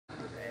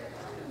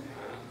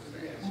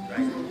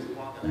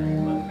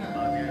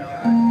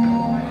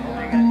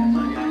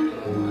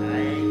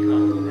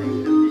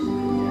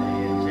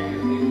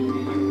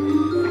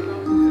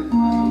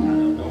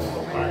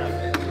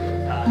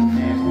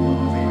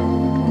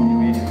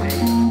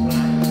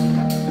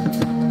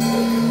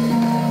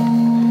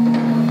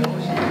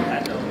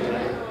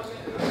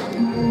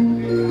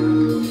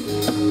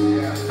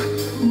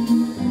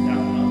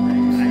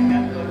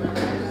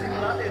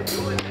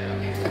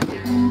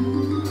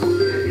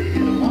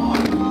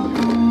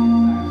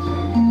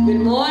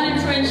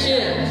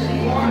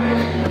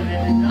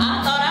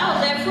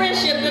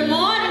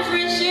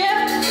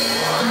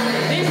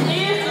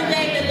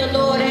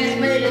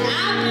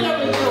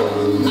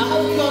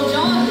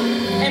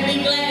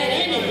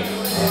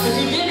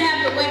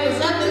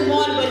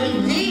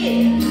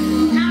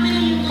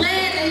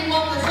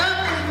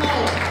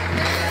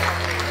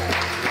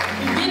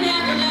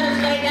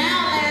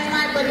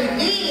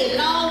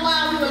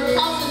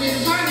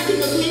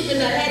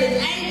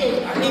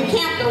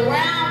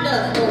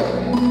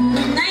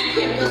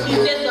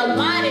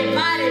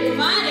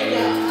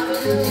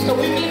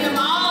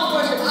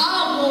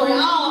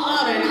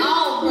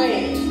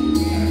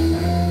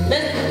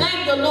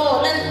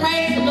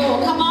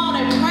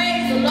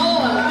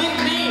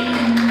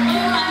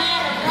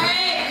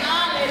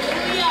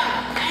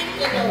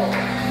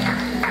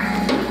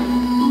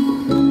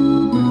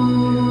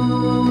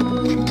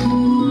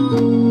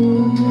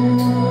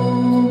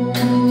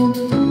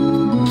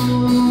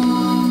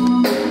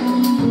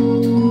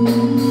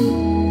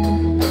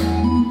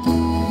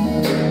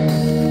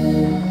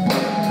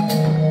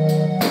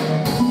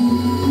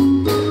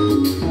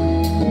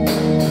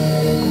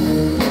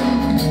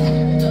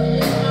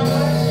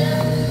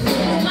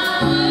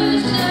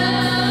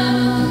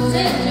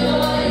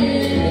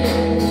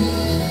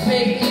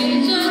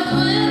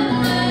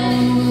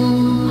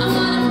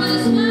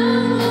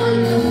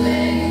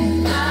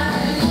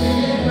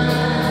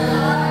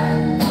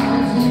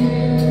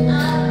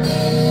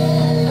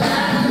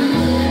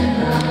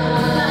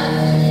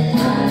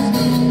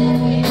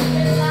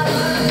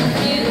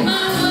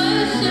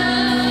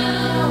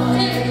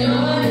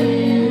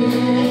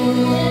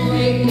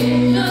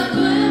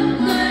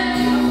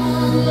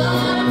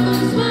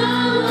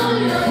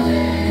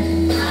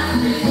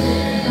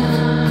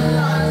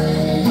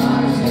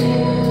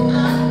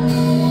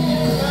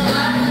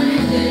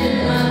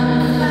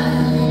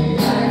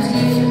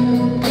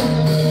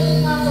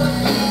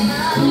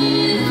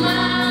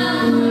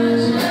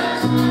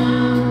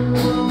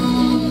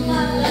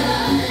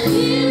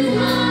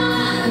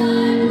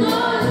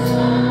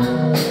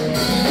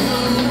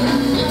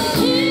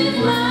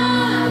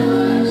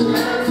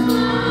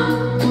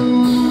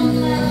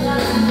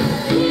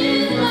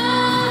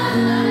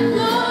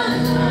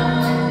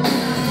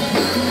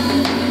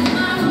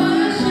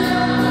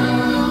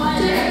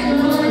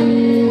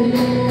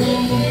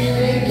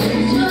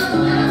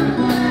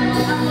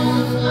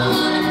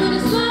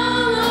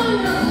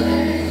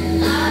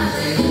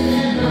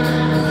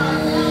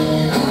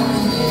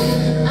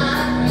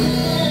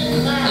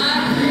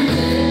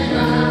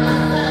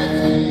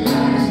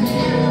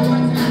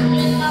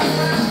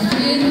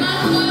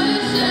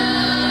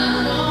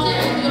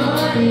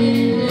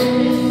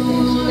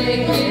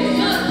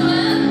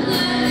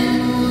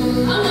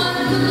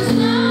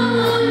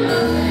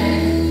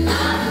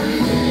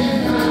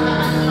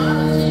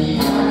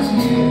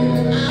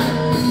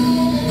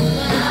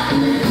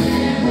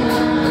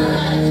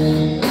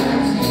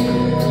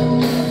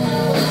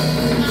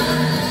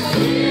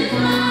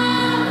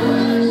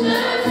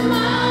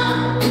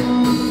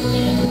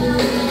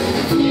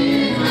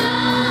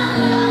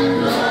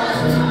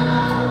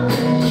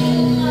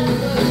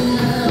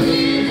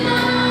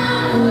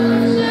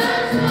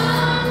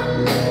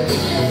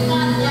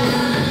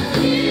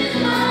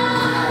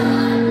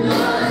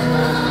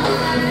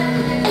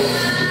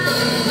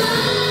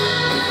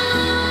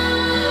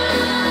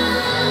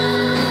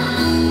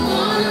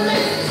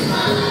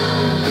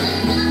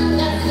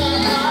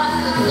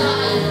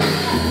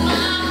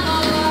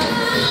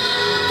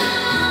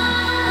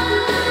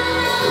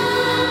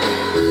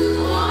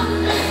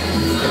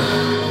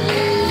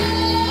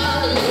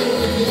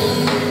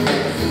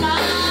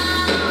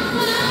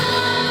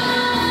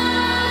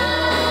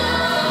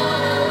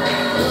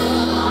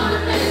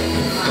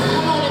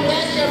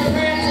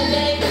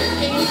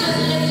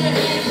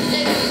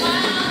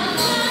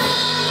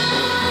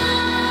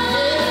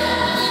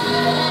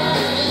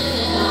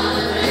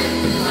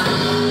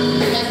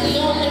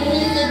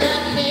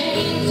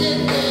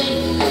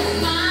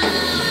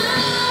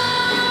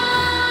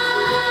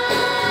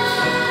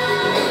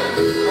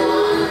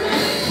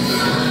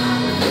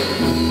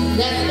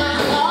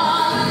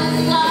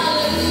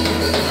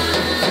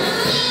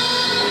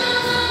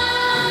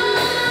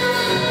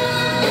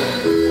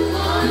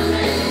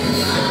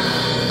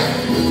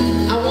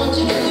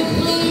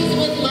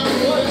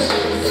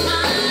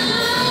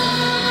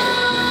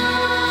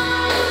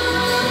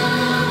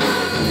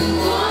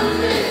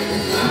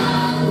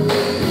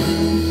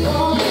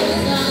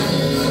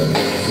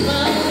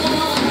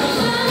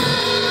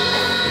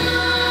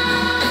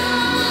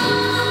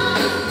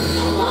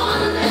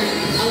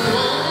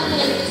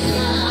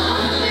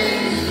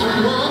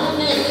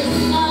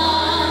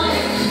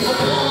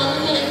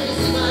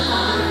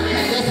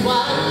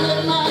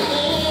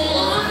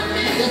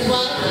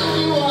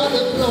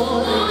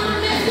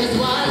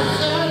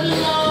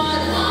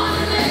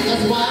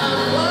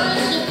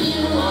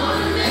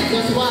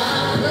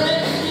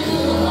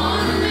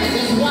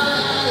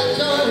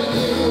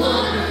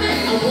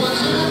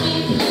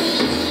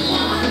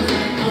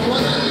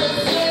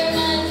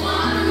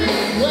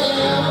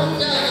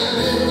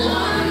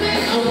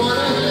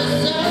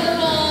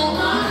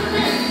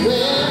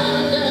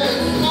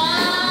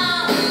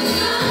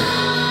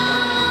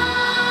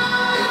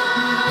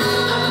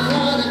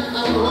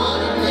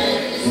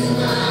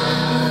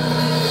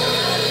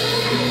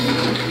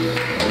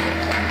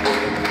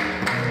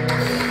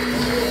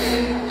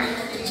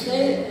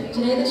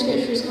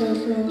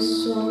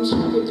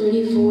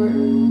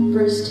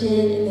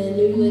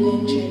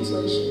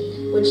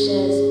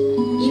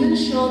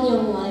Even a strong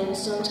young lion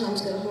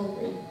sometimes go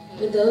hungry,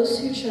 but those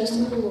who trust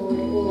in the Lord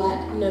will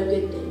lack no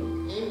good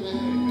thing.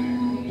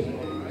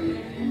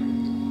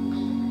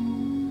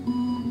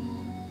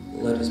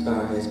 Let us bow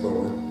our heads for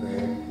one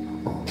prayer.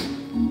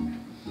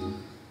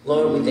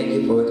 Lord, we thank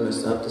you for waking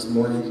us up this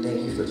morning.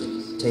 Thank you for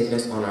taking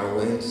us on our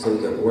way so we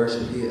could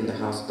worship you in the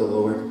house of the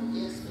Lord.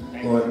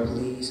 Lord,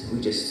 please, we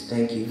just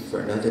thank you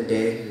for another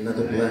day,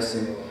 another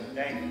blessing,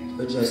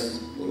 for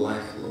just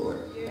life,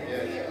 Lord.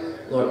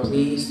 Lord,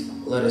 please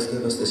let us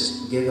give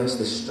us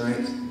the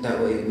strength. That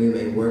way we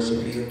may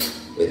worship you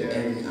with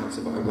every ounce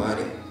of our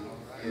body.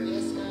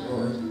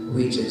 Lord,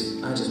 I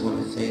just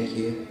want to thank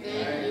you.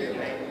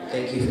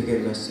 Thank you for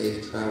giving us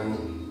safe travel.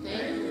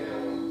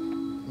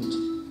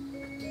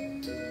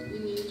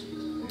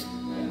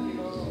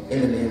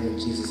 In the name of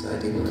Jesus, I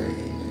do pray.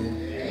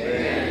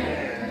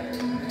 Amen.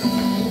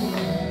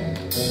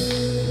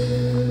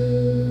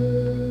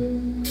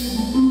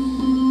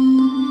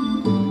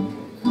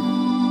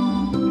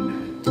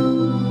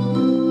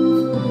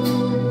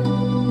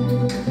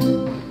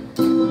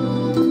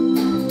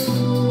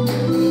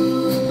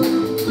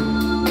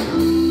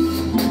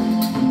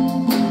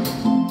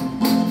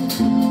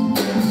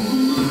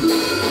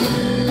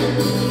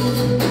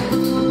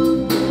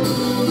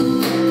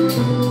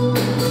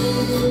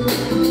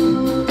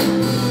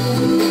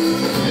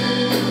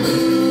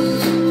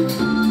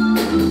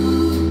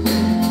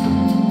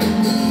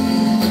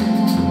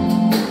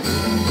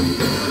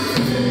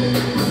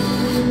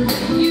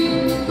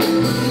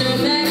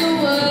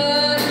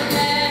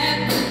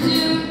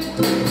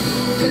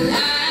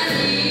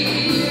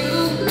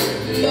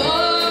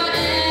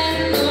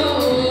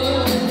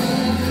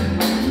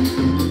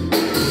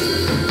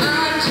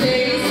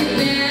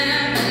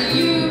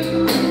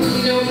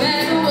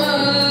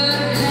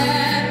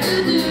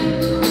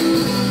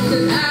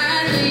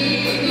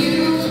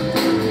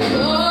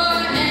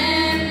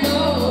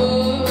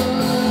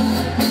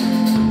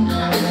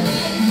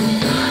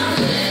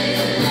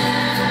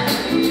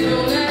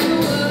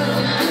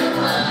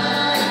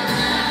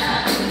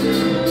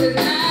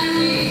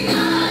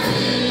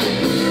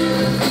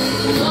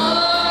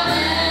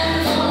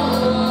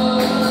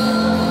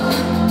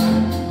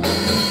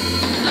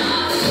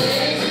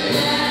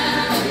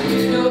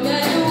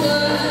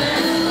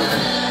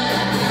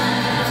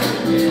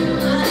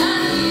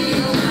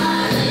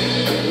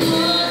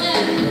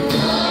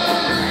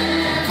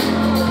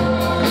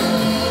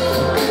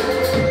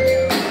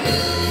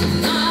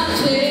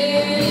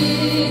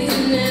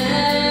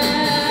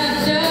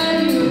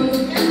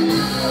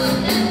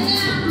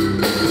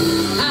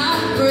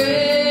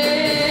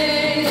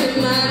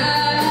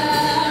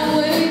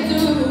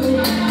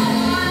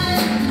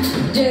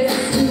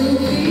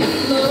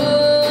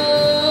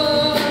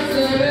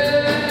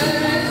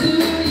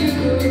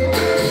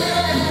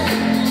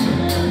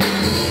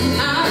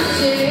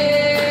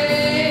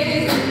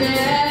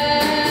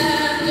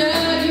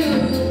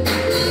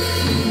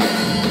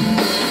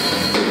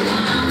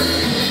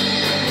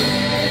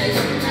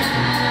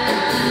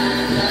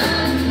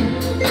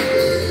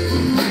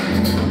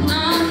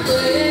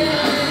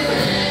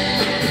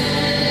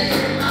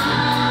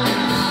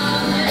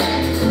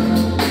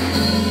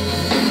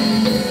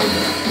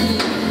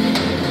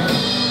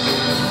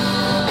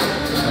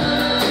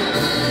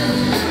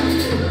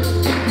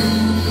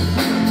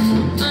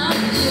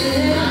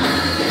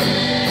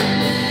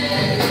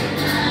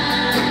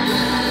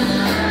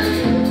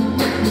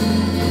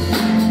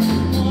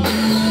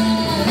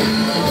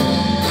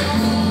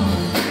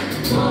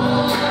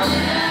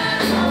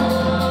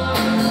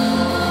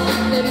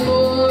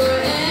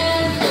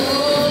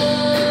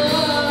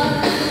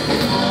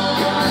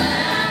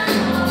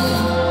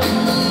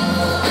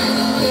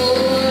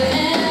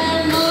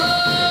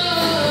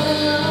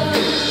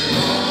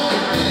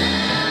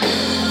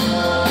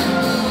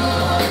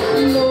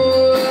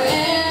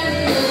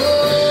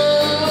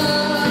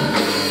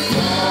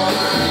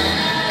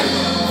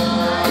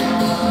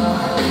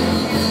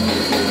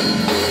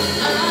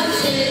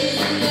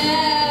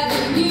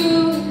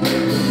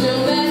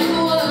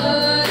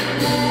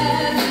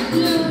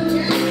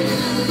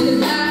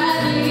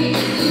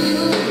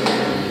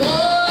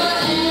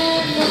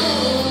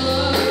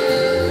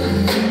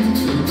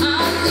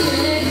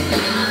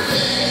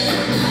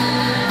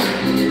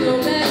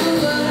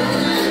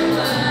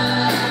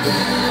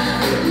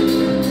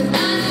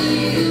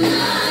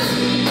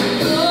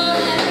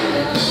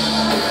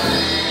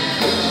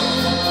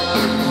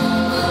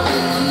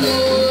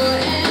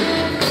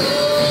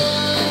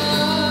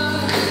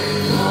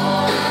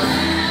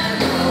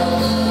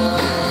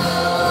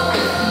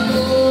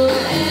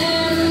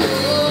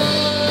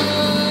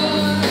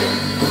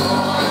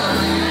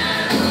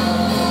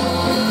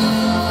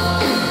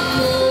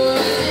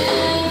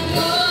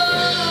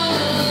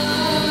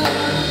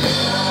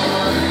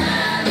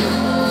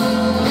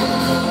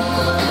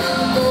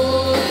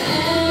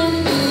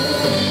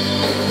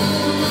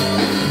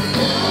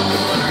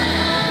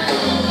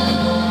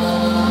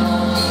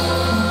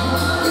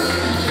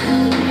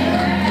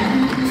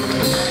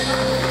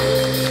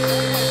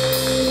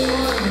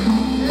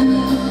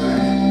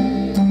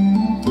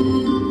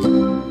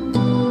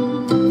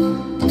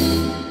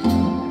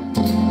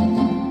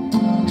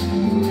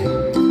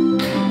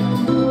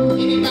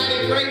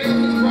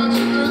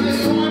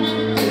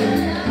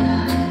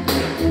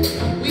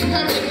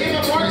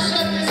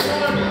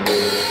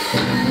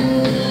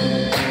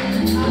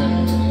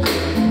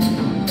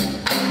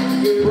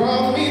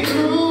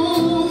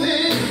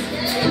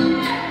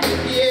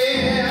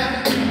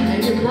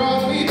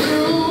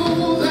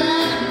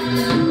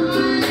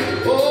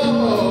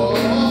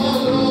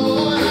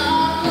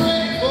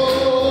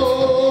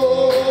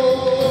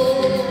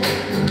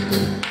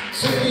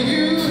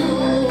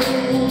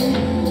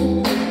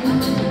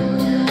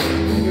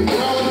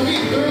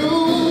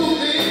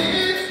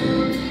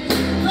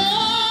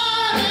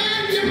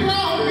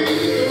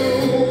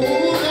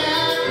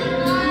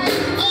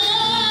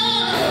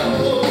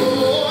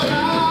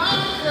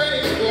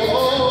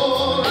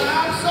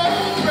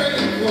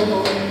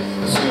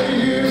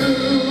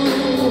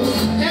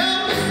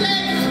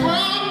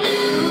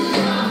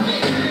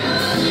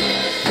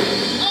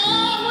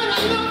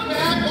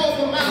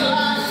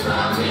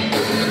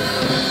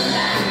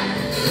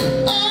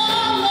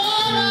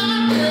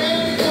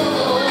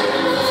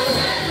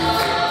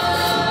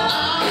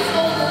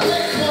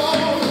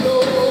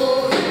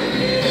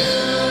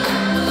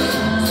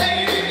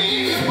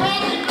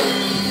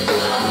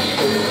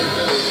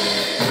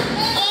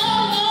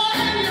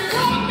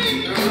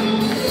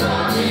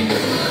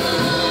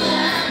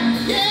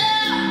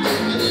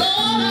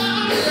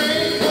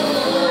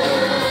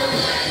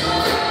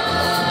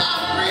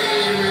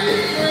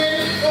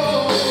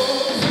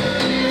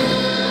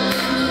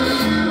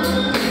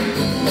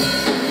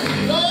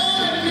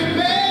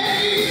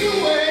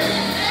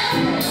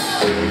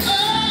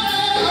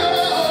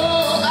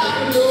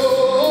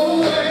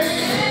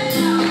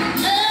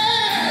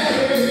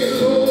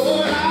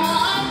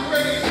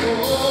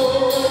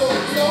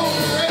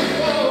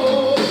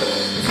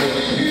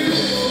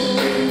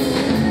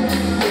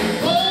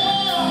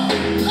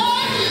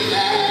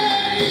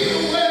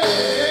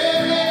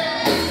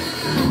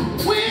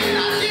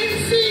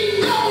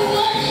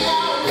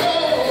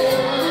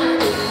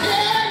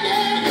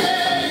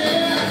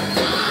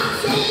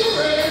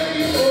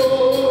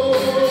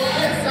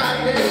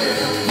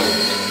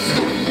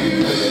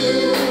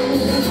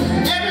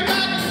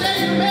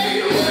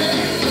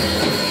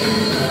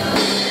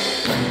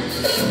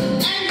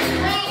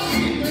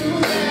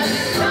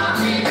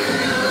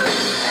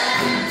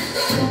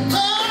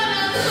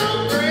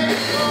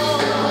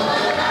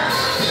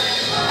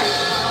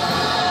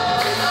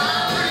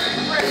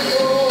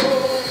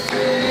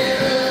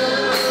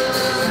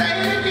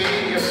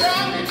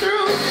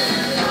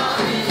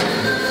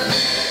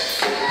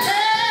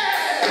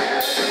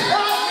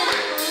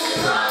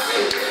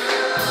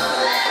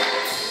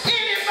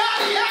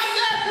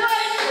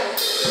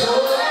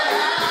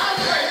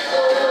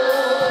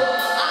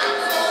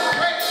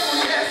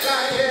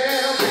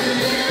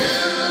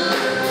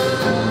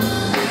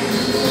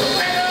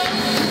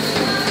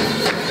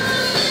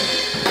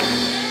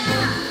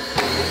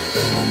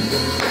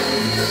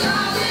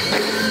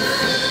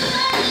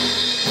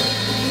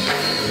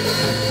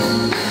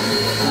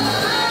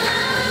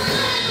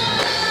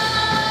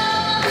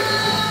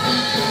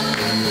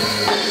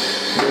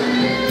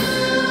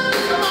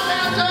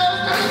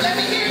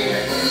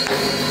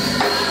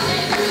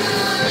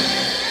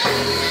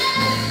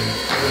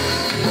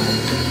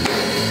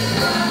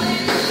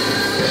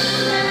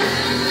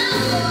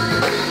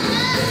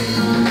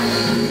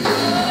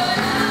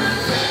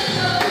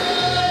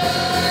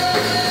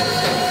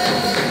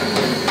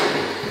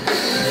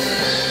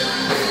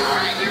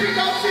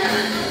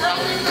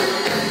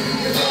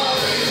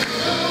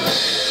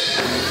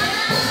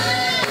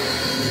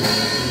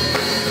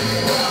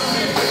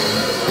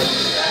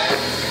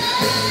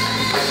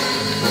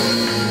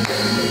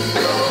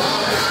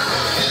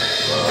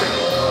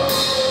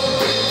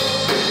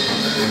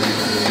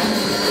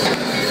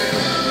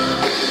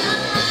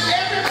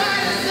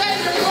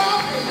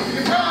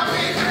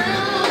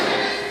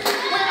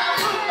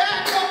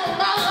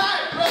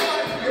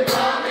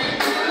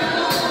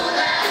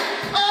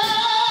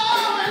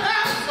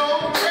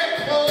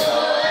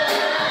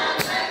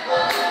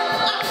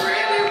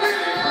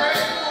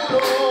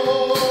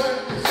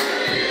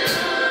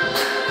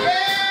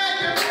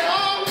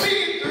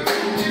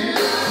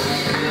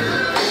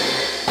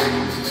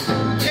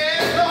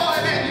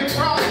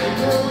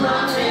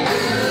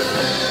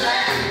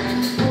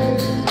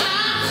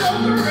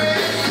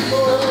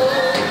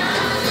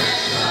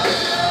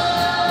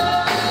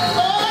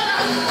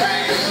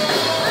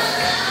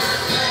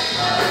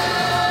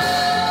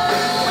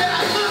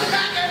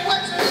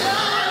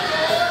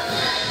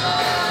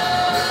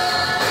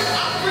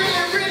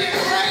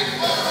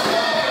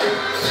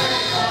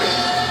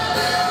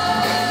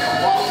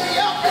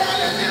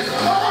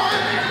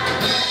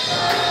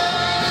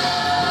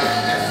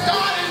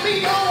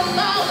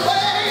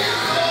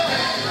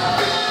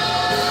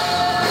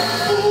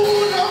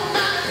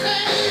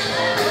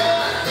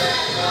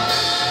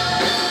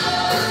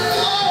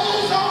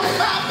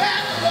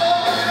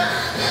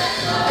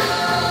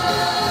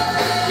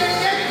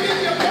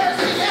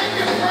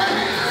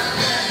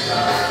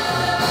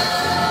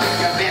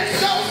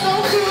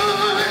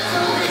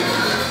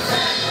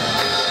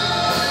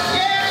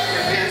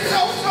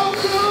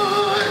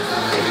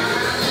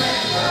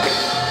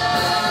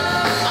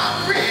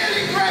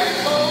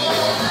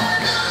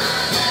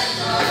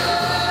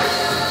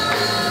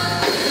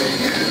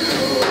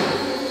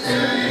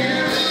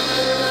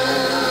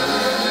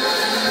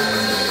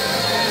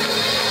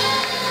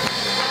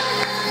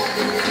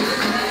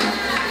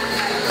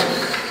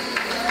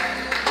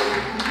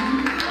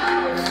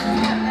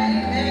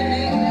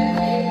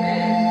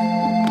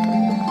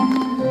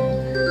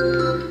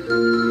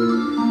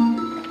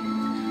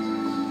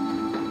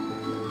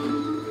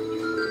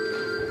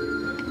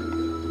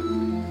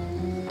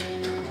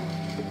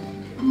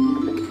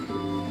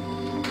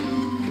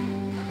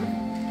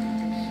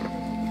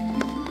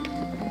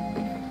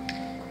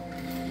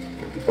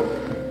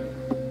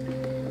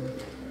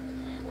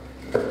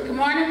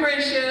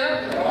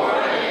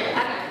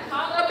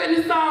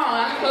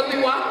 as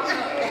we walk up.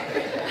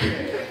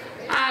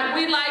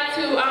 We'd like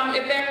to,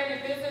 if there are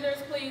any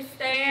visitors, please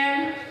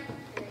stand.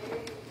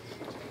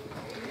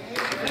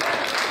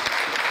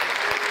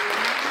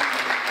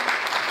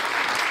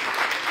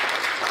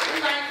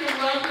 We'd like to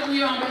welcome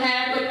you on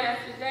behalf of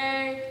Pastor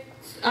Day,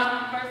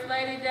 First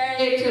Lady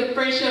Day, to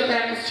Friendship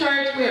Baptist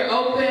Church. We're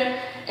open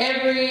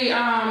every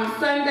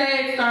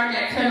Sunday starting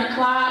at 10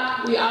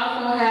 o'clock. We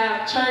also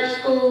have church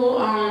school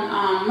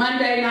on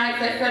Monday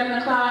nights at 7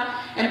 o'clock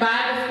and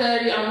Bible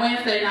study on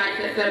Wednesday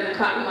nights at 7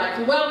 o'clock. We'd like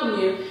to welcome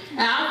you.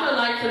 And I also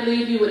like to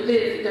leave you with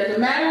this. It doesn't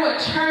matter what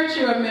church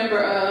you're a member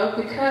of,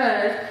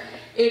 because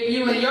if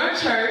you and your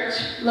church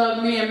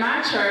love me and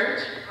my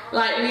church,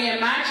 like me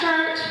and my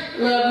church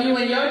love you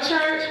and your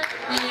church,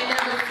 and you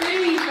never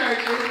seen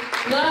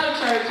churches love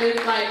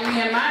churches like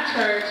me and my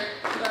church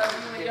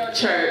love you and your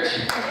church.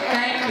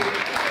 Thank you.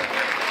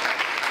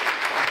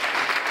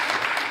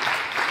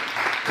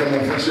 Come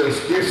on,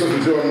 friendships. Give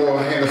Sister Joy Moore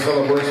a hand of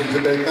celebration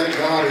today. Thank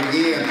God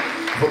again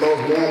for those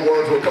warm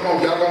words. Well, come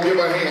on, y'all gonna give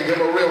her a hand. Give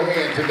her a real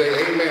hand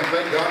today. Amen.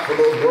 Thank God for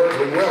those words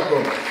of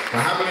welcome.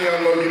 Now, how many of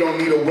y'all know you don't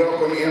need a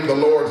welcome in the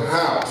Lord's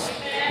house?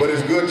 But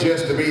it's good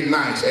just to be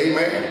nice.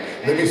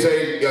 Amen. Let me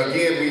say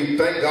again, we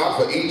thank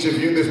God for each of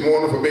you this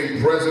morning for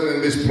being present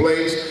in this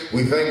place.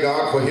 We thank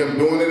God for him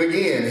doing it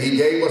again. He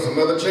gave us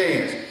another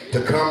chance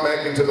to come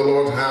back into the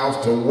Lord's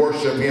house to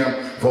worship him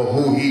for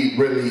who he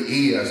really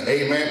is.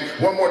 Amen.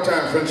 One more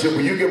time, friendship,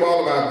 will you give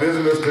all of our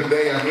visitors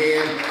today a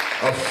hand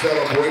of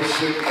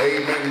celebration?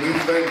 Amen. We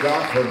thank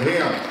God for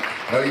them.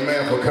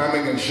 Amen, for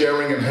coming and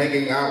sharing and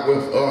hanging out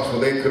with us. For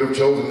they could have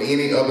chosen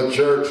any other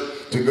church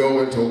to go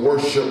and to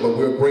worship, but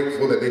we're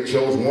grateful that they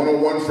chose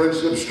 101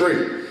 Friendship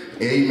Street.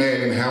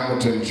 Amen, in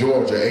Hamilton,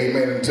 Georgia.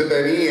 Amen. And to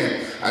that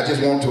end, I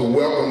just want to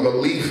welcome the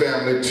Lee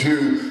family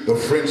to the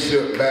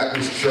Friendship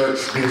Baptist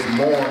Church this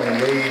morning.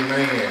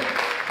 Amen.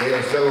 They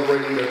are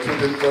celebrating their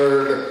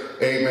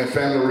 23rd, amen,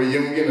 family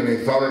reunion, and they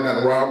thought it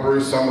not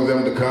robbery, some of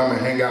them to come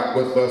and hang out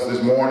with us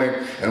this morning.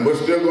 And we're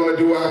still going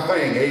to do our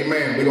thing.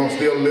 Amen. We're going to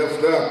still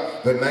lift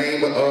up the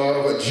name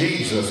of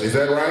Jesus. Is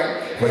that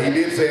right? For he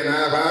did say,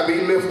 now if I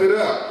be lifted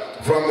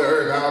up from the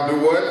earth, I'll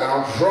do what?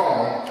 I'll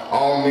draw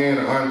all men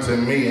unto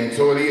me. And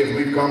so it is,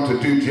 we've come to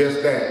do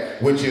just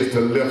that, which is to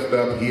lift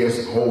up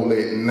his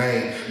holy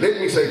name. Let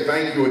me say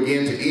thank you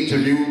again to each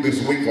of you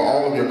this week for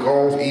all of your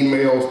calls,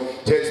 emails,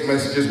 text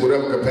messages,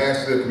 whatever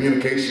capacity of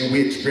communication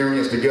we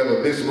experienced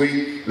together this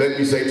week. Let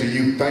me say to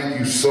you, thank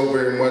you so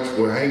very much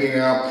for hanging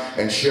out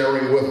and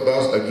sharing with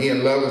us.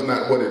 Again, love is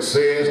not what it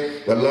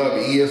says, but love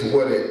is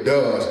what it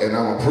does. And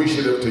I'm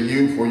appreciative to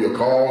you for your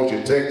calls,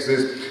 your texts,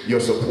 your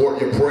support,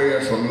 your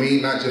prayers for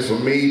me, not just for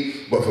me,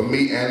 but for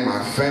me and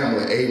my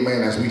family.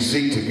 Amen. As we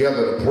seek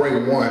together to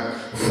pray one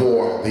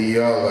for the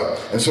other.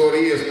 And so it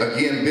is,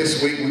 again,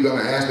 this week we're going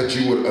to ask that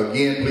you would,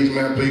 again, please,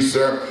 ma'am, please,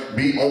 sir,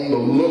 be on the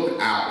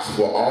lookout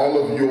for all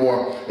of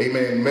your,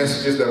 amen,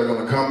 messages that are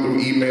going to come through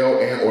email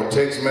and or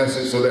text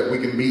message, so that we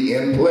can be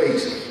in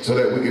place, so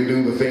that we can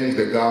do the things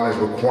that God has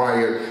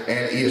required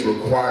and is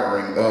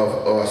requiring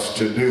of us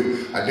to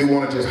do. I do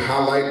want to just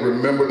highlight,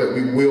 remember that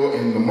we will,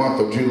 in the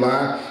month of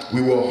July,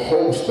 we will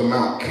host the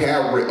Mount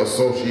Calvary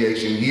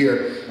Association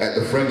here at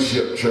the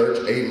Friendship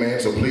Church. Amen.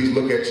 So please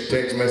look at your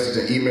text message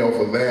and email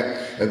for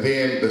that. And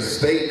then the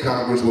state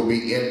conference will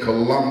be in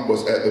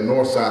Columbus at the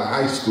Northside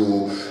High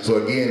School.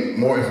 So again,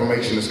 more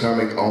information is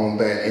coming on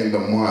that in the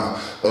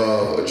month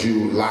of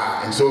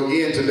July. And so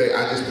again, today,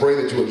 I just pray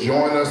that you will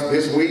join us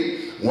this week.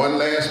 One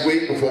last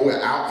week before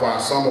we're out for our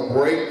summer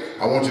break.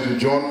 I want you to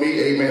join me,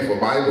 amen, for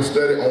Bible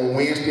study on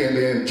Wednesday, and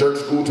then church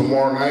school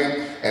tomorrow night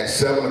at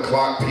 7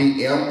 o'clock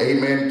p.m.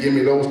 Amen. Give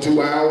me those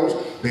 2 hours,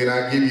 then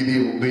I give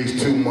you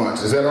these 2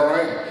 months. Is that all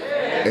right?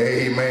 Yeah.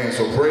 Amen.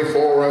 So pray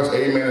for us,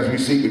 amen, as we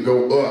seek to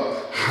go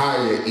up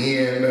higher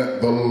in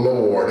the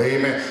Lord.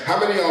 Amen. How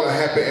many of y'all are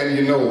happy and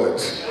you know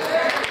it?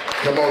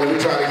 Come on, let me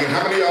try it again.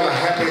 How many of y'all are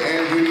happy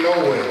and you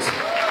know it?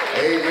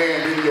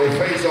 Amen. Then your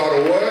face ought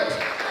to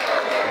what?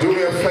 Do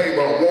me a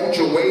favor, won't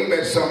you wave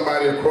at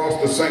somebody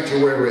across the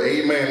sanctuary,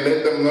 amen,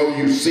 let them know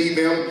you see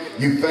them,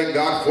 you thank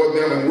God for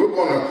them, and we're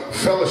going to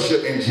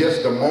fellowship in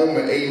just a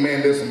moment,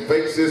 amen. There's some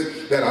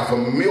faces that are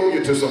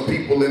familiar to some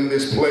people in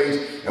this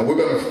place, and we're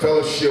going to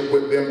fellowship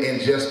with them in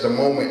just a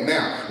moment.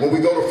 Now, when we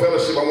go to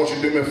fellowship, I want you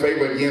to do me a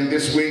favor again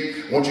this week.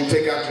 I want you to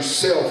take out your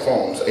cell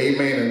phones,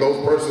 amen, and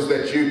those persons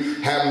that you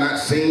have not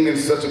seen in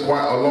such a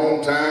quite a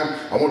long time,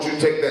 I want you to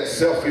take that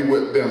selfie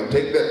with them,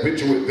 take that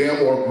picture with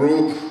them or a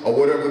group or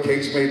whatever the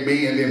case may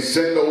be, and then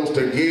send those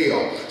to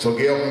Gail so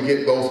Gail can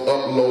get those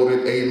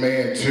uploaded,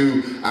 amen,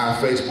 to our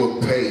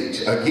Facebook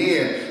page.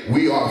 Again,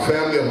 we are a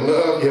family of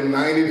love,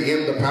 united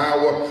in the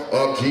power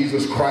of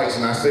Jesus Christ.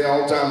 And I say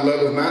all the time,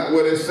 love is not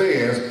what it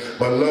says,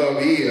 but love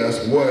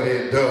is what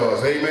it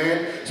does.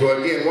 Amen.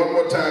 So again, one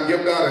more time,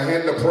 give God a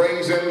hand of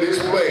praise in this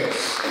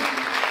place.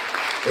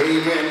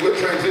 Amen. We're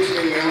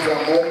transitioning now to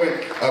a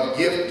moment of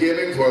gift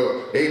giving.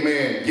 For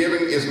amen,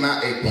 giving is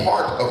not a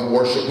part of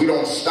worship. We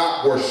don't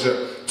stop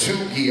worship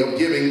to give.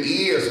 Giving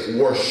is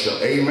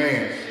worship.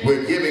 Amen.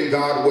 We're giving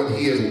God what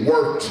he is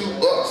worth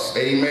to us.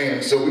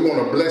 Amen. So we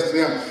want to bless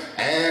them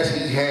as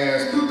he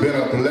has been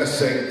a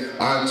blessing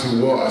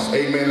unto us.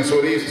 Amen. And so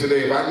it is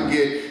today. If I can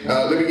get,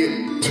 let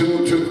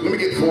me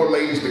get 4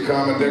 ladies to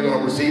come, and they're going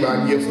to receive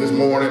our gifts this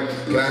morning.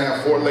 Can I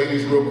have 4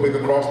 ladies real quick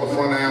across the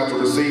front aisle to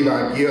receive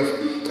our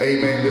gifts?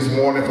 Amen. This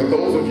morning, for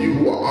those of you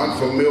who are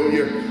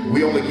unfamiliar,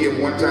 we only give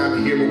one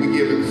time a year, but we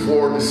give in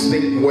 4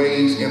 distinct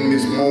ways in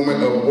this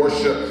moment of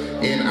worship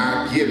in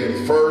our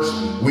giving. First,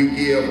 we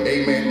give,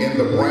 amen, in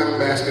the brown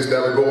baskets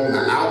that are go on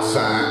the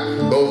outside.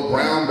 Those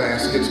brown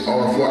baskets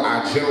are for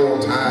our general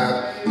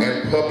tithe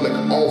and public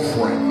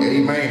offering.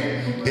 Amen.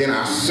 Then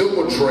our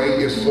silver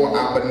tray is for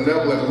our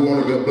benevolent. We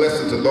want to be a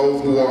blessing to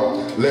those who are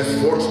less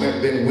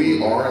fortunate than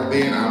we are. And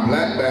then our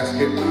black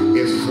basket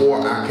is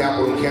for our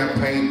capital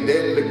campaign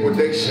debt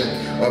liquidation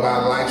of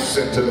our life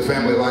center, the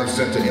family life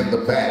center in the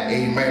back.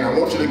 Amen. I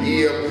want you to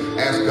give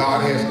as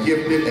God has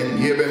gifted and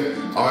given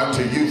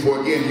unto you.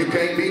 For again, you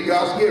can't beat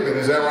God's giving.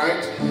 Is that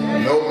right?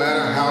 No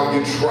matter how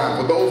you try.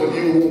 For those of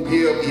you who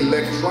give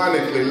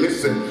electronically,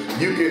 listen,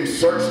 you can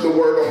search the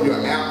word on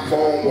your app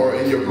phone or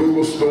in your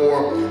Google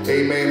store.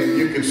 Amen. And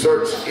you can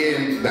search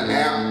in the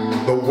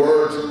app the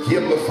words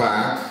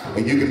Givelify.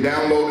 And you can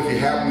download, if you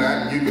have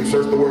not, you can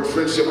search the word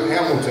Friendship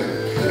Hamilton.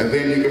 And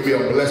then you can be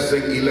a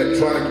blessing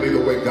electronically the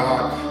way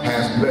God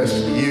has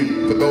blessed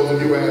you. For those of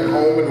you at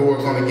home and who are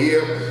going to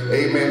give,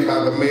 amen,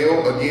 by the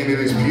mail, again, it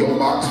is P.O.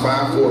 Box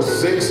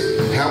 546,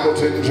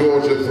 Hamilton,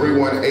 Georgia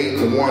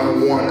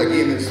 31811.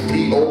 Again, it's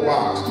P.O.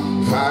 Box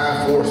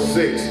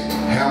 546,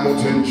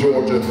 Hamilton,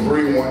 Georgia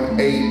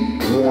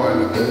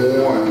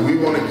 31811. We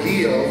want to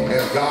give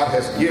as God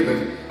has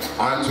given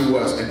unto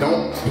us. And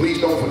please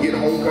don't forget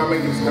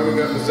homecoming is coming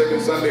up the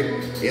second Sunday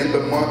in the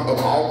month of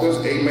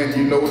August. Amen.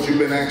 You know what you've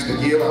been asked to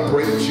give. I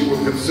pray that you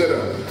would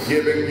consider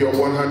giving your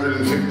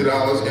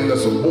 $150 in the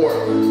support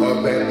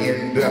of that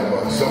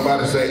endeavor.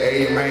 Somebody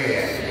say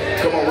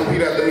amen. Come on,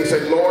 repeat after me.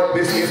 Say, Lord,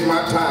 this is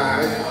my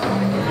tithe.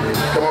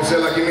 Come on, say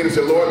it like you mean it.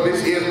 Say, Lord,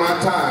 this is my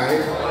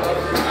tithe.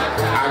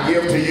 I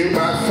give to you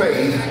by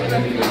faith.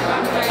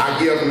 I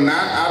give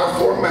not out of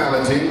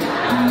formality.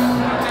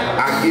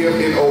 I give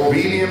in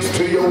obedience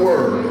to your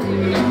word.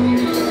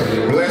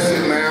 Bless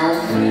it now.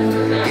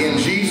 In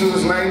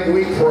Jesus' name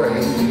we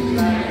pray.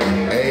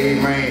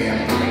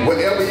 Amen.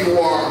 Wherever you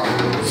are,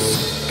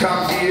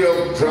 come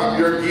give, drop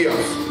your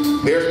gifts.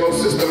 There's no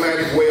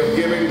systematic way of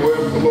giving.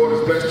 Wherever the Lord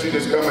has blessed you,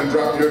 just come and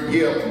drop your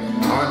gift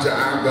unto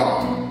our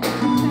God.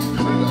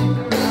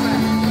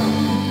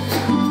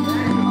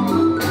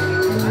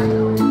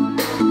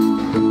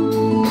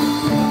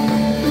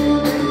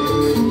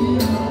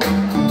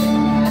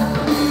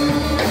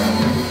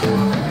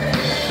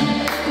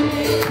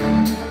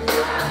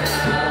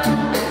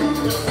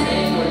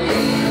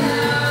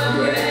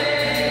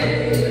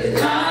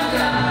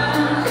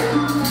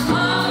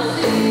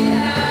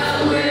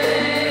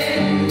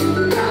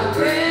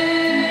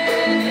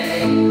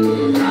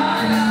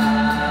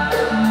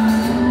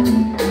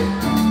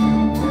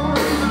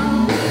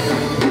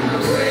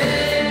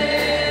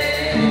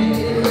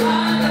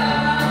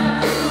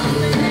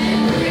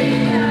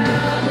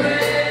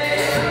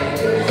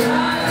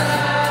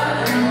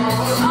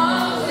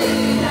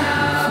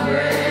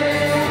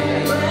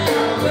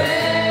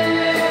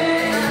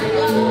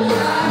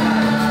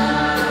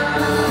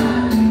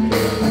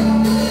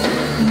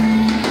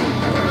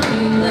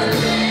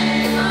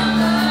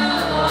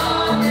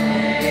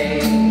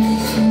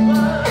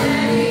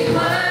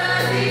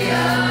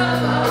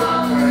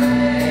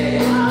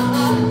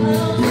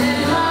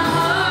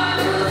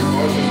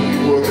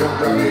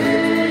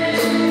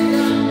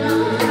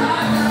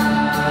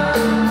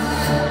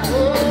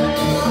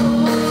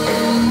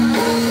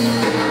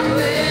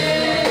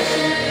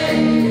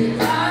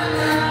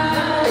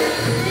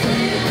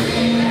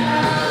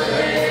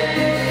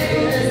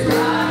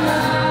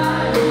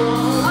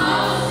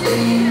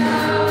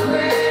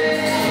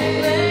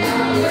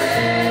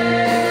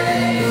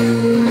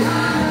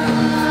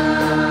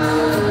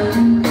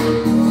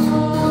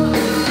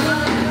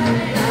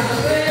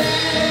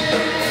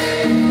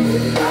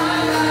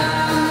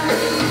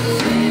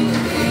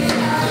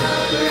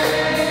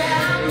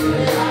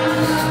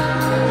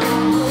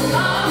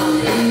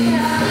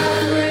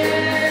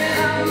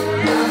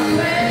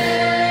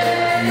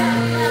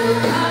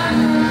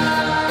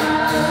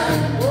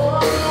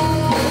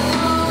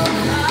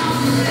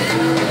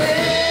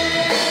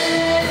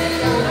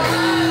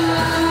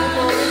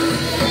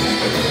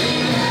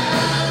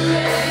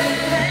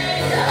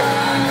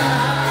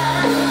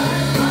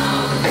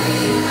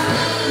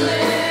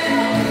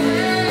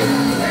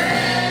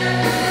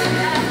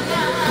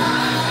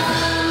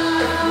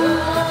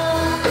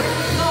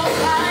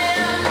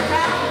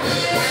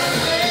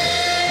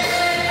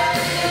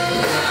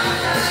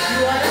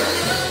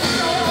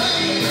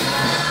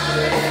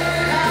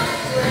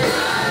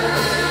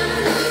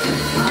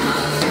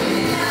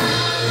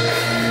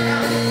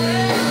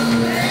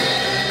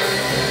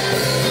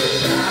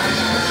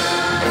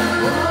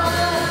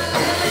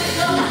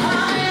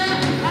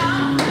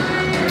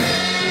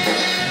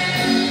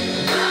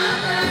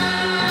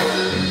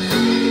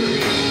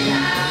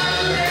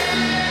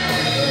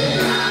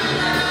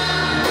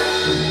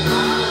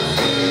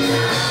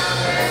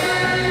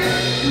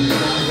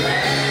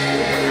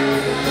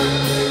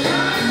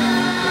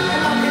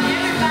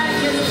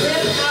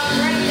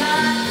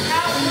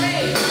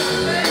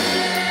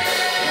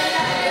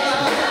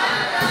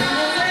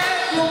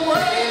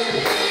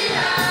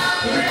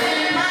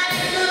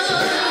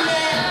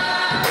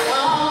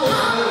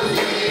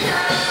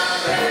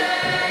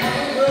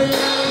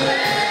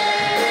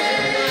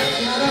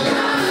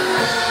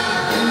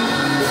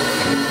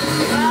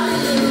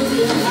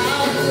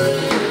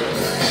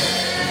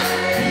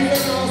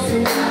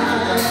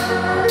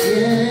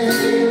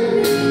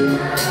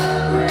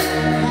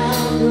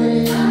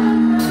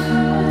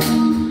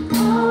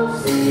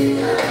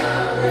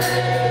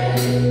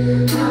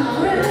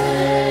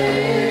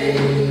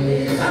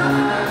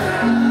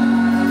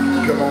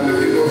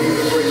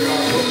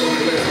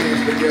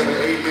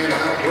 together. Amen.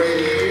 How great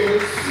He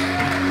is.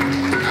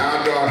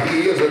 Our God, He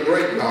is a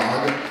great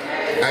God,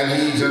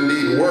 and He's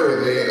indeed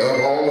worthy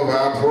of all of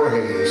our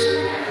praise.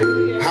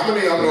 How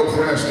many of y'all know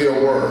prayer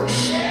still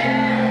works?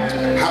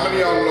 How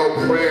many of y'all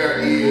know prayer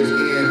is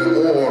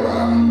in order?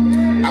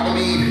 I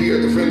believe here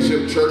at the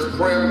Friendship Church,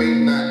 prayer may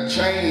not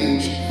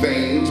change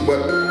things,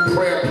 but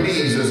prayer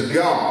pleases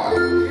God.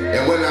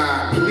 And when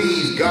I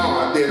please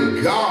God,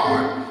 then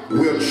God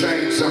will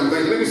change some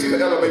things. Let me see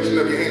the elevation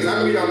of your hands. How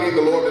many of y'all need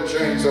the Lord to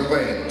change some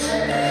things?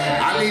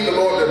 I need the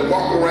Lord to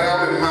walk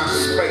around in my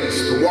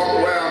space, to walk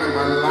around in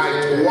my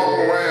life, to walk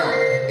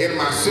around in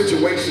my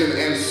situation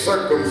and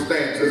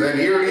circumstances. And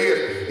here it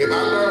is. If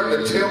I learn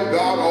to tell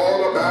God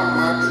all about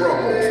my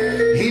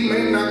troubles, He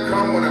may not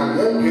come when I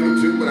want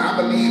Him to, but I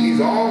believe He's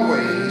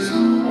always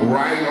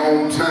right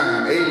on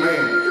time.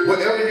 Amen.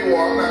 Whatever you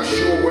are, I'm not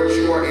sure what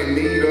you are in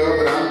need of,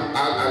 but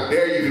I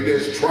dare you to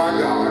just try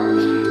God,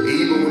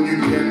 even when you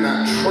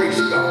cannot trace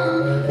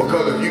God.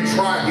 Because if you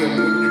try Him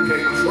when you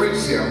can't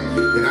trace Him,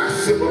 then I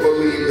simply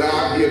believe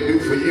God He'll do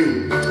for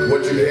you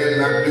what you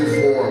cannot do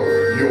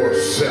for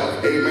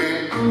yourself.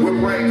 Amen. We're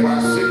praying for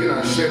our sick and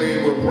our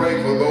shedding. We're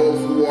praying for those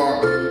who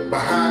are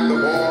behind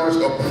the bars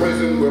of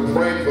prison. We're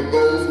praying for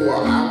those who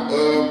are out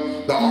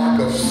of the ark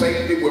of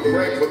safety. We're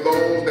praying for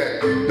those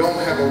that don't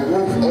have a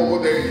roof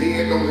over their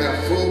head, don't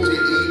have food to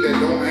eat, that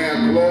don't have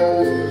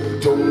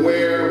clothes to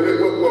wear.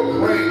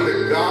 We're praying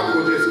that God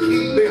will just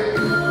keep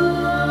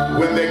them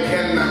when they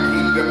cannot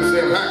keep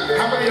themselves.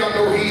 How many of y'all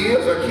know He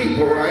is a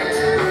keeper, right?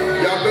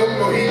 Y'all don't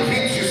know He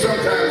keeps you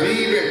sometimes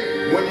even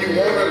when you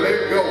want to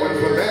let go. And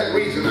for that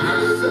reason,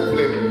 I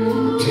simply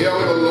tell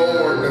the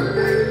Lord,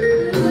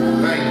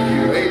 thank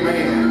you.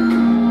 Amen.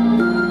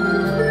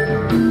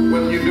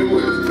 When you do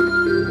it,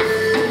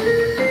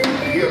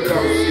 He'll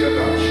come see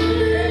about you.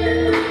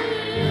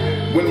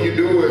 When you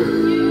do it,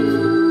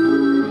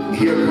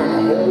 He'll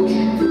come hold you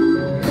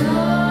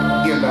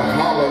in the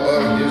hollow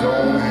of His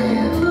own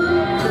hand.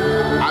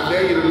 I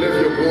dare you to lift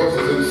your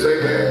voices and say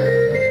that.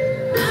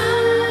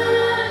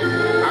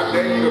 I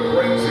dare you to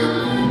praise Him.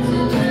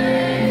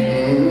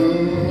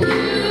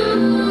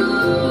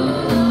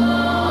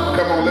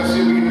 Come on, let's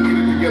see if we can get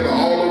it together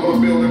all over the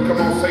building. Come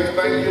on, say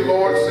thank you,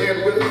 Lord. Say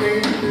it with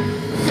me.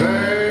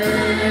 Thank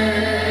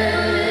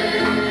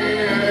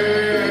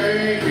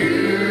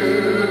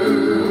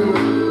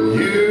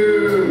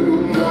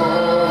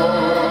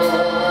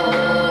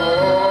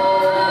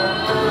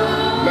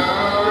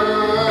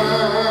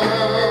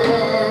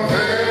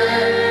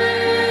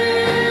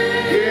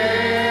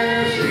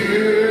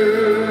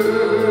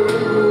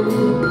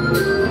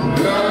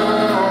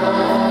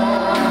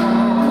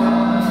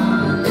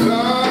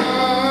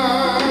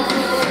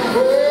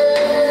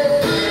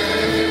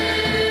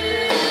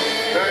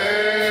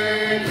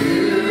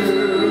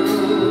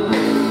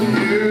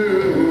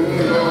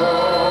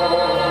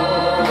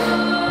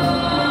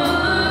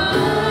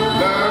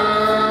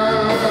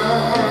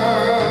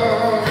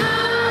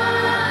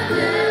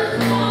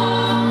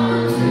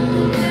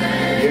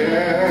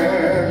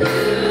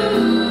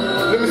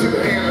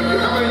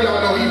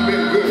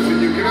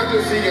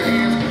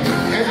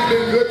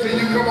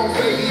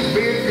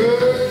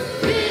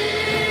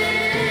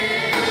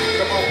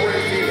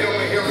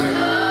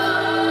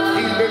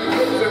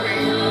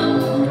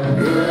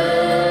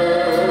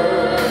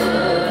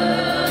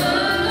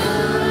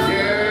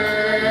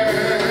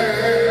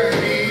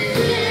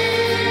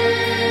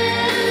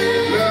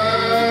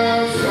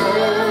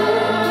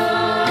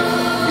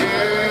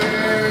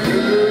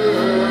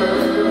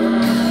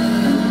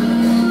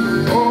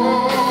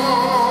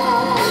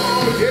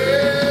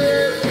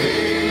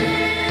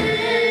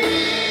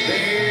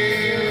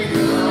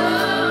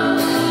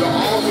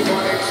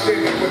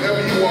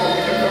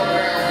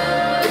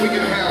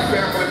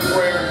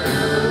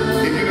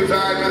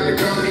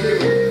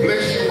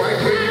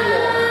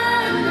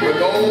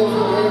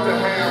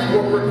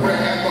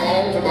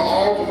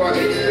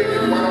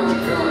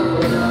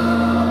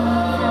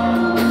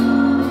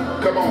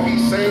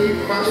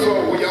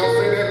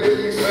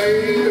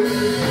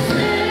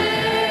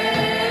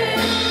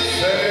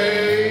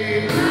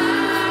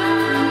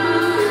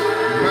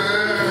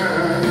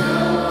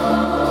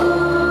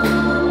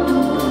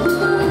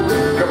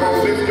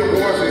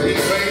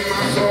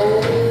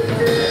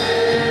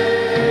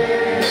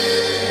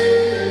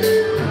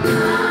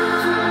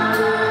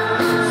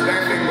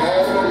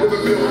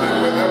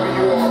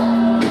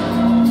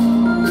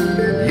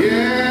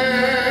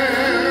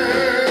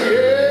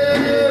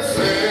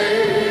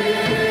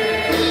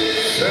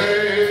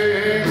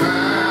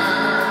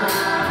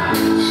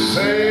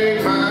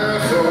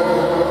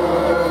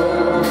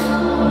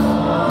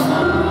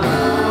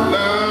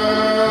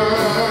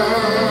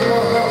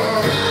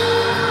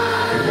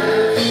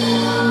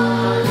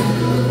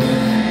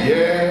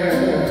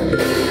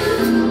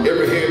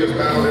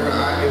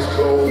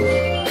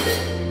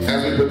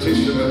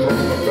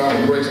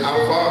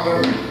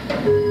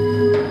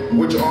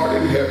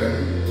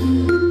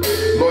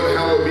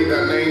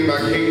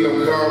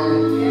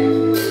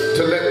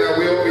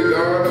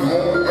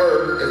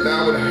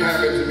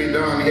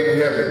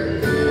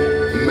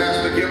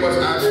Master forgive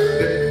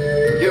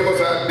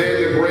us our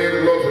daily bread,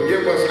 and Lord,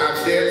 forgive us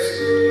our debts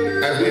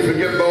as we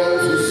forgive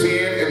those who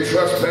sin and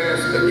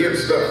trespass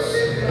against us.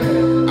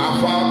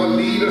 Our Father,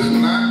 lead us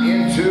not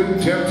into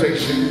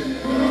temptation,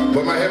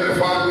 but my Heavenly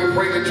Father, we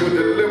pray that you would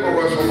deliver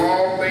us from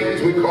all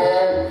things we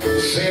call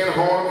sin,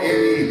 harm,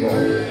 and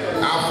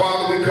evil. Our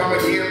Father, we come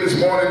again this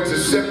morning to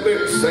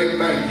simply say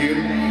thank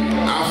you.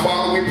 Our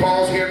Father, we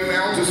pause here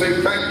now to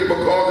say thank you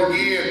because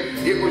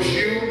again, it was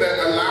you that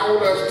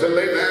allowed us to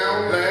lay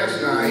down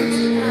last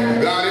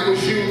night. God, it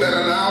was you that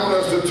allowed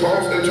us to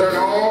toss and turn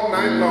all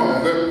night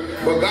long.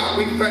 But God,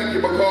 we thank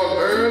you because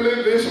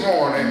early this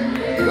morning,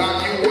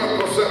 God, you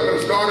woke us up and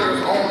started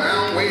us on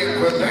our way,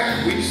 and for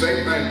that we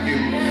say thank you.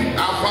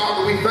 Our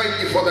Father, we thank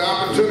you for the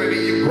opportunity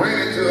you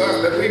granted to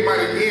us that we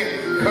might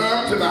again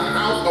come to the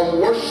house of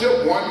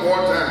worship one more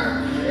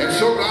time. And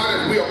so,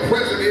 God, as we are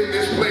present in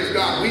this place,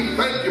 God, we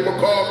thank you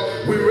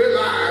because we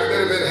realize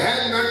that if it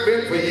had not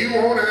been for you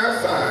on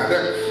our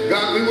side,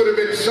 God, we would have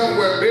been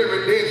somewhere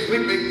very dead,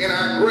 sleeping in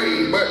our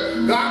grave.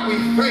 But, God, we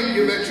thank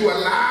you that you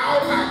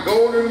allowed our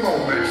golden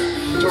moments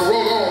to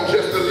roll on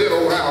just a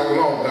little while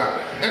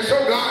longer. And so,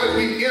 God, as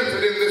we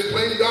entered in this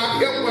place,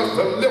 God, help us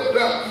to lift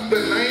up the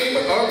name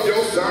of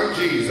your Son,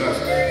 Jesus.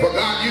 For,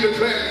 God, you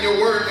declared in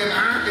your word, and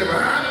if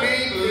I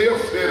be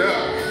lifted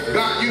up,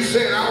 God, you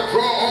said, I'll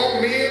draw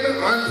all men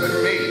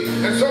unto me.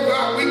 And so,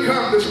 God, we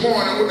come this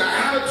morning with an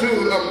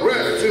attitude of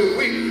gratitude.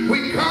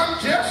 We come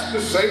just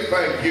to say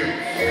thank you.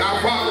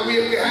 Our Father,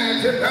 if we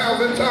had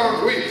 10,000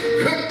 tongues, we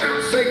could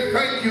not say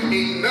thank you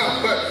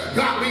enough. But,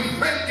 God, we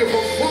thank you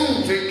for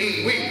food to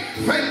eat. We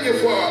thank you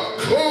for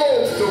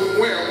clothes to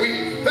wear.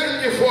 We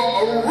thank you for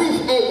a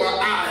roof over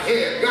our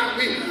head. God,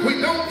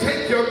 we don't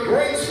take your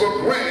grace for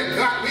granted.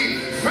 God, we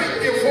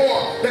thank you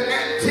for the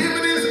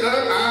activities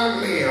of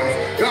our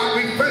limbs. God,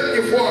 we thank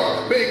you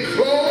for being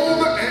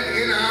clothed and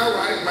in our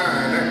right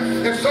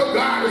mind. And so,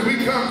 God, as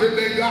we come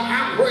today, God,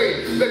 I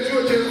pray that you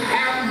would just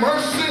have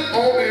mercy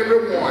on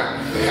everyone.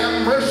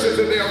 Have mercy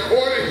today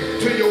according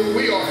to your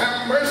will.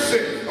 Have mercy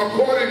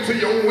according to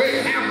your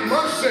way. Have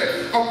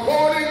mercy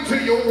according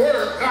to your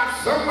word. God,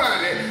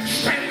 somebody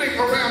standing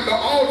around the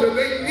altar,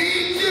 they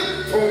need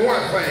you for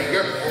one thing.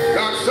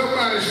 God,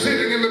 somebody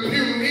sitting in the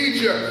pew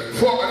needs you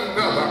for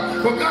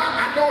another. But God,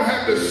 I don't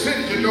have to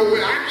send you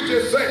nowhere. I can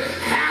just say,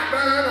 have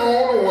thine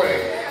own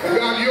way. And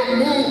God, you'll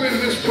move in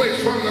this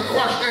place from the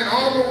cross and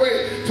all the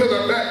way to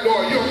the back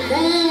door. You'll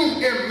move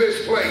in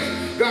this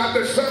place. God,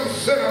 that some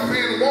sinner,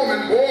 man,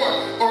 woman,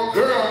 boy, or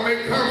girl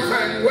may come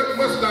saying, what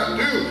must I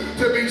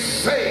do to be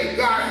saved?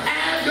 God,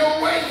 have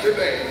your way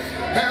today.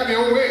 Have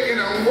your way in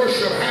our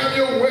worship. Have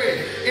your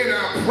way in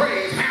our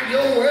praise. Have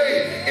your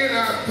way in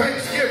our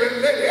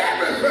thanksgiving. Let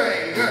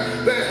everything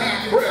that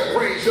have breath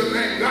praise your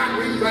name. God,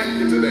 we thank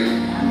you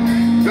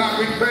today. God,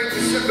 we thank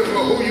you simply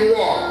for who you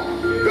are.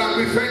 God,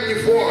 we thank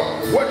you for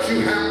what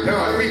you have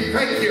done. We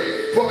thank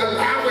you for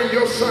allowing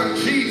your Son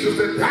Jesus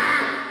to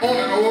die on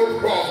an old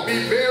cross, be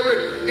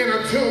buried in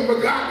a tomb.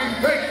 But God,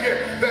 we thank you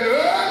that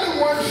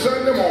early one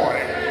Sunday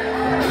morning,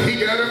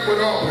 he got up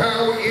with all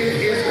power in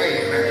his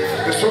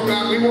hand. And so,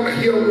 God, we want to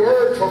hear a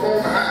word from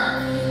on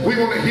high. We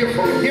want to hear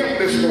from him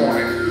this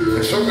morning.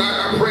 And so,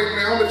 God, I pray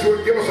now that you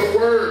would give us a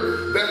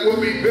word that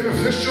will be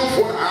beneficial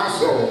for our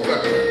souls.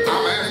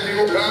 I'm asking,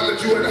 oh God,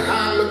 that you would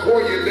hide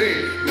Lakoya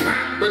Day,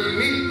 not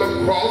beneath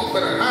the cross,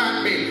 but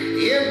hide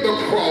me in the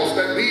cross,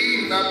 that these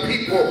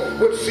people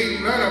would see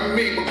none of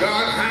me, but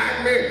God,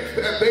 hide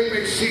me that they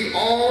may see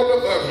all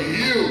of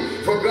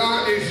you. For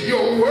God is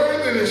your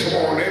worthy this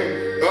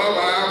morning of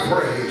our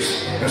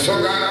praise. And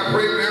so, God, I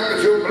pray now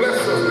that you'll bless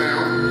us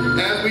now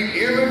as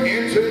we enter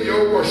into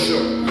your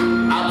worship.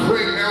 I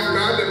pray now,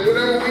 God, that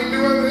whatever we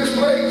do in this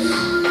place,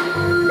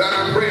 God,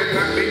 I pray it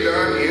not be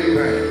done in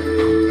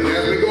vain. And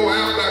as we go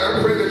out, God,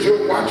 I pray that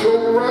you'll watch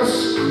over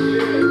us,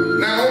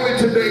 not only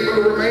today, but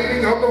the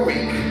remaining of the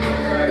week.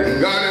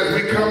 And God, as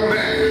we come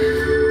back,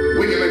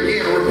 we can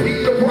again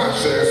repeat the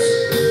process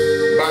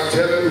by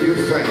telling you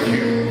thank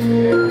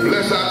you.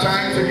 Bless our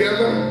time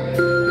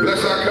together.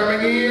 Bless our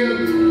coming in.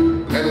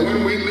 And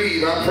when we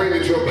leave, I pray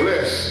that you'll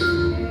bless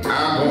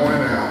our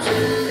going out.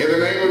 In the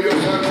name of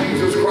your Son,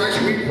 Jesus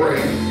Christ, we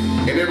pray.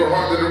 And every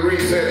heart that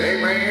agrees said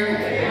amen,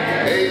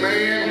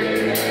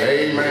 amen,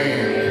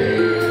 amen.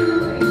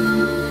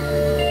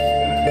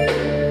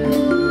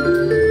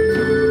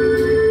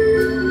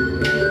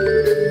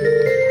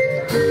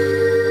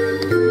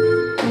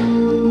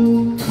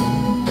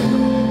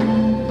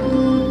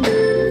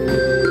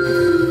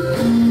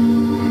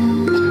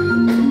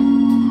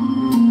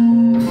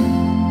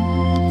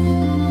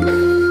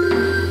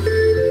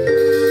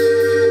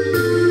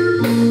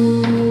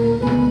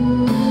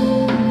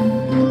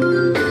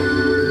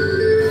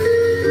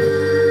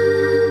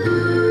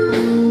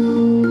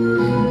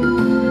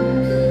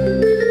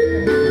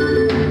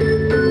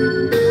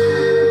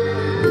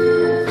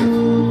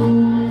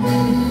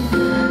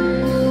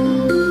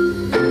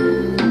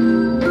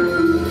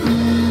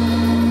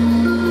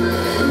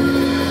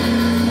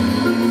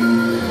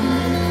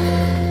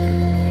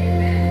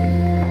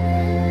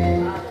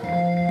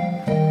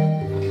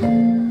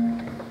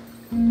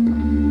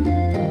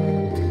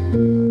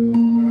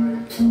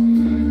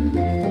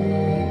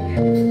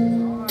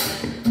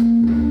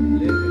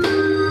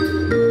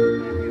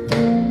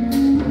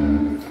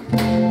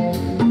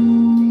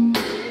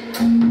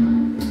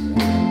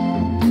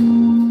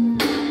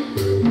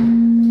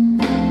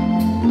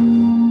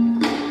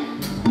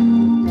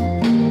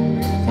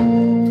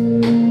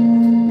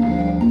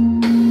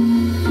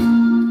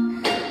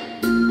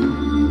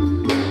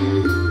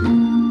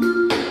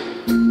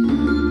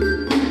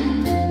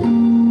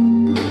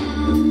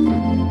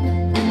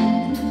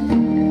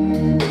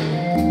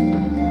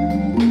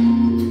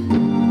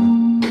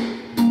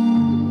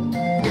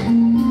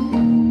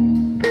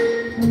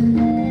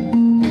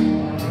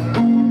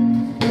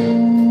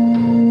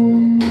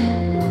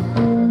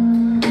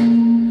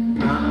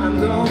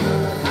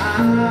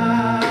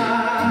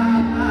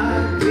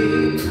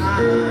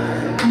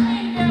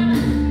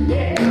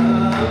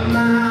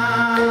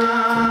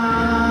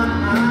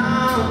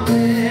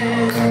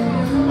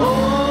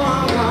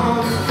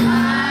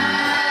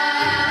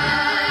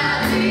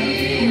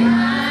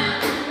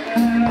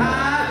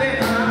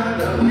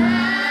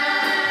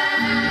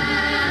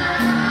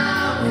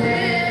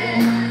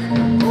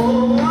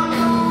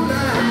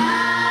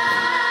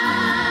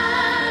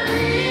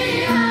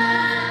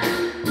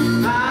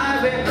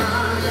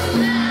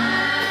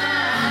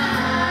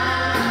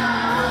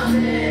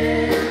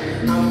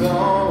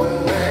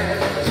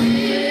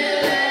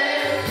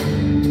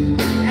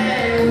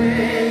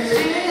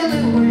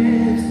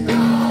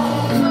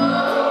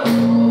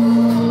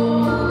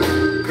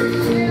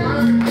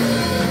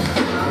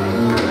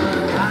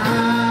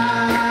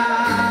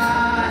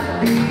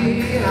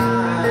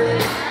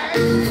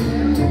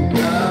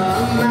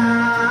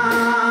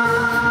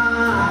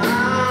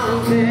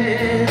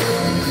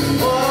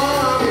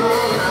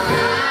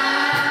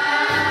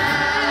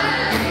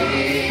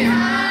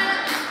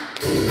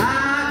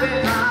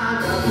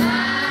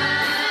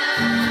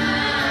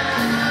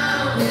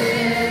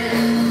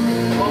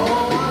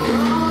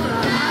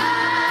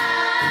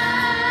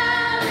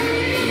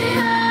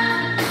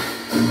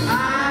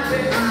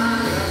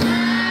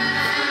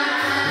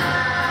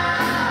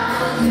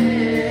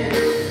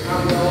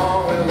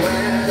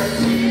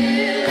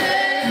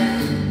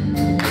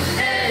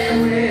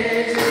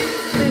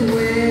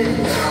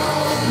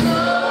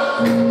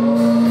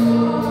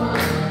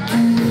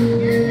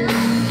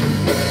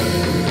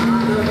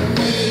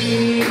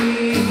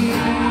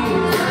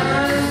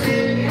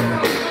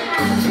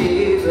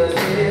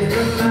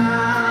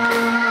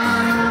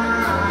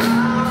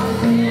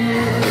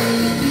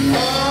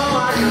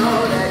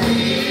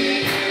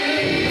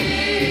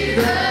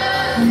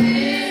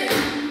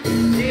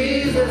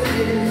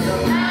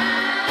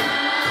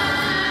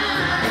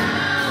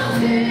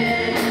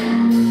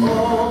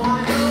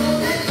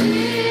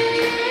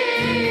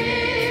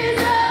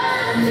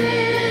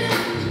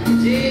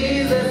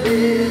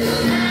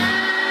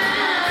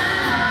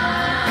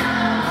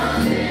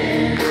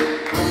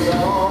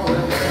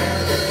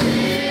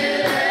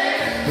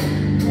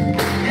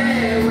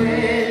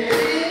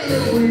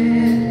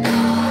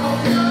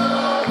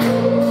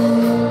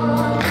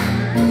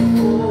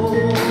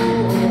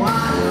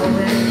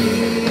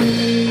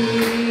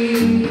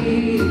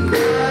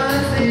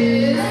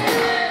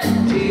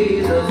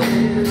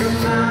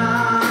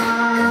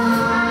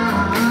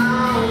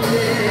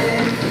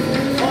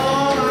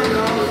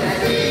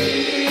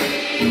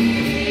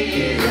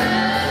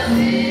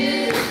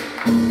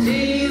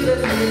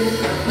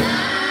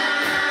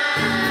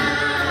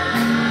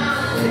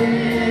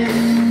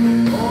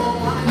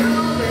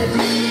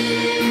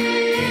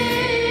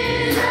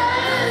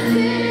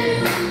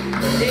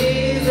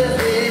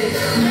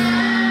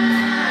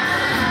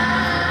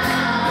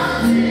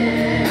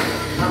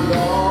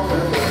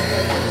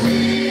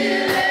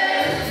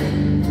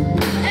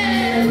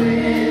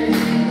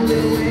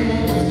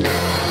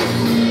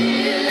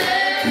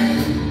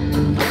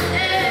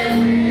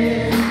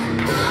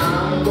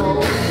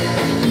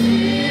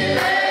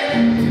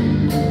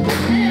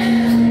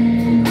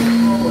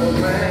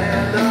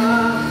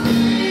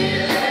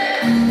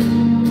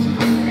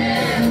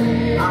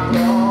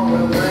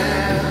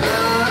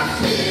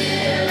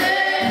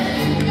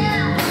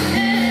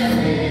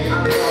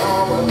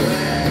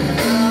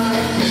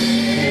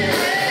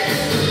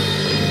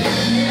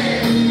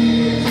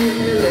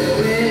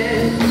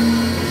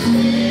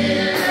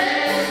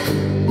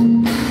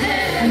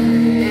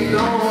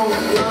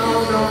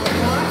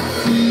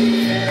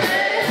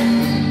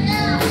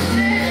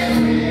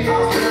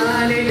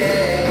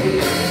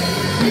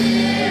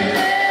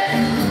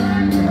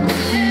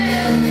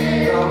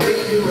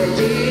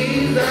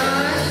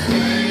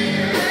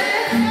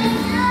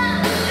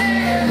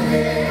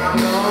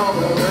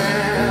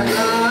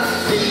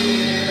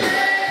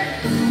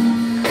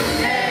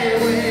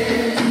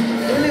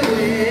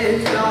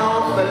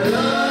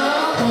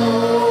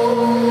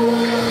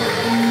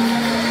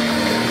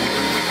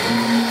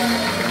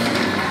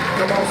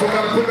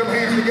 Somebody put them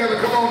hands together.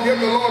 Come on, give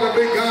the Lord a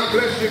big God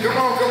bless you. Come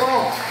on, come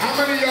on. How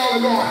many of y'all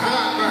are going to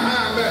hide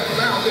behind that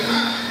mountain?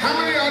 How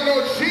many of y'all know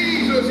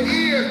Jesus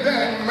is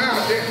that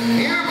mountain?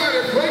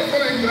 Anybody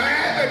grateful and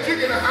glad that you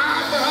can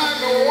hide behind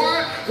the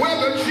one where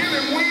the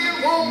chilling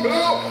wind won't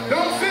blow?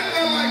 Don't sit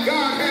there like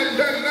God hadn't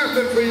done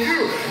nothing for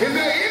you. Is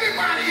there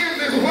anybody in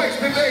this place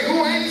today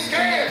who ain't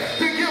scared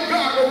to give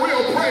God a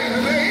real praise?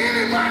 Is there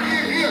anybody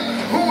in here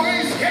who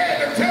ain't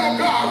scared to tell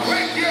God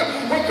thank you?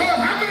 Because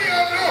how many of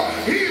y'all know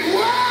He's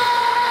worthy?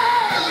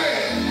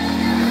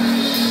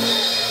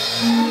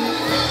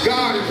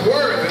 God is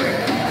worthy.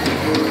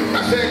 I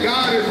said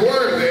God is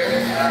worthy.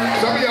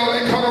 Some of y'all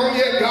ain't caught on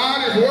yet.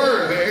 God is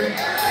worthy.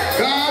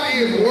 God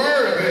is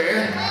worthy.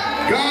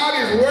 God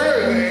is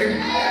worthy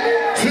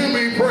to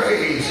be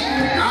praised.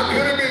 I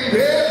could have been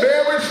dead,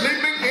 buried,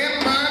 sleeping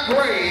in my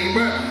grave.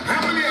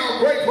 How many of y'all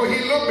grateful He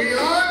looked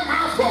beyond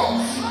my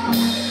faults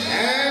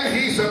and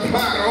He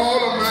supplied all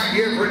of my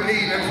every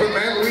need? And for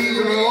that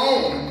reason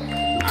alone,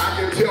 I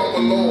can tell the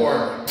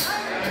Lord,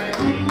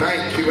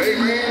 thank you.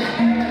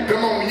 Amen.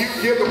 Come on, you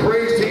give the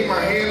praise team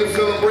a hand of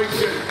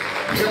celebration,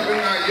 helping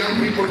our young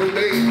people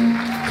today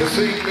to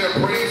sing their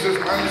praises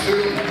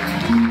unto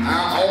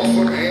our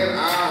awesome and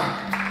our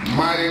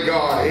mighty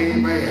God.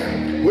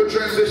 Amen. We're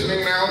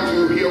transitioning now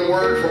to hear a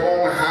word from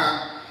on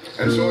high.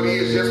 And so it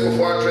is, just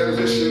before our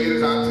transition, it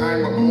is our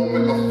time, a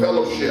moment of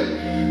fellowship.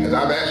 As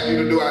I've asked you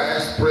to do, I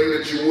pray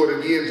that you would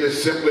again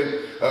just simply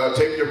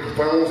take your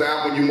phones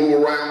out when you move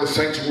around the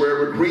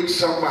sanctuary, greet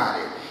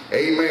somebody.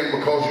 Amen,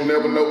 because you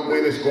never know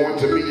when it's going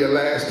to be your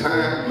last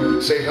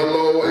time. Say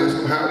hello, ask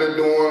them how they're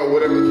doing, or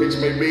whatever the case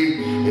may be.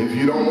 If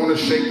you don't want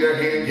to shake their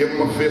hand, give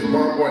them a fist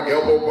bump or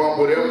elbow bump,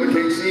 whatever the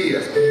case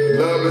is.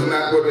 Love is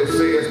not what it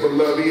says, but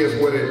love is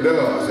what it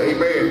does.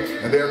 Amen.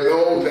 And there are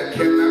those that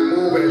cannot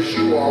move as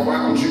you are. Why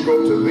don't you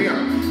go to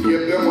them?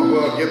 Give them a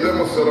hug, give them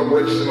a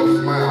celebration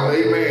of smile.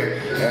 Amen.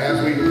 As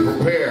we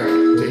prepare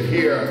to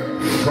hear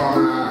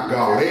from our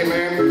God.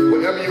 Amen.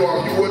 Whenever you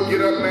are, if you would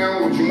get up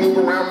now, would you move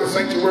around the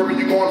sanctuary?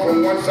 You're going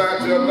from one side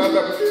to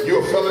another.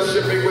 You're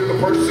fellowshipping with the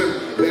person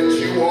that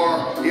you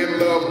are in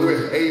love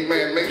with.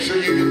 Amen. Make sure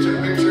you get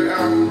your picture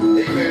out.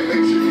 Amen. Make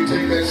sure you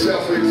take that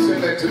selfie and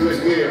send that to Miss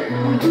Gail.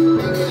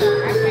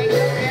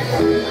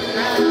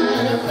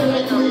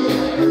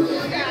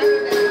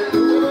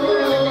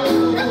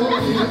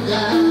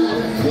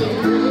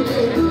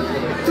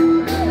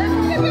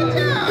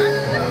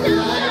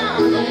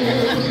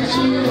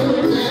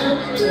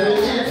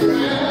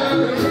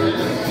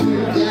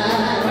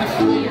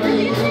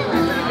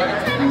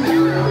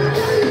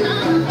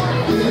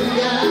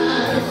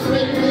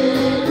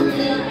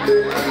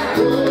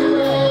 Oh,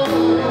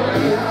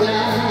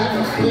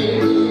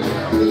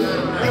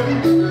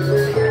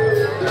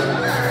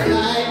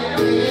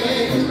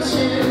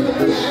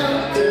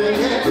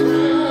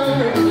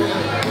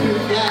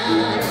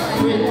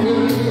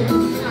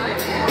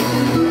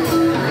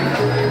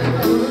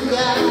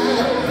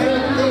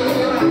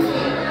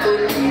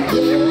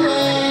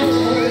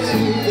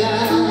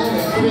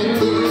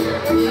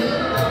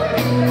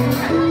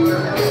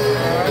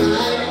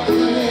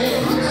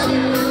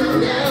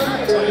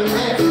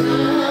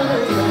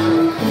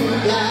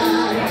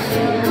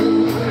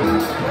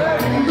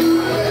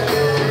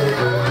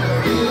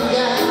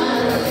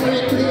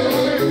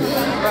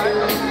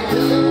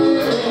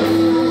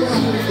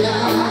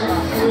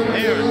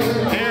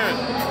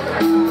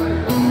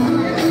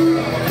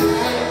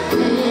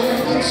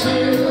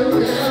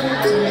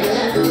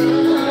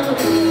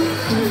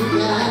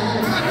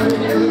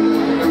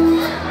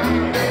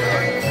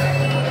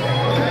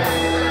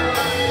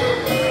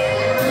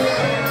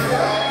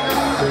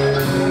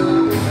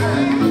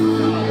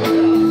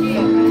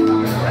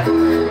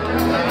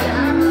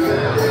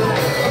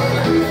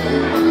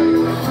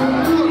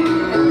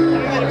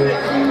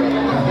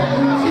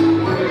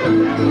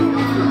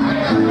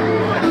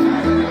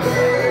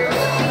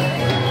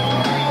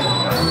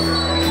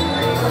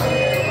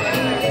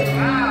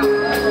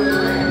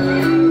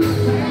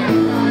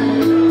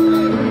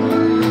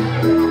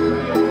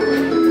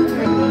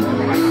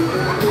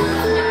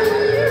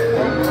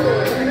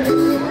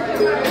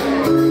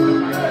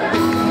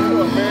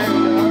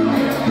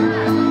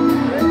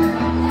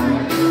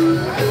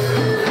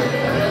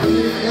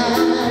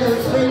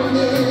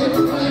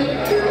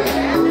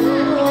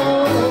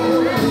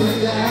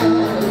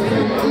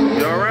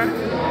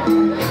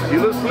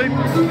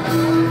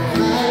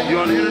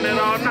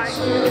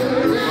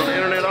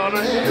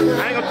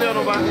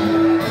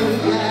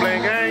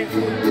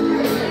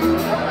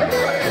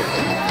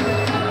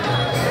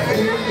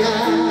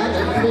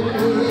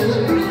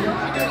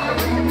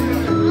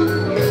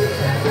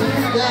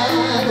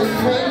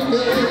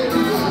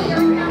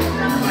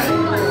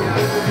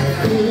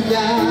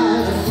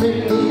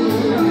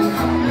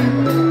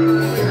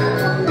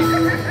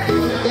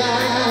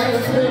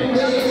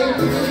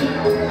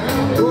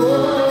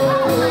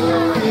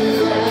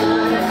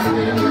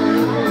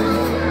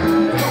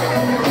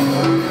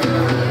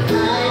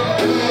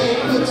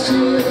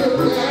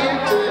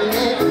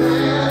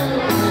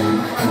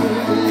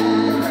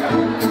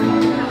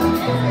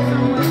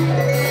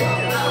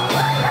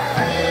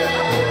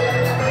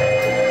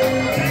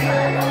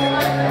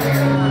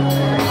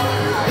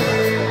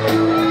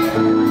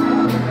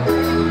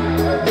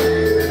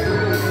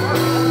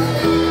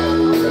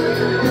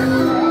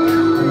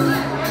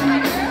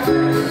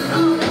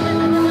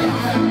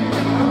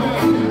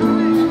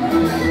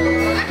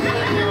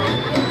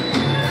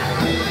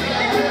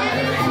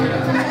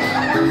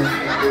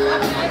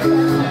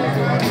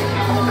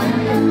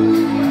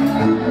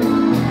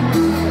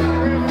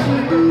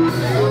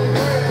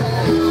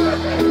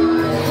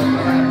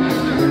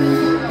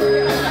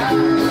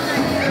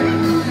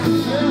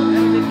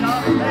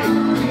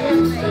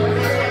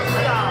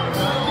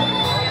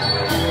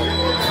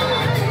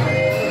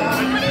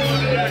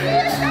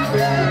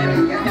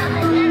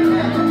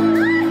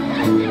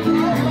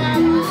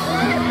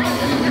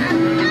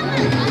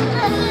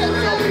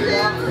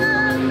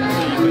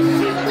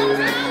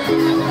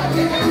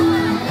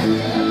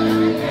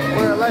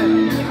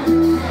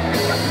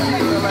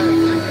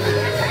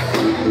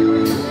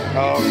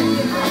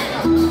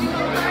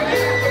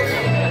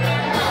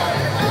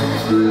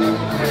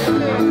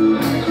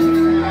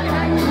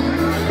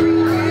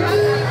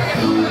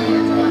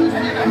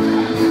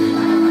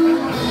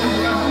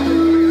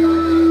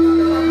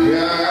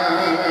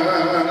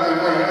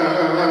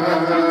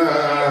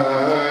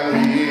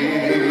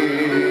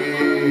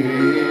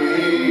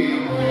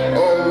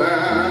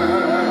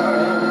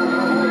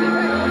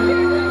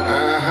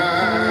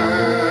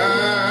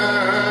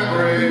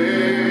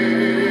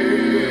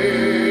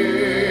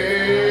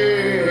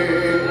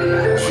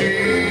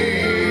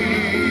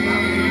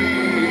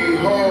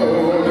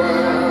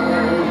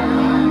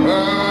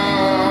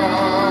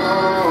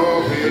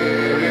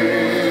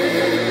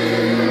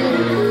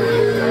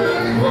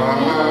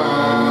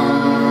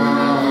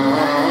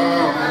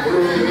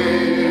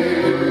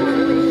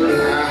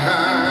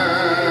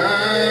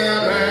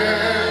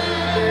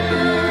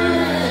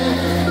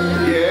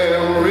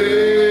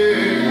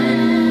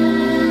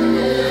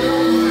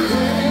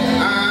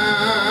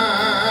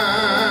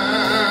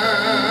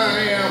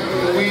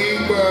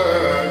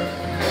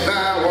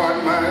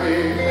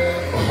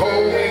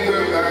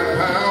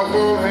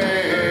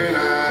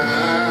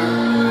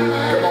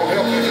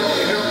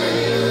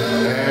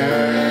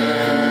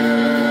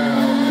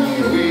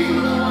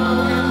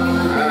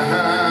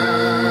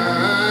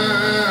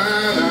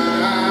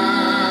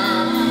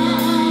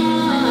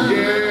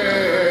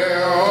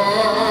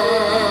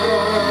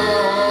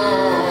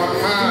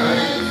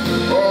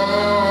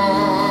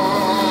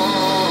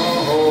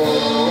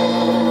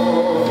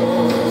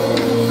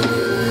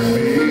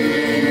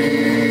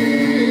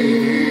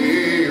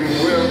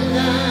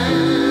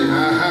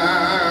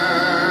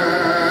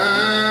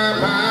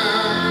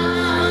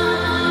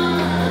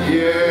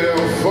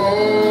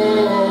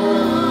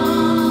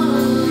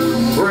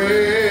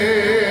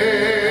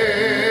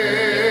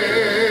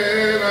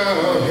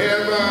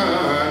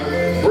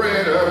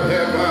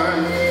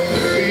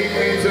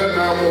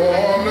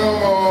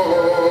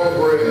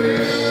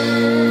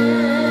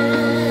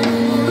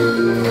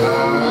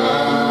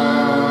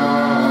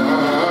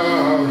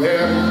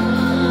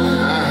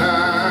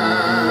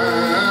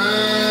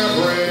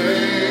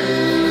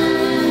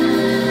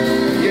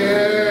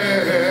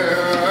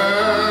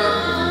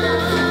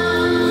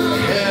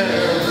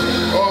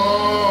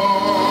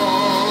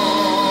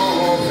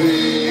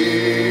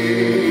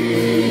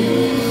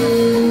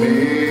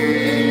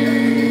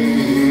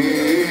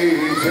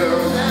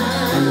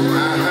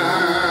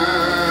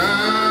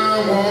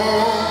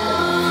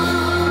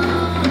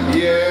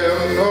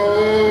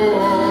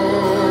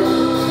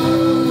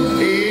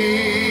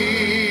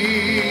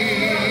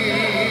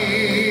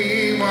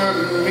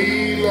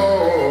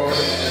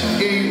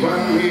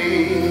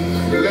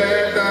 me.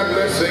 Let thy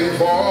blessing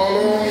fall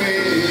on me.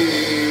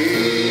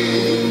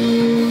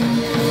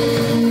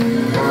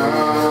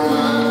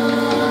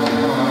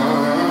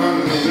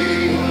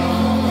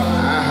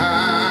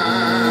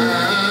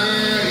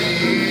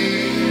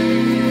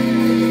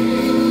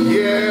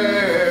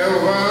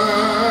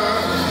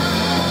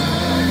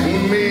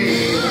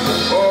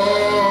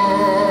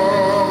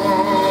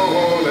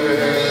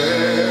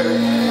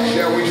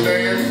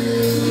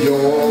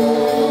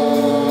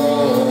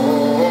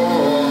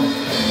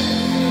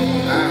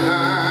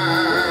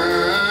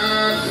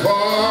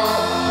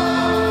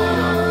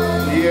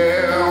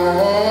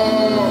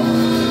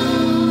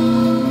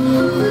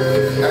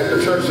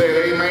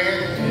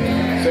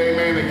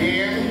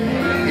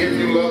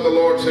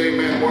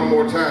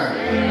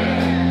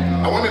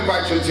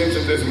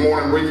 Attention this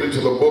morning briefly to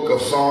the book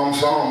of Psalms,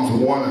 Psalms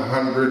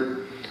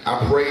 100.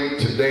 I pray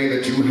today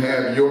that you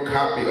have your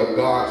copy of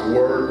God's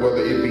word,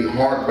 whether it be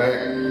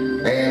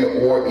hardback and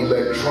or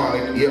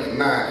electronic. If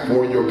not,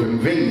 for your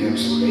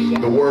convenience,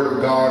 the word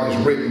of God is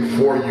written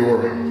for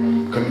your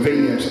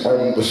convenience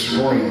on the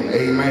screen.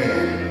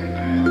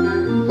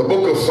 Amen. The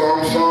book of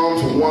Psalms,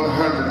 Psalms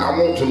 100. I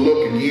want to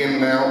look again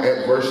now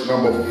at verse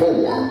number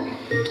 4.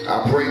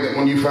 I pray that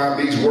when you find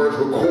these words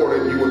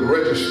recorded, you would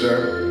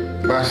register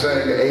by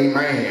saying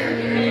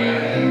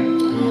amen.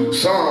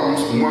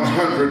 Psalms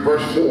 100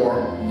 verse 4,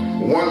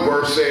 one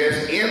verse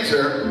says,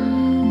 enter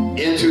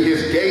into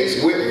his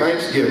gates with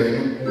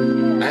thanksgiving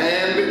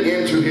and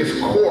into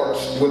his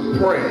courts with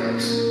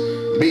praise.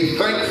 Be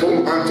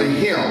thankful unto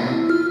him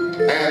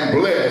and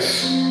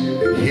bless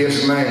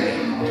his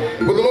name.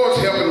 With the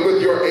Lord's help and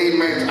with your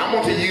amens, I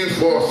want to use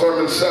for a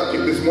sermon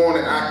subject this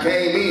morning, I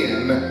came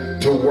in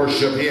to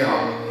worship him.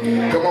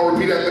 Come on,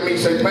 repeat after me.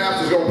 Say,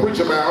 pastor's going to preach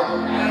about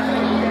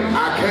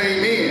I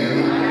came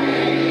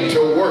in to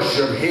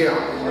worship him.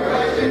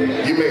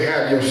 You may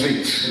have your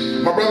seats.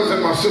 My brothers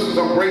and my sisters,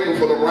 I'm grateful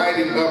for the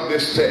writing of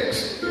this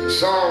text.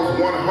 Psalms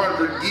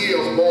 100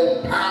 gives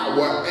both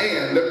power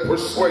and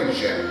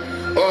persuasion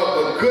of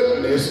the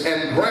goodness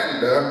and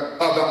grandeur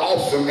of the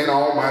awesome and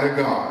almighty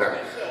God.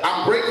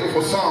 I'm grateful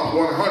for Psalms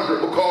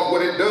 100 because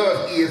what it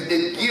does is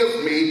it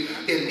gives me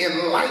an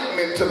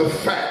enlightenment to the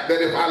fact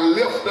that if I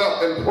lift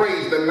up and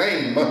praise the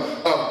name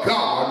of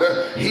God,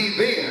 he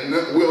then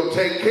will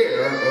take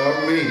care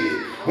of me.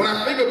 When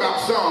I think about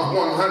Psalms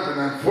 100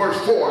 and verse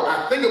 4,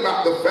 I think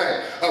about the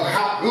fact of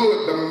how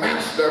good the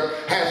Master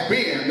has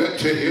been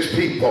to his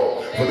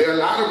people. For there are a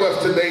lot of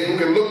us today who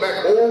can look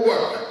back over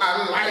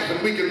our life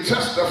and we can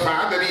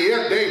testify that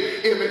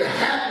if it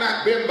had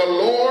not been the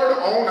Lord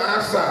on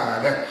our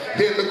side,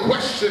 then the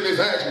question is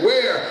asked,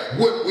 where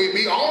would we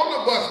be? All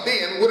of us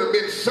then would have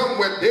been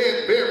somewhere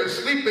dead, buried,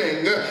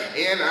 sleeping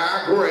in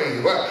our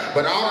grave.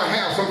 But I ought to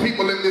have some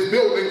people in this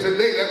building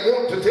today that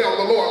want to tell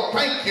the Lord,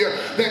 thank you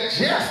that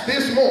just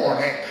this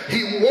morning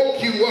he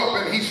woke you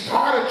up and he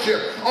started you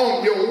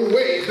on your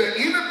ways. That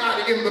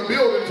anybody in the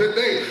building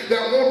today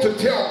that want to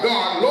tell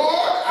God,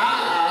 Lord,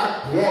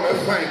 I want to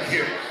thank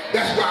you.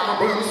 That's why, my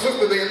brother and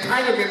sister, the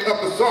entitlement of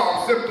the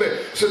psalm simply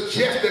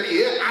suggests that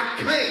I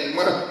came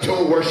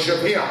to worship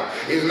him.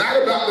 It's not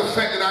about the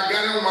fact that I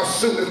got on my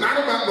suit. It's not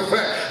about the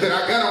fact that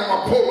I got on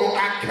my polo.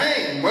 I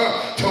came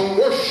to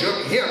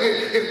worship him.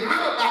 It's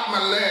not about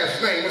my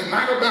last name. It's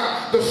not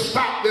about the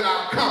stop that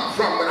I've come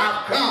from, but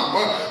I've come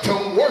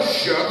to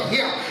worship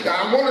him.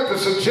 Now, I wanted to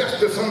suggest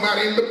to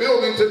somebody in the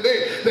building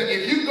today that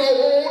if you go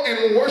on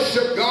and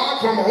worship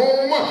God from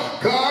home,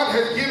 God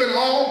has given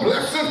all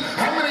blessings.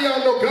 How many of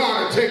y'all know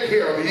God will take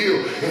care of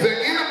you? Is there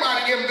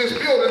anybody in this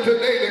building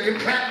today that can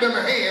clap them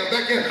hands,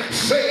 that can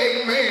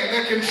say amen,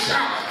 that can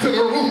shout to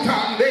the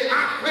rooftop today?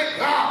 I thank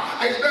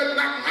God. It does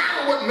not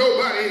matter what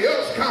nobody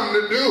else come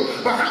to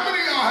do, but how many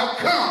of y'all have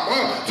come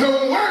to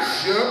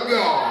worship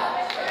God?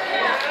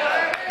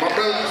 My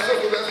brothers and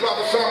sisters, that's why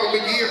the psalmist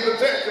begins the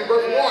text in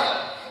verse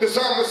 1. The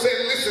psalmist said,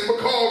 listen,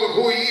 because of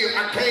who he is,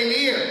 I came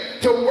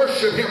in to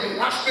worship him.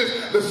 Watch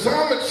this. The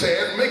psalmist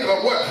says, make a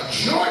what?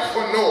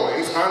 Joyful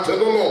noise unto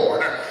the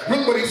Lord.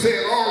 Look what he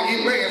says, all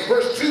ye lands.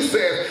 Verse 2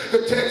 says,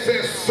 the text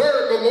says,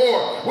 serve the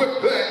Lord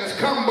with gladness.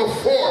 Come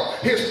before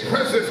his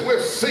presence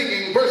with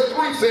singing. Verse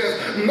 3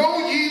 says,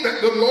 know ye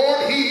that the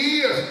Lord, he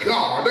is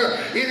God.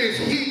 It is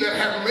he that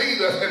hath made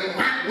us, and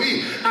not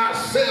we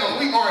ourselves.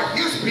 We are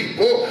his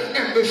people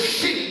and the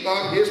sheep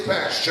of his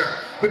pasture.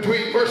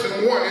 Between verses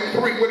 1 and 3,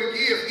 what it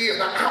is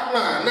the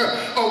outline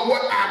of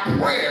what our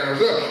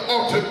prayers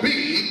ought to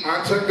be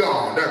unto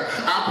God.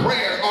 Our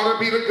prayers ought to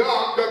be to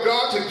God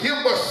to give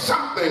us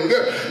something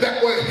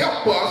that will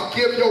help us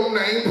give your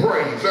name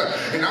praise.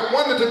 And I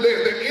wonder today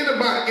if there's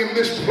anybody in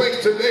this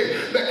place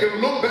today that can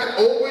look back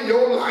over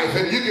your life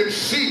and you can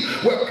see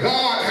what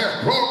God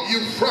has brought you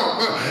from.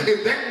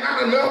 Is that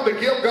not enough to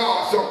give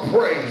God some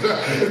praise?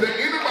 Is there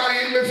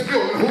anybody in this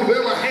building who's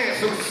ever had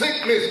some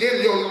sickness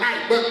in your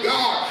life, but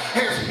God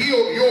has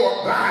healed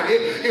your body?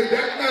 Is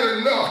that not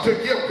enough to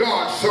give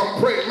God some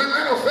praise?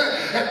 Matter of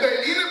fact, if there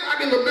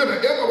anybody in the building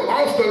ever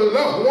lost a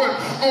loved one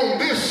on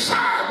this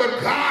side,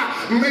 but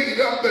God made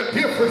up the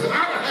difference,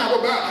 I would have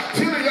about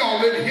 10 of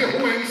y'all in here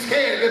who ain't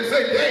scared and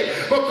say,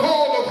 hey,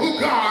 because of who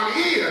God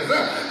is,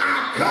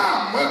 I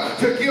come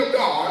to give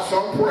God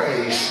some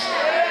praise.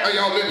 Are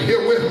y'all in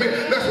here with me?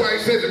 That's why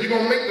he says if you're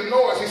going to make the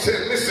noise, he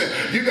says, listen,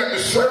 you got to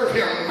serve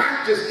him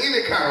not just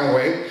any kind of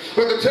way,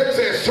 but the text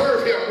says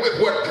serve him with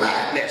what?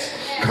 Gladness.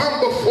 Come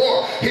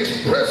before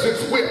his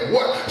presence with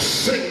what?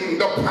 Sing.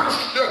 The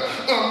posture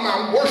of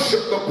my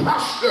worship, the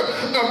posture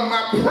of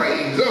my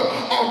praise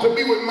ought to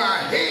be with my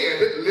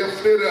head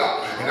lifted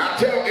up. And I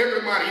tell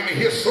everybody in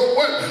here, so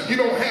what? You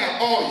don't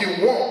have all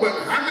you want, but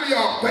how many of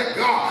y'all thank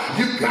God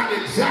you got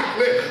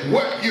exactly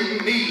what you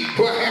need?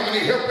 Do I have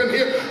any help in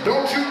here?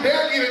 Don't you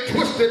dare get it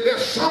twisted.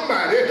 There's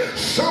somebody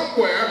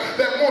somewhere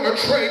that want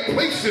to trade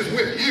places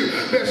with you.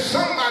 There's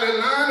somebody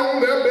lying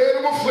on their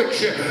bed of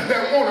affliction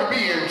that want to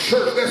be in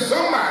church. There's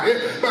somebody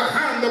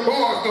behind the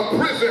bars of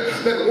prison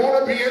that want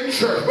to be in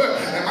church. But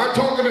am I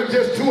talking to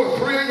just 2 or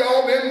 3 of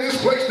y'all in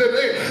this place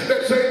today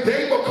that say,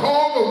 they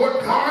because of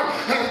what God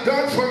has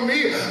done for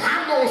me,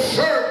 I'm going to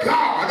serve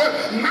God,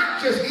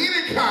 not just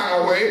any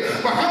kind of way,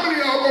 but how many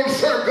of y'all going to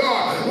serve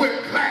God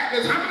with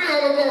gladness? How many of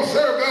y'all are going to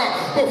serve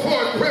God before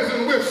his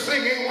presence with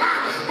singing?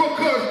 Why?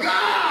 Because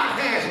God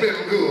has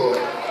been good.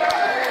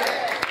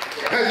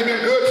 Has he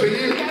been good to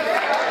you?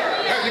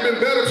 Has he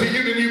been better to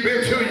you than you've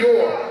been to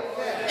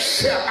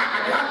yourself?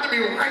 I got to be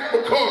right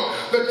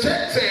because the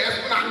text says,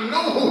 when I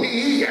know who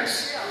he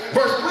is.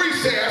 Verse 3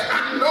 says,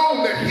 I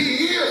know that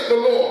he is the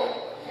Lord.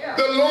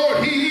 The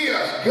Lord, he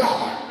is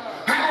God.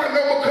 How do I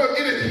know? Because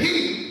it is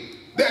he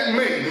that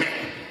made me.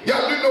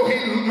 Y'all do know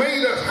he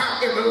made us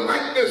how? In the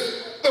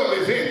likeness of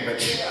his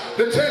image.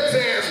 The text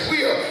says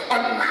we are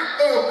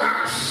not of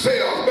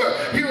ourselves,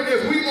 but here it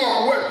is, we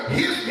are what?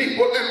 His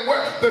people and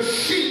what? The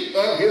sheep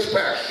of his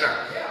pasture.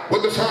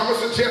 What the psalmist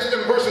suggests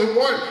in verses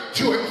 1,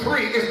 2, and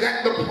 3 is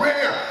that the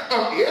prayer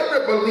of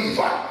every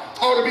believer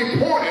ought to be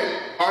pointed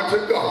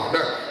unto God.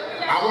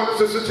 I wanted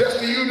to suggest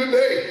to you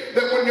today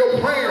that when your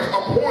prayers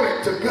are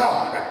pointed to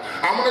God,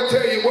 I'm going to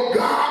tell you what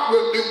God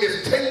will do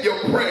is take your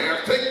prayers,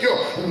 take your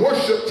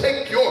worship,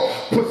 take your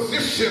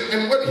position,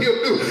 and what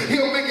he'll do,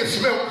 he'll make it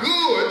smell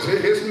good to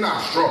his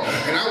nostril.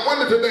 And I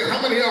wonder today,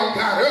 how many of y'all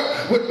got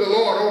up with the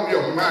Lord on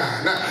your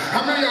mind?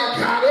 How many of y'all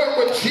got up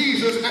with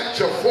Jesus at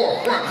your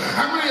forefront?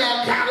 How many of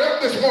y'all got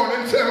up this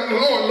morning telling the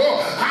Lord,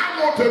 Lord,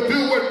 I want to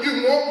do what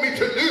you want me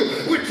to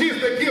do, which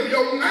is to give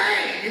your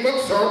name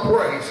some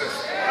praises.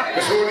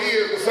 That's what it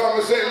is. The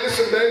psalmist said,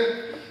 listen,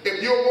 David,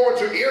 if you're going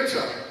to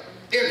enter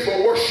in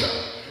for worship,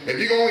 if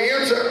you're going to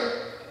enter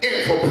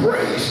in for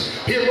praise,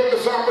 here's what the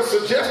psalmist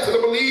suggests to the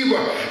believer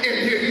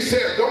in here. He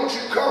says, don't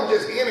you come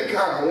just any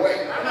kind of way.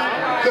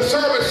 The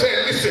psalmist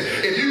said, listen,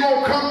 if you're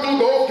going to come through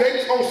those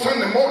gates on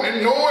Sunday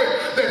morning, knowing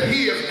that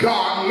he is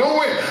God,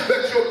 knowing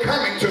that you're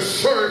coming to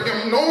serve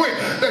him, knowing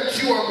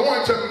that you are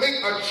going to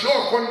make a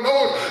joyful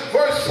noise,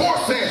 verse 4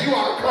 says you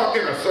ought to come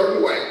in a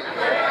certain way.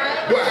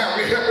 Do I have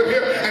any help in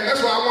here? And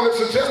that's why I want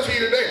to suggest to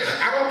you today,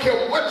 I don't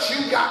care what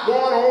you got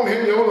going on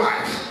in your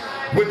life.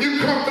 When you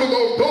come through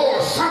those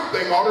doors,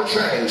 something ought to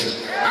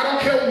change. I don't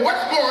care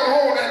what's going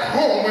on at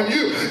home. When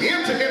you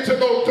enter into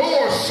those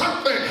doors,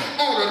 something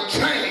ought to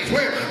change.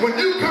 When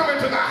you come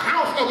into the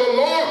house of the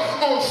Lord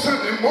on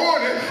Sunday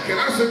morning, can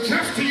I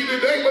suggest to you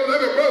today,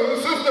 beloved brothers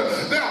and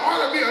sisters, there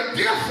ought to be a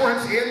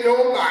difference in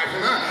your life.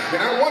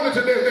 And I wonder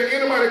today, is there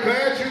anybody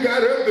glad you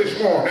got up this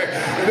morning?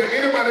 Is there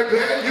anybody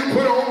glad you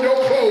put on your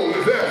clothes?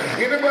 Is there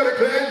anybody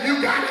glad you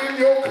got in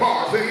your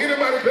car? Is there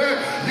anybody glad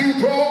you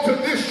drove to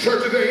this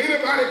church? Is there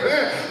anybody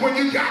glad when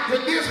you got to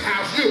this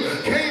house, you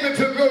came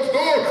into those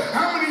doors?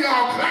 How many of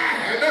y'all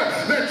glad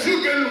that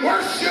you can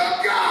worship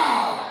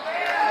God?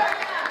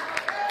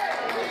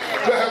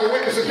 Do I have a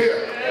witness in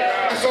here?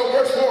 And so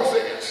verse 4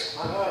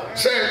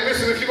 says,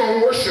 listen, if you're going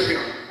to worship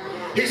him,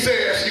 he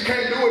says you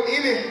can't do it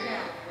any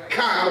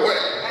kind of way.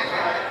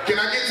 Can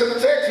I get to the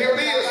text? Here it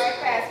is.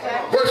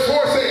 Verse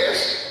 4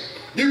 says,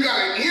 you got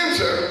to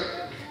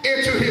enter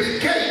into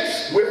his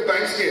gates with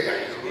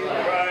thanksgiving.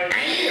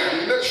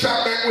 And,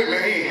 shout back with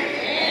me,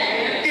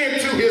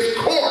 into his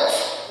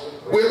courts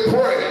with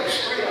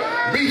praise.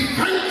 Be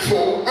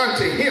thankful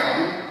unto him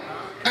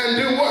and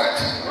do what?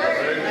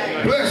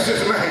 Bless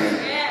his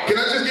name. Can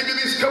I just give you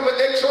these couple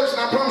of excerpts,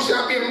 and I promise you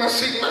I'll be in my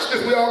seat. Watch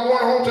this, we all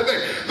going home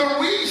today. The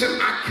reason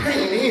I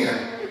came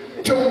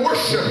in to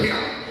worship him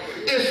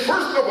is,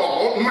 first of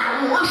all,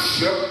 my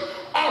worship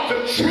ought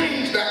to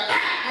change the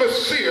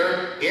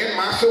atmosphere in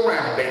my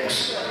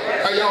surroundings.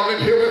 Are y'all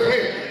in here with me?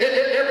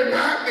 Every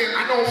now and then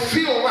I don't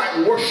feel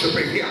like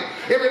worshiping him.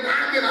 Every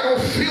now and then I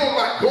don't feel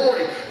like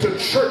going to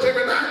church.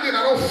 Every now and then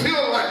I don't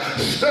feel like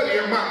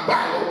studying my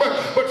Bible.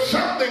 But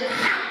something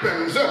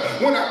happens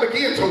when I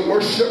begin to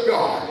worship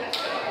God.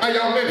 Are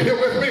y'all in here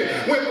with me?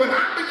 When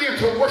I begin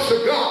to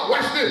worship God,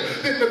 watch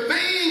this, then the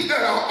things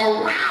that are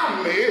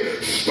around me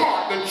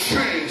start to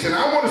change. And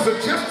I want to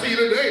suggest to you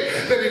today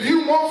that if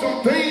you want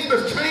some things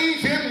to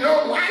change in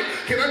your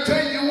life, can I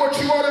tell you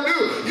what you ought to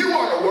do? You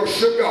ought to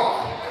worship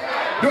God.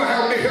 Do I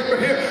have any help in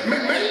here?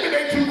 Maybe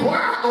they too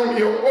quiet on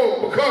your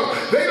own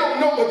because they don't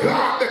know the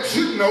God that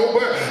you know.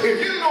 But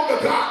if you know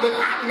the God that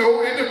I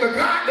know, and if the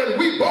God that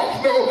we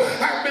both know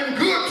has been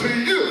good to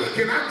you,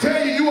 Can I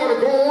tell you, you ought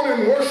to go on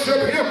and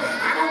worship him.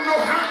 I don't know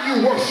how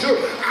you worship.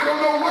 I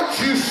don't know what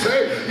you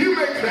say. You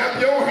may clap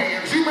your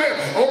hands. You may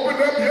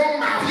open up your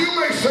mouth. You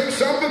may say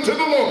something to the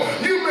Lord.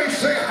 You may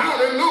say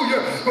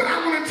hallelujah. But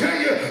I want to tell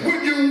you,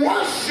 when you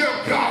worship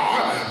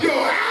God,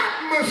 your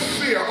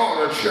atmosphere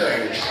ought to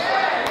change.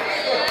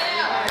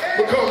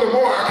 Because the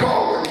more I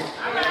call him,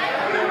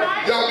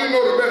 y'all do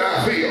know the better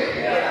I feel.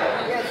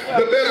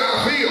 The better I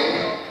feel,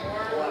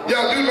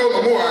 y'all do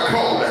know the more I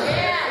call him.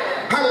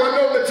 How do I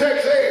know the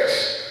text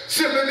says?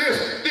 Simply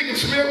this: Deacon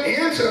Smith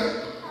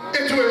enter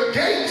into his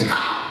gates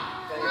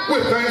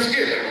with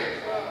thanksgiving,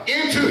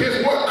 into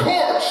his what?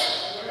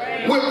 Courts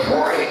with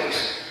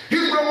praise.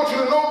 Here's what I want you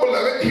to know,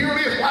 beloved. Here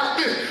it is. Watch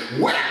this.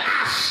 Where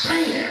I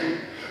stand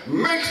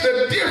makes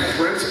the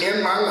difference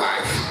in my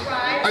life.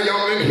 Are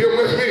y'all in here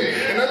with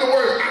me? In other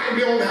words, I can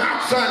be on the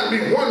outside and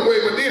be one way,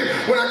 but then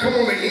when I come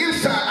on the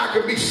inside, I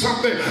can be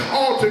something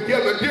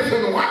altogether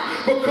different. Why?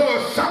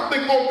 Because something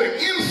on the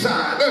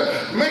inside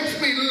makes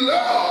me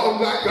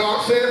love like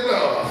God said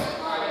love.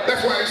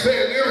 That's why he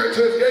said, enter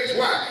into his gates.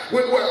 Why?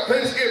 With what?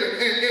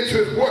 Thanksgiving. And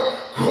into his what?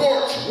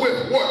 Courts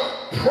with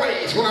what?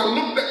 Praise. When I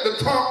looked at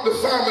the top, the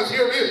psalmist,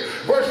 here it is.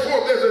 Verse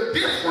 4, there's a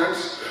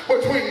difference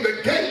between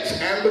the gates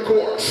and the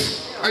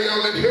courts. Are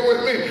y'all in here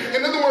with me?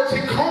 In other words,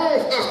 he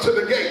calls us to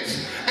the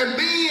gates and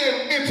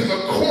then into the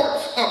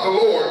courts of the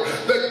Lord.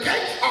 The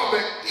gates are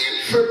the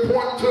entry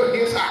point to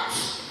his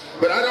house.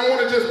 But I don't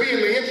want to just be in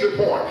the entry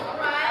point.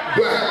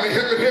 Do I have any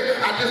help in here?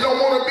 I just don't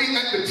want to be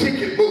at the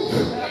ticket booth.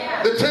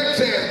 The text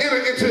says enter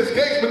into his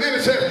gates, but then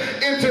it says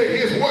into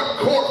his what?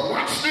 Court.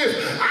 Watch this.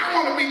 I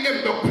want to be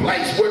in the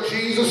place where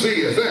Jesus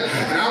is.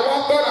 And I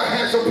thought I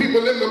had some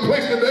people in the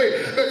place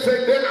today that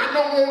say that I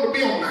don't want to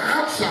be on the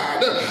outside,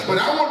 but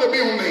I want to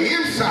be on the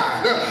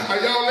inside. Are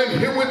y'all in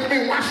here with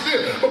me? Watch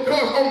this.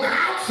 Because on the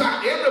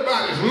outside,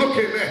 everybody's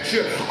looking at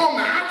you. On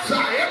the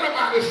outside,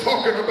 everybody's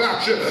talking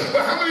about you.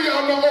 But how many of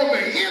y'all know on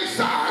the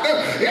inside,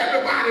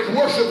 everybody's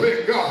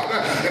worshiping God?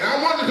 And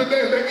I wonder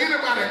today, is there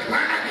anybody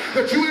glad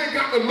that you ain't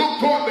got to look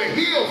toward the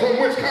hill from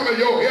which cometh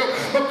your help?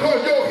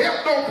 Because your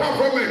help don't come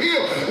from the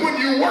hill. When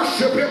you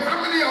worship him,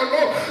 how many of y'all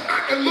know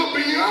I can look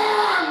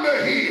beyond the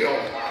hill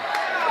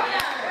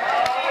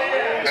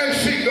and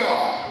see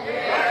God?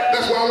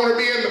 That's why I want to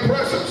be in the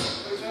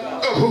presence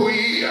of who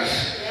he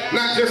is.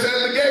 Not just at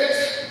the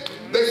gates.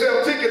 They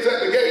sell tickets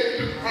at the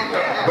gate.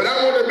 But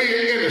I want to be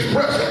in his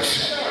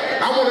presence.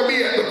 I want to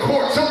be at the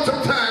court.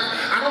 Sometimes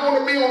I don't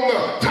want to be on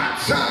the top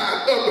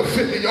side of the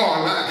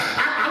 50-yard line.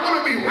 I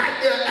want to be right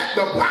there at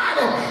the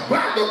bottom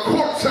by the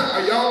court side.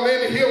 Are y'all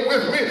in here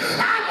with me?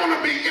 I want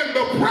to be in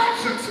the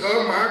presence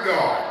of my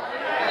God.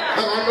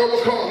 And I know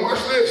because,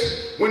 watch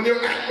this, when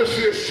your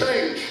atmospheres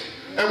change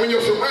and when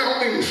your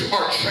surroundings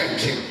are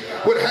changing,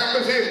 what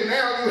happens is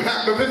now you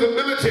have the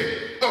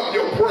visibility of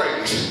your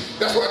praise.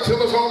 That's why I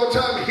tell us all the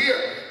time here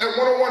at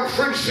 101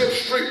 Friendship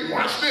Street.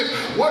 Watch this.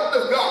 What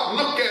does God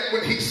look at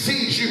when he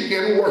sees you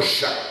in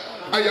worship?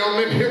 Are y'all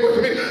in here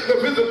with me? The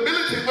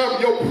visibility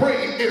of your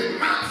praise is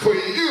not for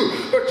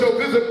you, but your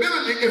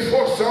visibility is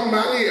for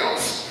somebody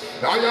else.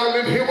 Are y'all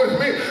in here with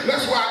me?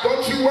 That's why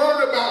don't you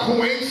worry about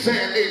who ain't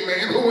saying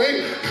amen, who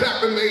ain't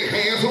clapping their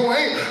hands, who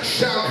ain't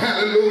shouting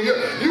hallelujah.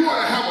 You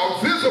want to have a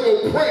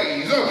visible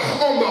praise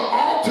on the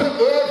altar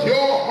of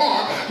your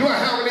heart. Do I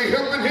have any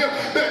help in here?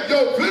 That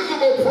your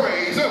visible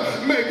praise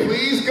may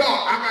please God.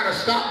 I got to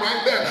stop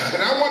right there.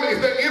 And I wonder, is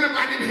there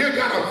anybody in here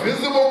got a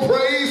visible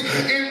praise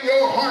in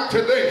your heart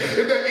today?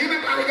 Is there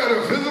anybody got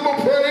a visible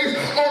praise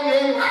on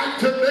your life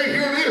today?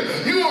 Here it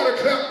is. You ought to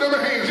clap them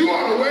hands. You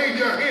ought to wave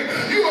your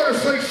hand. You ought to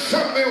say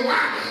something.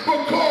 Why?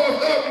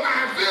 Because of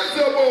my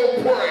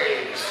visible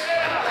praise.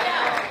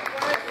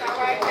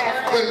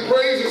 When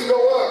praises go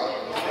up,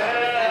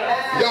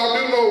 y'all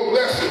do know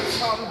blessings.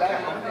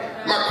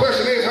 My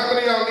question is, how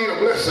many of y'all need a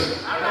blessing?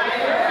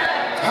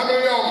 How many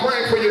of y'all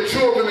praying for your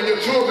children and your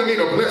children need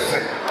a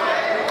blessing?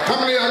 How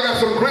many of y'all got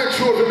some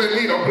grandchildren that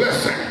need a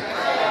blessing?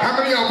 How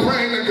many of y'all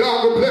praying that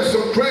God will bless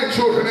some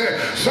grandchildren?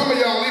 And some of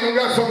y'all even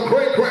got some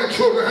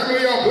great-grandchildren. How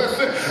many of y'all bless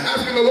them?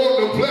 Asking the Lord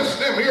to bless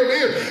them. Here it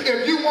is.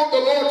 If you want the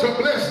Lord to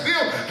bless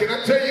them, can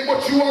I tell you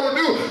what you ought to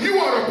do? You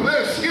ought to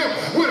bless him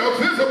with a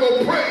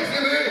visible praise.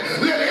 And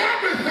let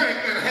everything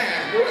that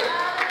has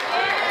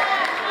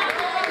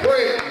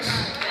praise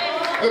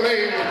the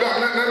name of God.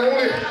 Not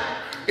only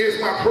is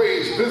my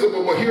praise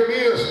visible, but here it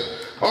is.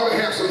 I ought to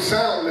have some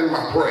sound in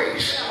my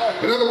praise.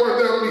 In other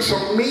words, there ought to be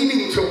some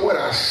meaning to what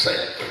I say.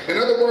 In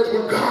other words,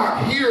 when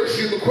God hears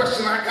you, the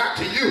question I got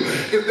to you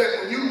is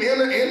that when you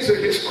enter into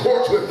his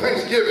courts with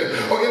thanksgiving,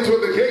 or into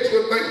the gates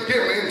with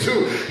thanksgiving,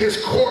 into his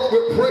court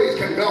with praise,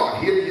 can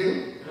God hear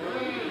you?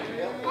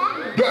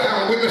 Do I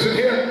have a witness in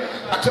here?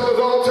 I tell us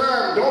all the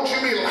time, don't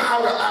you be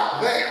louder out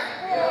there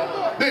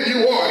than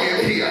you are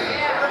in here.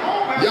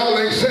 Y'all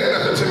ain't saying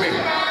nothing to me.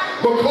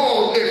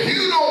 Because if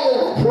you don't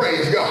want to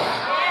praise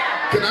God,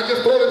 can I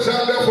just throw this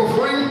out there for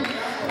free?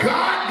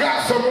 God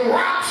got some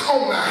rocks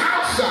on the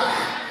outside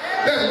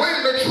that's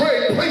waiting to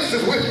trade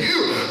places with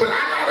you. But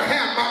I gotta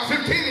have about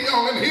 15 of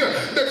y'all in here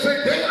that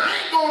say, I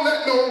ain't gonna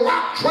let no the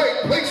rock trade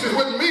places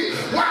with me.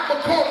 Why?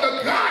 Because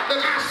the God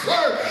that I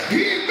serve,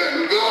 he's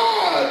been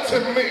good to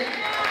me.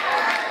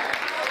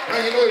 Now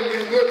you know he's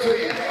been good to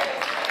you.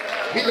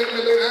 He let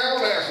me lay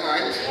down last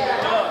night.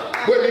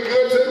 Wasn't he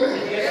good to me?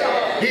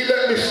 He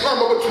let me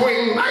slumber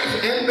between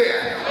life and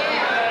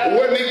death.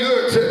 Wasn't he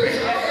good to me?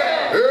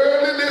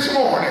 Early this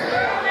morning.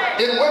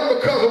 It wasn't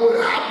because of what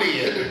I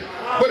did,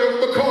 but it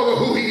was because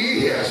of who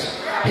he is.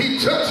 He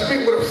touched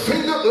me with a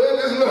finger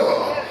of his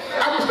love.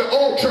 I wish the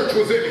old church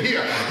was in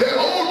here. That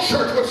old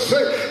church was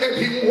say, and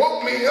he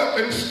woke me up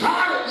and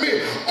started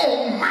me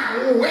on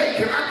my way.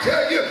 Can I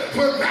tell you,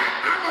 for that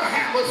I'm going to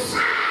have a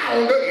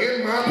sound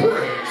in my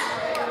praise.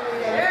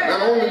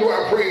 Not only do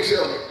I praise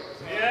him,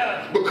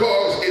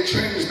 because it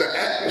changed the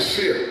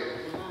atmosphere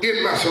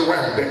in my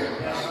surrounding.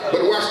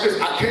 But watch this,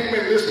 I came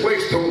in this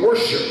place to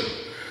worship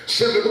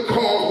simply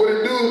because what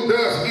it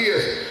does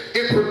is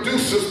it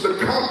produces the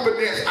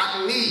confidence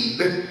I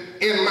need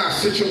in my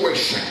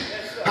situation.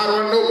 How do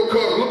I know?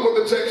 Because look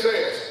what the text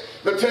says.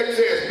 The text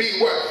says, be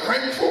what?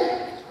 Thankful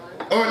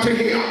unto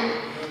him.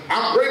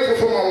 I'm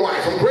grateful for my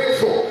wife. I'm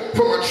grateful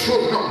for my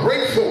children. I'm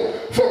grateful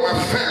for my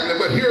family.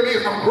 But here it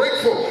is. I'm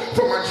grateful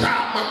for my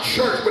job, my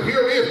church. But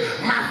here it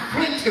is. My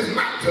thanks is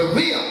not to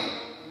them.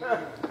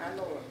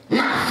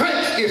 My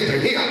thanks is to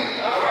him.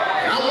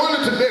 And I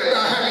wonder today if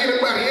I have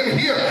anybody in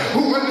here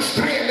who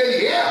understands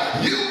that,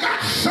 yeah, you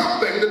got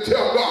something to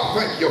tell God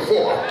thank you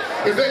for.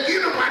 Is there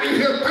anybody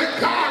here thank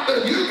God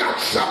that you got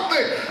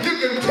something you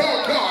can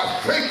tell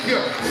God thank you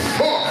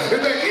for?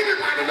 Is there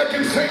anybody that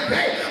can say,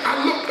 hey,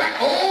 I look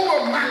back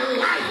over my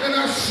life and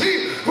I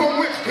see from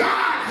which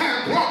God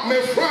has brought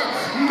me from?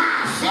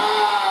 My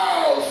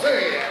soul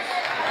says.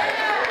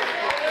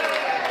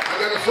 I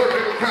got a circle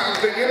of crowd.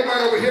 Is there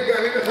anybody over here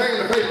got anything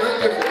to say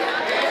thank you for?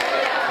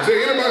 Is there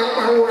anybody on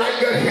my right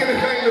got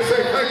anything to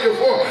say thank you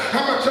for?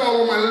 How about y'all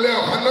on my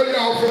left? I know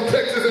y'all from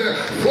Texas and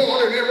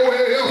Florida and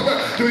everywhere else,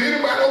 but do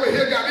anybody over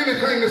here got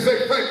anything to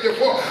say thank you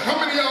for? How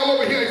many of y'all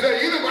over here, is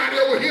there anybody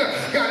over here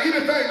got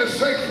anything to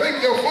say thank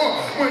you for?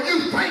 When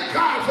you thank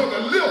God for the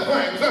little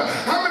things,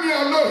 how many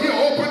of y'all know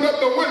he'll open up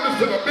the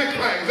windows to the big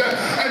things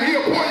and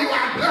he'll pour you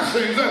out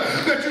blessings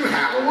that you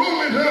have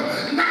room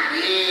into, not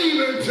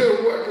even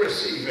to what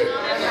receive it.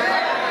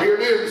 Here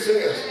it is, it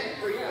says,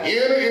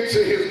 enter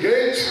into his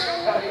gates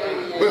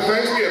with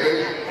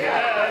thanksgiving,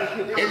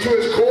 into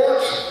his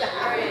courts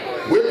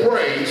with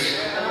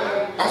praise.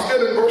 I'm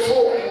still in verse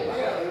 4.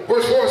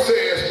 Verse 4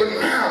 says,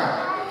 but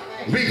now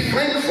be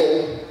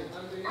thankful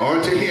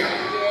unto him.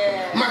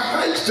 My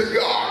thanks to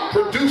God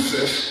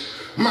produces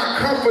my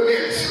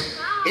confidence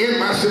in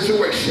my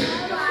situation.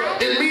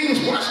 It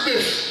means, watch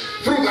this,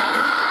 through the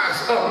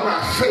eyes of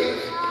my faith,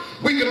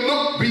 we can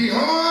look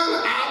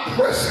beyond our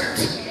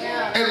present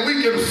and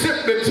we can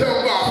simply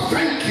tell God,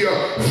 thank you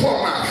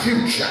for my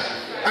future.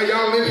 Are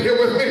y'all in here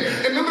with me?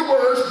 In other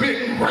words,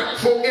 being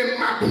grateful in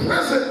my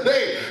present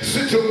day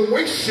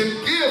situation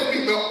gives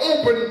me the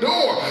open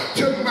door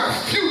to my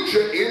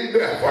future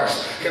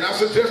endeavors. Can I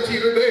suggest to you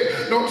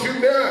today, don't you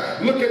dare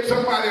look at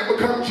somebody and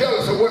become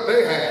jealous of what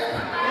they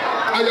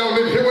have. Are y'all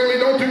in here with me?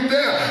 Don't you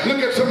dare look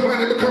at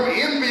somebody and become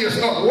envious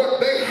of what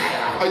they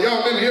have. Are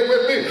y'all in here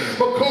with me?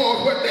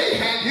 Because what they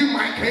have, you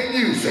might can't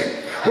use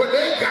it. What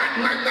they got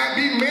might not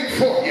be meant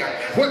for you.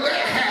 What they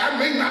have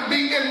may not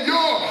be in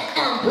your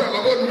umbrella.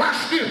 But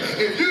watch this.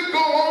 If you go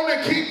on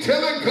and keep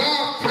telling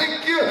God,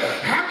 thank you,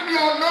 how many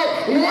of y'all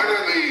know one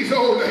of these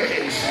old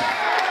days,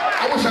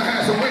 I wish I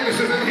had some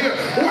witnesses in here,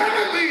 one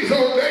of these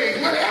old days,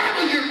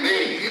 whatever you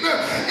need,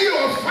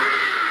 you'll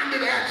find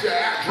it at your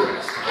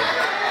address.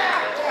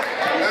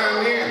 Now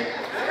and then,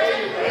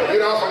 I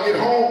get off, I get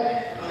home,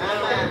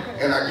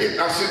 and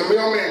I see the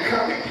mailman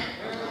coming.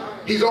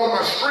 He's on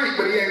my street,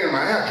 but he ain't in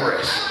my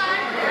address.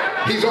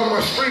 He's on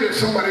my street at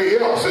somebody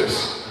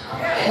else's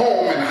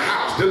home and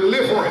house,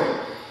 delivering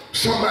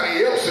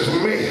somebody else's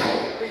mail.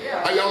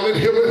 Are y'all in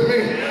here with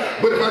me?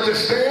 But if I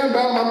just stand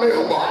by my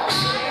mailbox,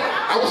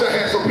 I wish I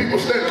had some people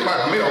standing by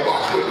the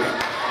mailbox with me.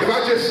 If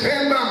I just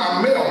stand by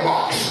my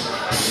mailbox,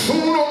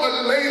 sooner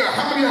or later,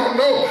 how many of y'all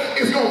know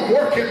it's going to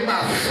work in my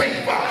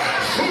favor?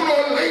 Sooner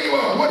or later,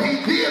 what he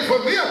did for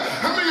them,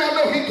 how many of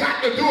y'all know he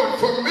got to do it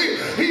for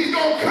me? He's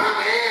going to come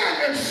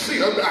in and see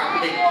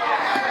about me.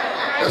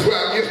 That's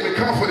why it gives me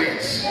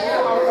confidence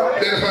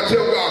that if I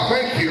tell God,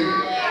 thank you,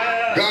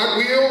 God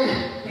will,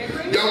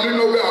 y'all do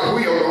know God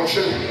will, don't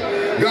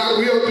you? God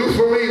will do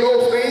for me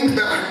those things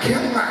that I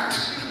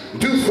cannot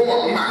do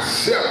for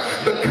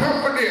myself. The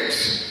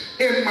confidence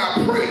in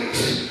my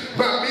praise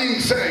by being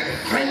saying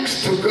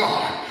thanks to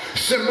God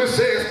simply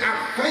says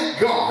I thank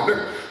God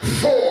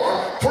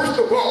for, first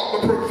of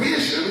all, the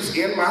provisions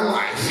in my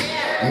life.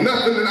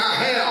 Nothing that I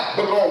have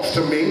belongs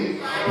to me.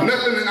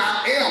 Nothing that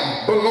I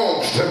am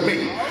belongs to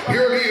me.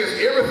 Here it is.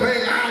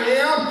 Everything I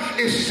am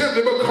is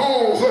simply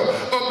because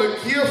of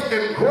the gift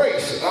and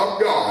grace of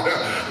God.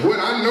 When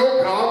I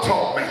know God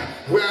taught me.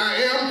 Where I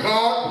am,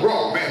 God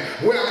brought me.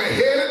 Where I'm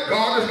headed,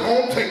 God is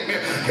going to take me.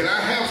 Can I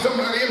have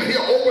somebody in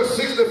here over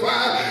 65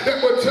 that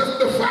would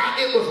testify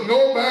it was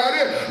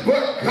nobody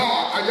but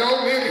God? Are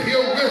y'all in here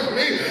with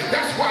me?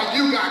 That's why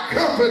you got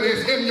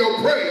confidence in your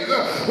praise.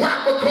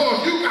 Why?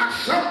 Because you got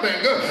something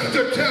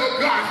to tell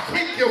God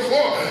thank you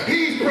for.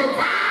 He's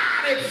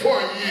provided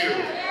for you.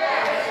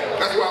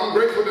 That's why I'm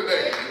grateful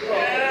today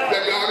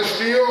that God is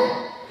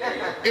still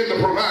in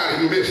the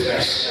providing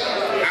business.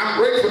 I'm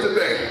grateful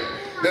today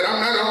that I'm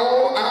not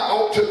all I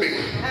ought to be.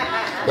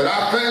 But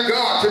I thank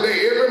God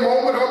today, every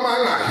moment of my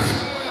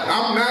life,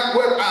 I'm not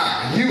what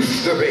I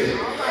used to be.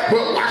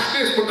 But watch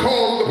this,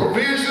 because of the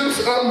provisions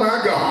of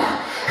my God.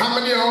 How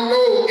many of y'all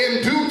know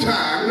in due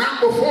time, not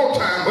before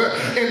time,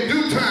 but in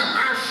due time,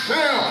 I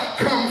shall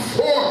come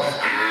forth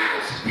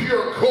as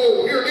pure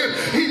gold. Here it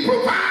is. He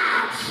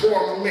provides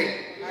for me.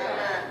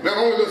 Not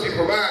only does he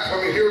provide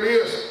for me, here it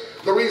is.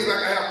 The reason I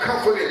can have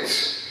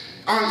confidence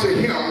unto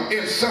him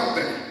in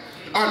something,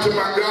 unto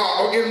my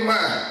God, or in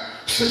my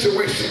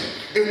situation,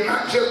 is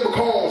not just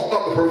because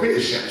of the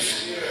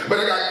provisions, but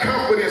I got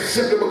confidence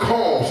simply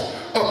because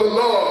of the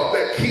love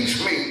that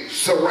keeps me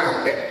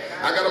surrounded.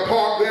 I got to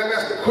pause there and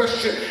ask the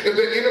question, is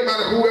there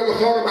anybody who ever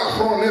thought about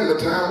throwing in the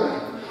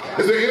towel?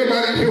 Is there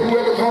anybody in here who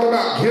ever thought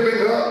about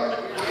giving up?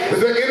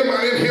 Is there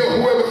anybody in here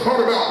who ever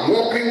thought about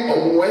walking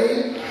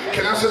away?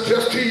 Can I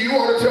suggest to you, you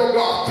ought to tell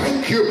God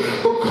thank you,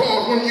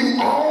 because when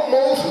you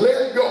almost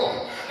let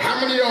go, how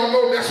many of y'all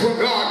know that's when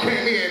God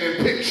came in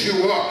and picked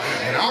you up?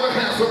 And I ought to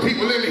have some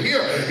people in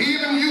here,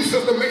 even you,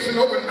 Sister Mason,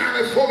 over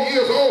 94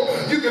 years old,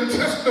 you can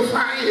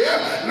testify here.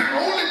 Not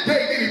only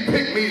did he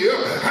pick me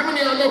up, how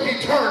many of y'all know he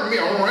turned me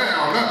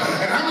around?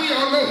 And how many of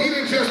y'all know he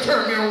didn't just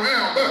turn me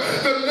around,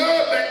 but the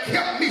love that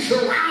kept me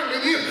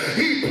surrounded in,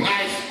 he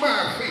placed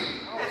my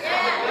feet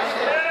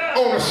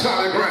on the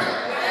solid ground.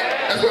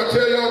 That's why I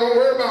tell y'all, don't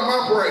worry about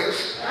my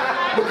praise,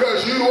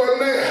 because you weren't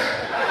there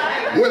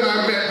when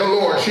I met the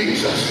Lord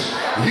Jesus.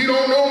 You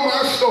don't know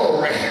my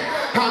story,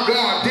 how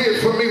God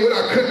did for me what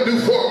I couldn't do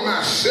for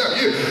myself.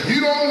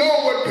 You don't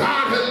know what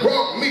God has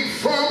brought me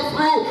from,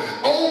 through,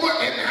 over,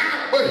 and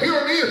out. But here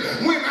it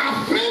is. When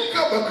I think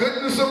of the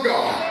goodness of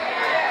God,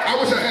 I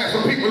wish I had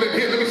some people in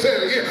here. Let me say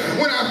it again.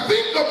 When I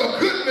think of the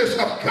goodness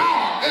of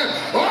God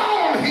and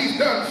all he's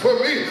done for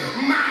me,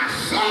 my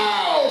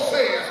soul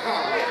says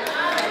hallelujah.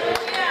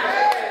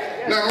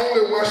 Not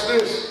only watch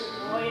this,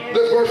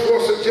 this verse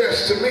 4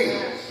 suggests to me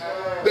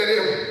that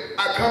if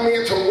I come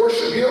in to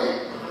worship him,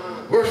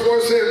 verse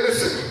 4 says,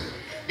 listen,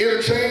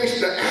 it'll change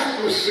the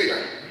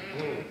atmosphere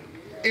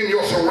in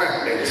your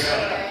surroundings.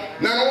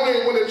 Not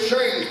only will it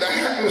change the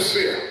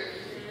atmosphere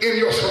in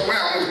your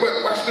surroundings,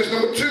 but watch this,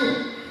 number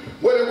 2,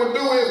 what it will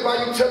do is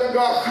by you telling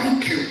God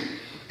thank you,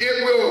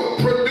 it will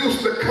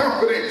produce the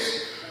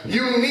confidence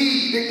you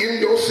need in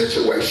your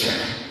situation.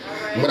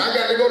 But I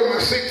got to go to my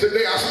seat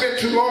today. I spent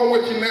too long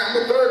with you now.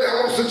 But thirdly, I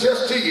want to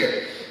suggest to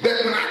you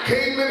that when I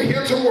came in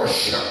here to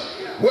worship,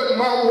 what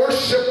my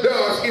worship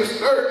does is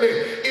thirdly,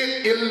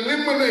 it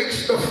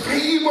eliminates the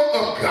favor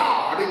of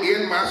God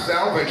in my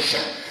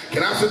salvation.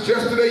 Can I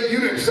suggest today you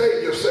didn't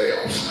save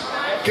yourselves?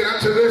 Can I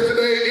suggest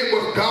today it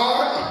was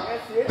God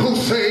who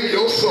saved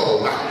your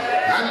soul?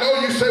 I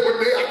know you say, well,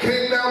 I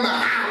came down the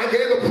aisle, I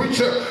gave the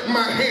preacher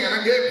my hand,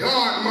 I gave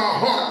God my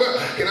heart. But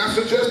can I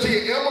suggest to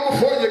you, ever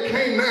before you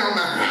came down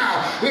the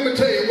aisle, let me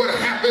tell you what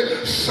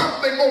happened.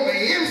 Something on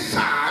the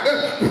inside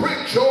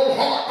pricked your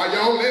heart. Are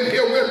y'all in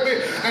here with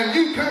me? And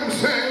you come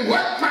saying,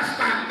 what must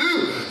I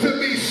do to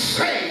be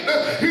saved?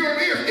 Here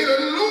it is. It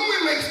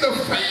illuminates the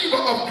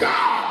favor of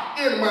God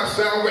in my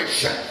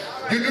salvation.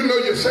 You do know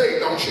you're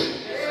saved, don't you?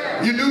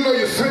 You do know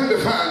you're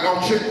sanctified,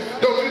 don't you?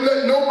 Don't you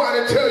let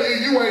nobody tell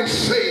you you ain't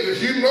saved.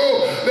 If you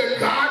know that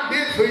God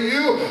did for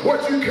you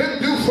what you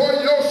couldn't do for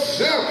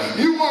yourself,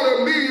 you ought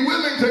to be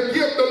willing to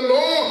give the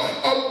Lord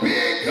a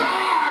big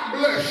God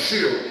bless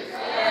you.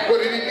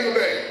 What did he do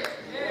there?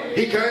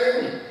 He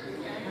came,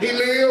 he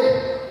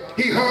lived,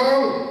 he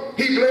hung,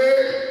 he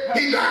bled,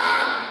 he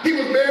died, he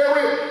was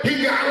buried,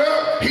 he got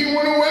up, he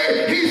went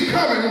away, he's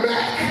coming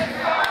back.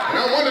 And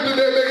I wonder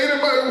today, is there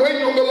anybody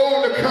waiting on the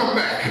Lord to come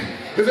back?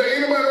 Is there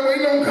anybody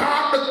waiting on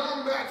God to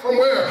come back from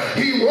where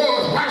he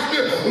was? Watch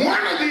this.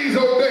 One of these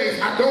old days,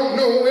 I don't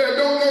know where,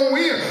 don't know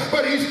when,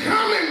 but he's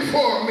coming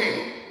for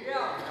me.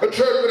 A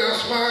church without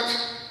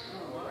spots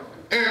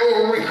and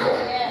or wrinkle.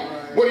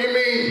 What do you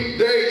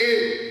mean?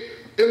 It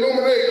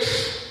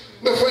illuminates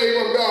the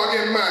favor of God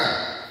in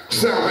my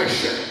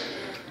salvation.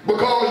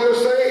 Because you're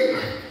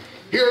saved,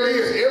 here it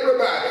is.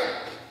 Everybody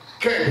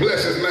can't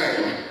bless his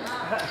name.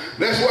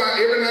 That's why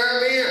every now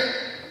and then,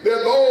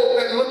 there's those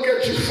that look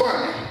at you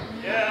funny.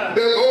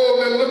 There's those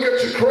that look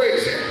at you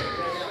crazy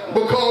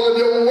because of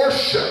your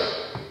worship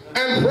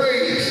and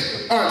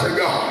praise unto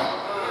God.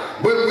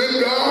 But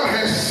when God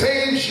has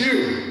saved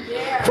you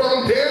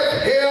from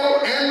death,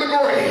 hell, and the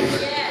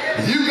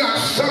grave, you got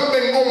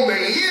something on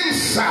the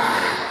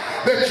inside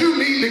that you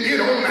need to get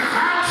on the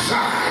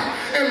outside.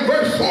 And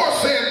verse 4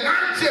 said,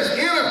 not just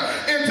enter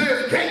into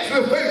his gates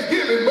with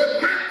thanksgiving,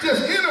 but not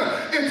just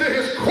enter into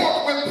his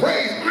court with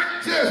praise,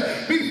 not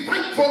just be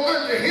thankful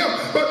unto him,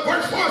 but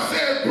verse 4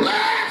 says,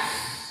 bless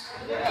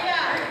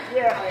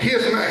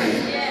his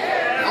name.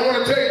 I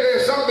want to tell you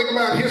there's something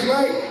about his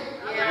name.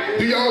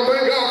 Do y'all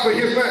thank God for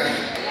his name?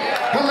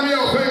 How many of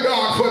y'all thank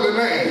God for the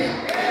name?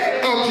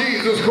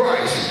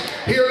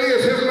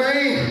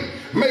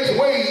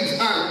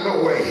 out of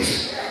no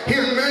ways.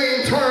 His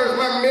name turns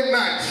my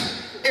midnights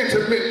into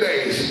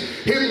middays.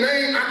 His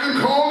name, I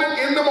can call it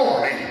in the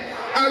morning.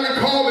 I can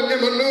call it in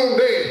the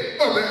noonday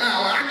of the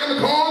hour. I can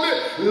call it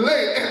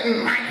late at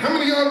night. How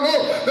many of y'all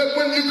know that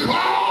when you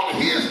call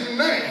his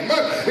name,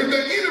 is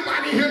there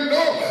anybody here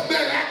know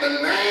that at the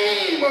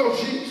name of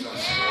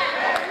Jesus,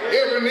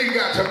 every knee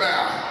got to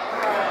bow?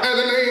 At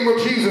the name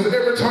of Jesus,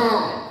 every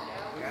tongue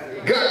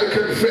got to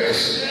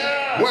confess.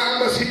 Why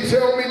must he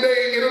tell me that?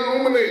 It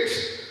illuminates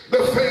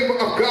the favor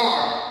of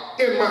God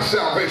in my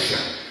salvation.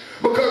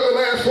 Because the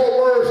last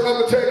 4 words of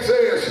the text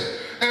says,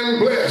 and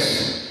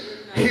bless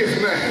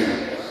his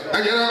name.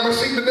 I get out of my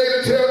seat today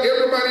to tell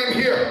everybody in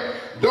here,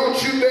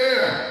 don't you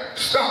dare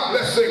stop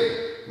blessing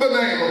the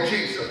name of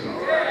Jesus.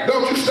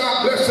 Don't you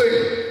stop blessing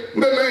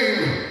the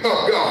name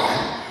of God.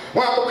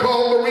 Why?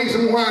 Because the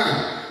reason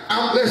why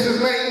I bless his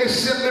name is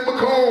simply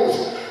because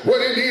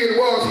what he did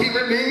was he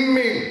redeemed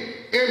me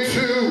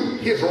into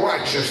his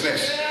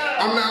righteousness.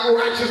 I'm not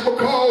righteous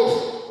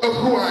because of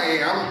who I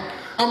am.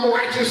 I'm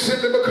righteous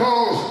simply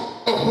because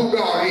of who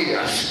God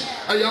is.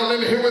 Are y'all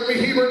in here with me?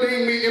 He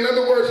redeemed me. In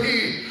other words,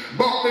 he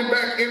brought me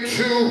back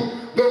into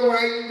the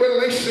right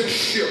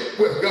relationship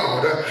with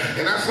God.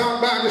 And I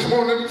stopped by this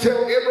morning to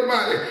tell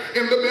everybody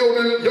in the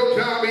building, your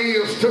job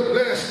is to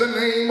bless the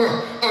name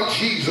of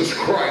Jesus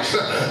Christ.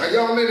 Are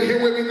y'all in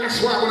here with me?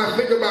 That's why when I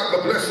think about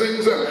the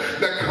blessings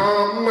that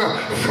come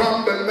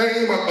from the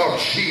name of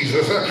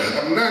Jesus,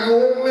 not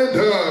only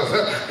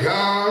does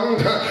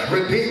God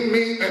redeem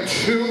me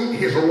into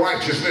his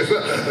righteousness,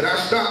 but I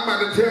stopped by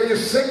to tell you,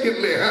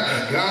 secondly,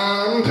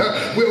 God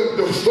will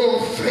bestow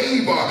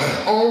favor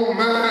on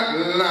my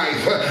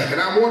life.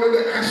 And I wanted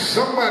to ask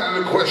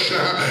somebody the question,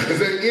 is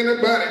there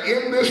anybody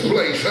in this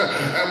place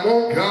and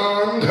want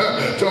God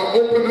to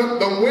open up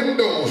the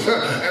windows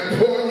and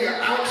pour you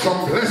out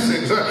some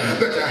blessings that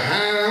you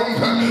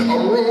have a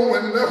room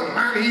enough,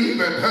 not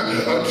even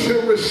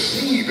to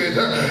receive it?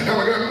 Have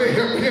I got to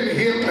help in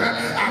him?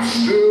 I've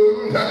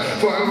stood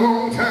for a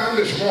long time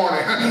this morning,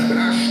 and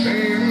I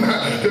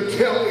stand to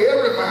tell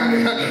everybody,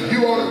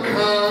 you ought to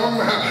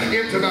come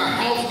into the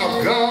house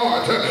of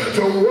God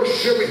to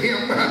worship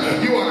him.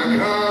 You ought to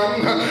come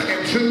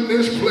into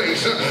this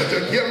place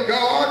to give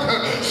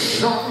God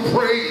some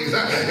praise.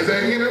 Is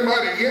there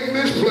anybody in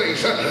this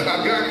place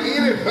got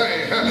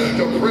anything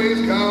to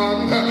praise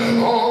God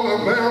all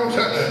about?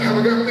 Have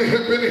I got to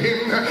help in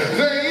him? Is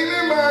there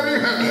anybody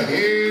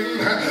in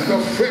the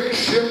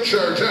Friendship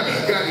Church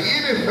got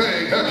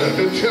anything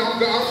to tell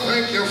God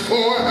thank you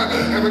for?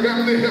 Have I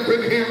got to help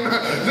in him?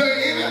 Is there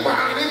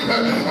anybody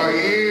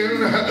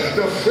in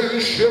the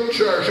Friendship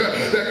Church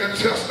that can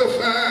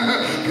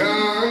testify,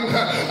 God,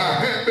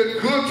 I have been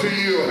good to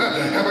you?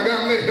 Have I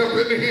got to help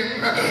in him?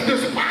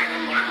 Despite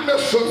my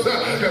missiles,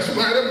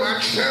 despite of my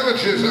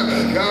challenges,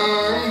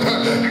 God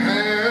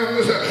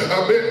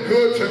has been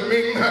good to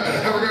me.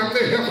 Have I got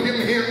to help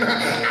in him? I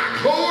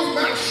close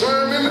my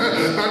sermon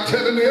by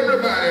telling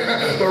everybody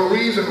the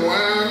reason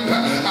why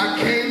I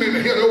came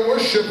in here to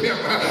worship him,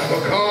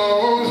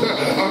 because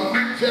of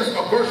not just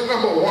verse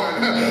number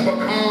 1,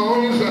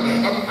 because of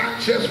not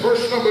just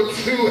verse number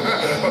 2,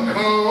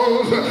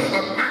 because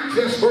of not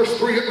just verse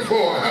 3 and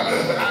 4,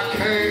 but I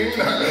came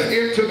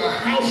into the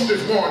house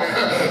this morning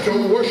to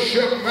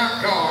worship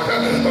my God,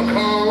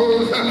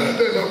 because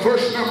there's a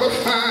verse number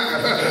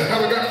 5.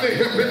 Have I got to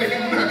help in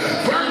him?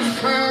 Verse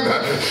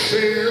 5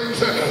 says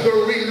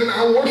the reason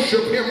I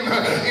worship him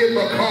is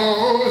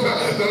because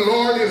the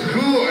Lord is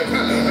good.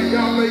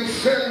 Y'all make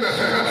sense.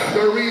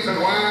 The reason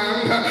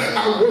why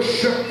I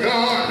worship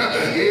God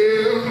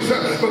is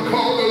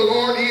because the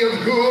Lord is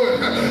good.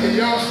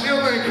 Y'all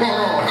still ain't caught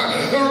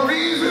on. The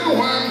reason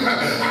why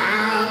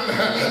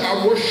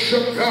I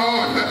worship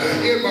God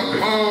is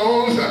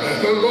because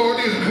the Lord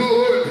is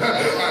good.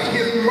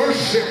 His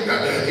mercy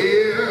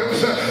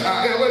is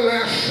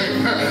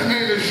everlasting,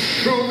 and his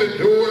truth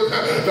endures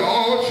to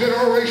all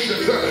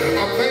generations. I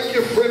thank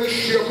you,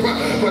 Friendship,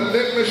 for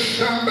letting me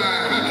stop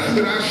by.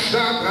 But I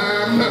stop by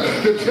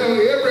to tell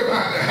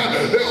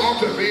everybody there ought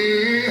to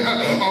be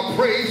a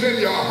praise in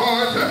your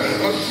heart.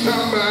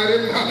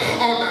 Somebody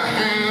ought to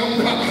have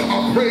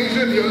a praise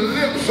in your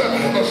lips.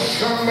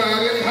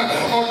 Somebody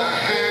ought to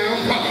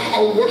have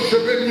a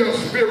worship in your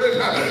spirit.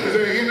 Is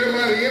there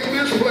anybody in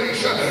this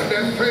place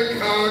that thank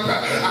God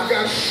I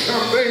got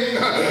something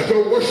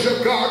to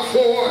worship God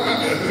for?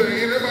 Is there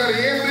anybody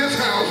in this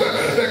house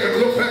that can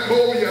look back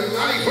over your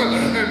life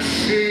and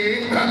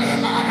see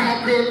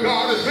how good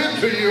God has been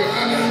to you,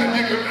 and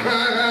you can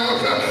cry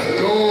out,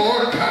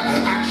 Lord,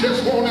 I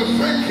just want to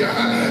thank you?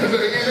 Is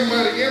there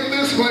anybody in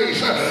this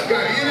place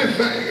got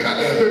anything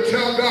to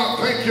tell God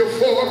thank you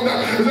for?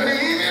 Is there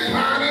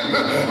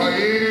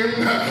anybody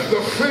in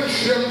the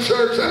Friendship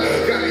Church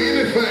got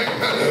anything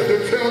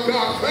to tell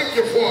God thank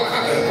you for?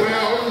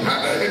 Well,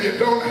 if you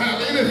don't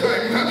have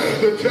anything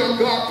to tell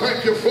God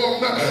thank you for,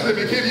 let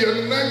me give you a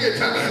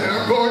nugget, and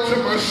I'm going to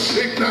my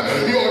seat.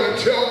 You ought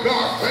to tell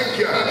God thank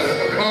you,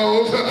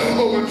 because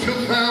over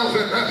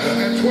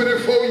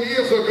 2,024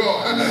 years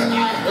ago,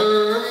 I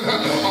heard a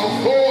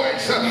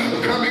voice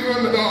coming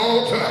under the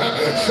altar,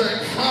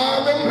 saying,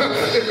 Father,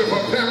 if you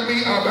prepare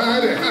me a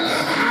body,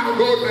 I'll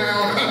go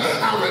down.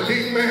 I'll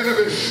redeem man of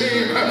his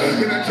sin.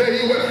 Can I tell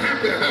you what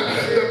happened?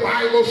 The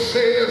Bible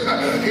says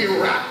he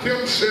wrapped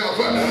himself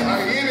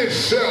in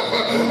himself.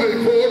 He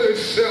poured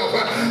himself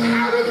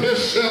out of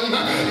himself.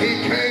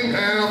 He came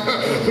down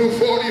through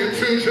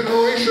 42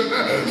 generations,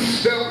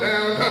 stepped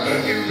down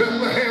in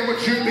Bethlehem,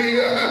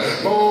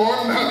 Judea,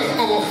 born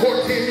of a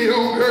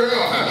 14-year-old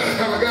girl.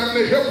 Have I gotten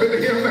the help in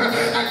him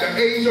at the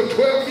age of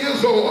 12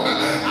 years old?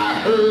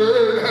 I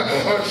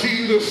heard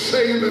Jesus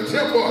say in the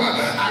temple,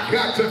 I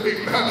got to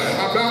be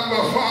about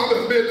my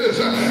Father's business.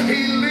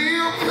 He lived.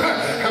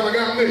 Have I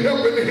gotten the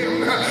help in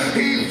him?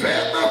 He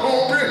fed the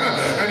hungry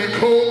and he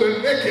clothed the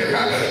naked.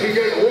 He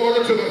gave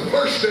water to the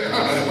thirsty.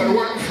 But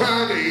one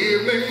Friday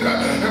evening,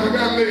 have I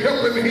gotten the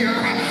help in him?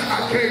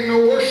 I came to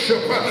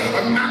worship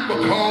not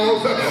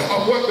because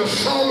of what the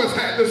psalmist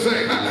had to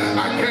say.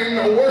 I came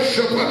to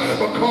worship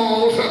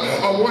because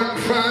of one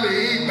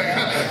Friday evening.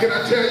 Can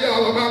I tell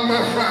y'all about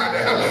my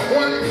Friday?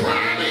 One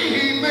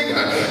Friday evening,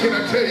 can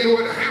I tell you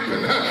what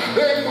happened?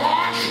 They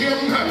marched him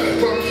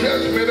from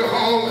Judgment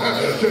Hall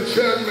to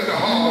Judgment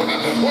Hall.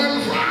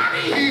 One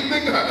Friday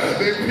evening,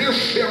 they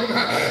pierced him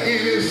in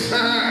his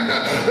side.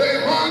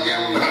 They hung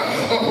him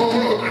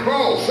upon a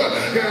cross.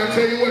 Can I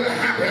tell you what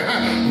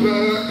happened?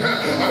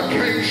 Blood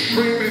came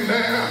streaming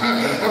down.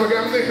 I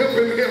got the help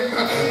in him,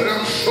 but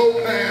I'm so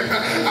glad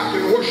I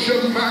can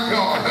worship my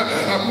God.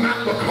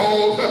 Not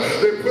because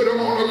they put him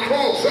on a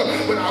cross,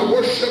 but I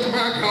worship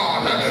my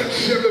God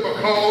simply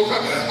because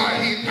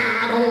he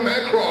died on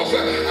that cross. I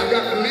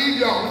got to leave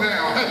y'all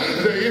now.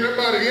 Is there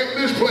anybody in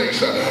this place?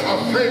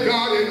 Thank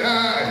God he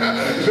died.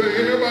 Is there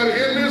anybody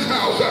in this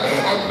house?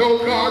 No,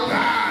 God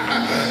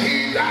died.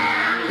 He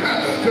died.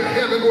 To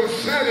heaven was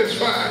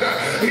satisfied.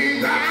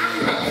 He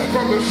died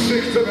from the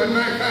 6th to the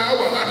 9th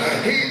hour.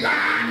 He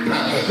died.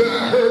 Then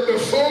I heard the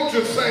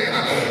soldiers say,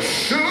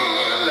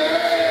 surely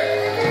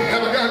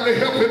have I got the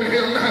help in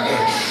him?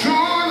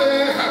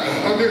 Surely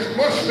this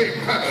must be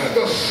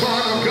the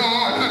Son of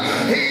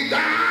God. He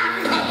died.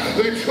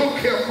 They took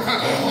him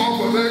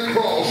off of that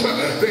cross.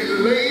 They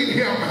laid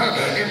him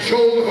in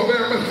Joseph of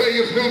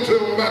Arimathea's new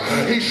tomb.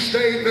 He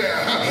stayed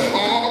there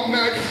all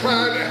night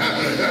Friday.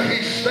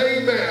 He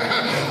stayed there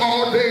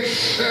all day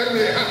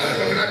Saturday.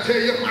 Can I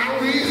tell you my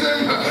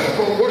reason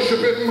for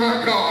worshiping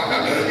my God?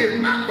 It's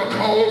not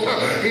because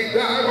he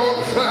died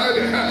on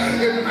Friday.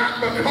 It's not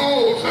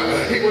because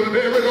he was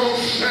buried on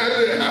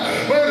Saturday.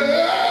 But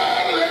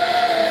early,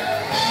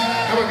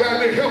 have I got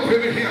the help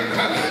in him?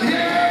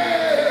 Yeah.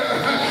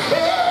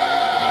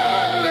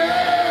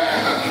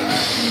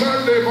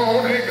 Sunday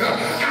morning,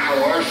 I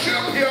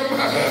worship him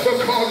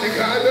because he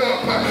got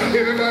up.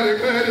 Anybody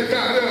glad he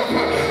got up?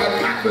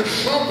 Not with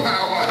some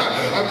power,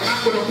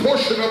 not with a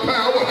portion of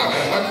power,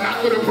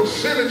 not with a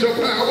percentage of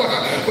power,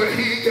 but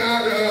he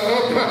got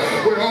up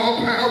with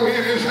all power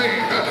in his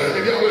hand.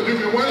 If y'all would do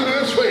me one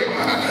last favor,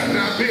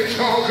 now bitch,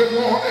 y'all good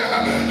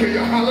morning. Can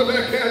you holler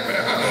back at me?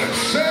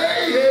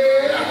 Say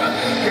yeah.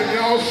 Can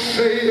y'all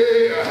say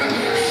yeah?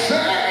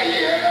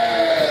 Say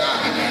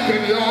yeah.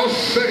 Can y'all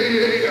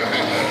say yeah?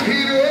 He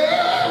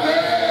loved me.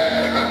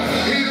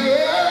 He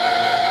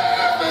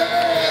loved me.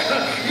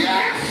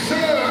 Yes,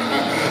 sir.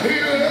 He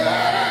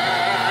loved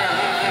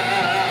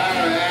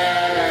me.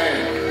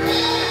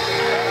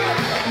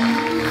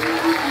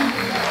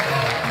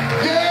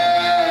 Yeah.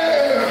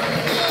 Yeah.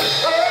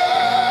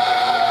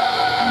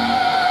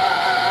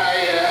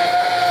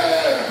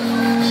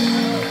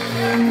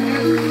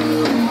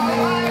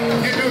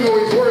 You do know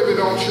he's worthy,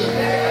 don't you?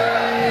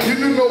 You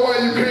do know why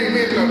you came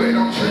in today,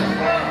 don't you?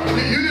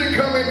 You didn't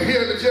come in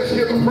here to just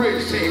hear the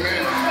praise team,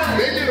 man.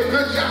 They did a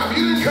good job.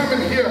 You didn't come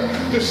in here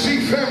to see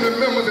family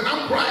members, and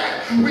I'm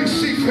glad we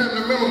see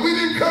family members. We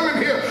didn't come in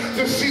here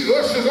to see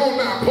ushers on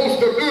our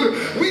post of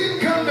duty. We didn't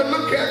come to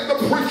look at the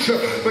preacher.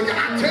 But can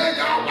I tell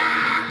y'all why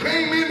I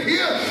came in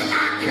here?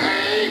 I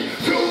came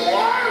to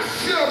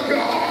worship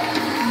God.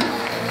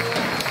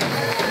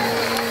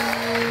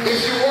 If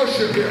you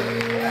worship him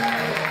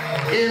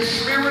in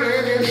spirit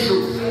and in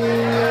truth,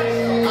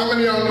 how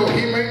many of y'all know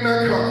he may not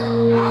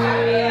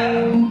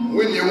come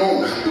when you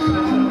want him?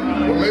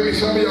 Well, maybe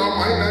some of y'all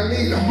might not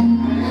need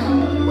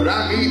him, but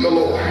I need the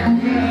Lord.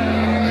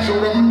 So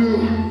what I'm going to do,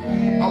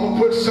 I'm going to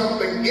put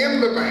something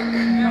in the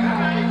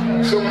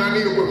bank so when I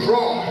need a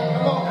withdrawal,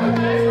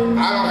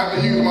 I don't have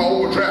to use my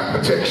overdraft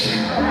protection.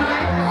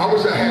 I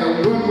wish I had a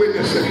one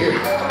witness in here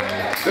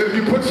that if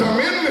you put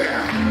something in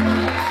there,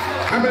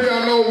 how many of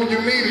y'all know when you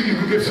need it, you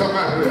can get something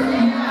out of there?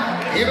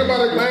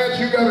 Anybody glad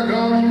you got a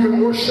God you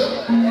can worship?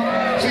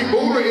 See,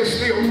 Buddha is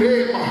still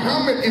dead.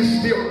 Muhammad is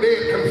still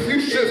dead.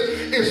 Confucius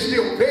is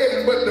still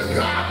dead. But the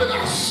God that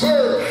I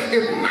serve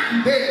is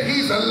not dead.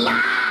 He's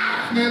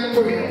alive and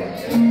real.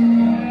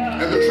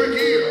 And the trick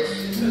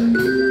is,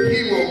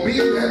 he will be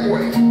that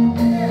way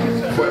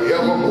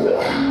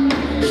forevermore.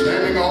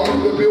 Standing all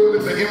over the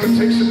building, the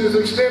invitation is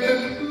extended.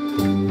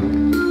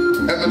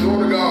 And the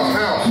door to God's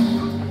house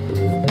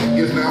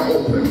is now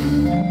open.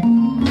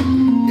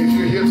 If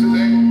you're here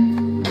today,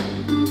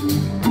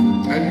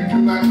 and you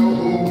do not know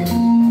who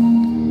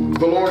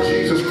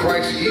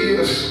Christ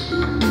is,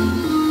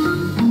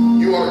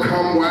 you ought to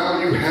come while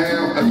you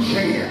have a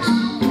chance.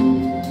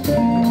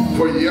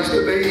 For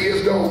yesterday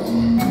is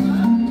gone,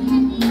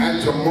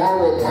 and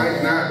tomorrow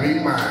might not be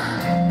mine.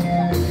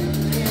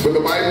 But the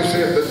Bible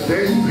says, the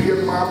day you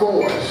hear my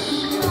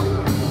voice,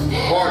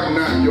 harden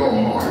not your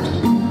heart.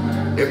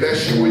 If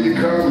that's you, when you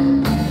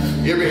come,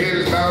 every head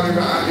is bowed,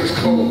 every eye is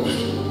closed.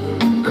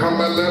 Come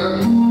by letter,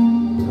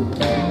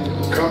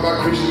 come by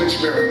Christian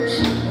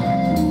experience.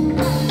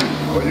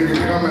 Or you can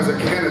come as a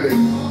candidate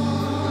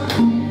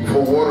for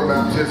water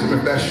baptism.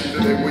 If that's you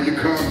today, will you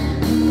come?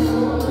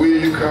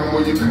 Will you come?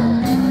 Will you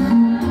come?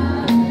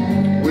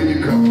 Will you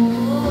come?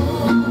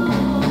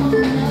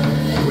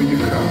 Will you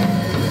come?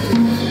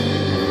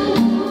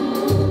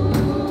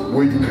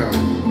 Will you come?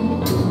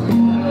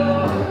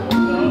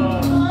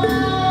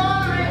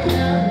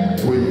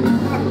 Will you come?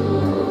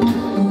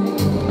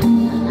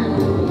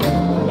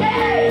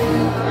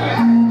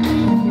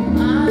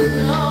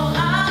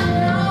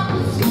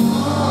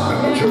 And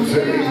the church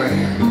said amen.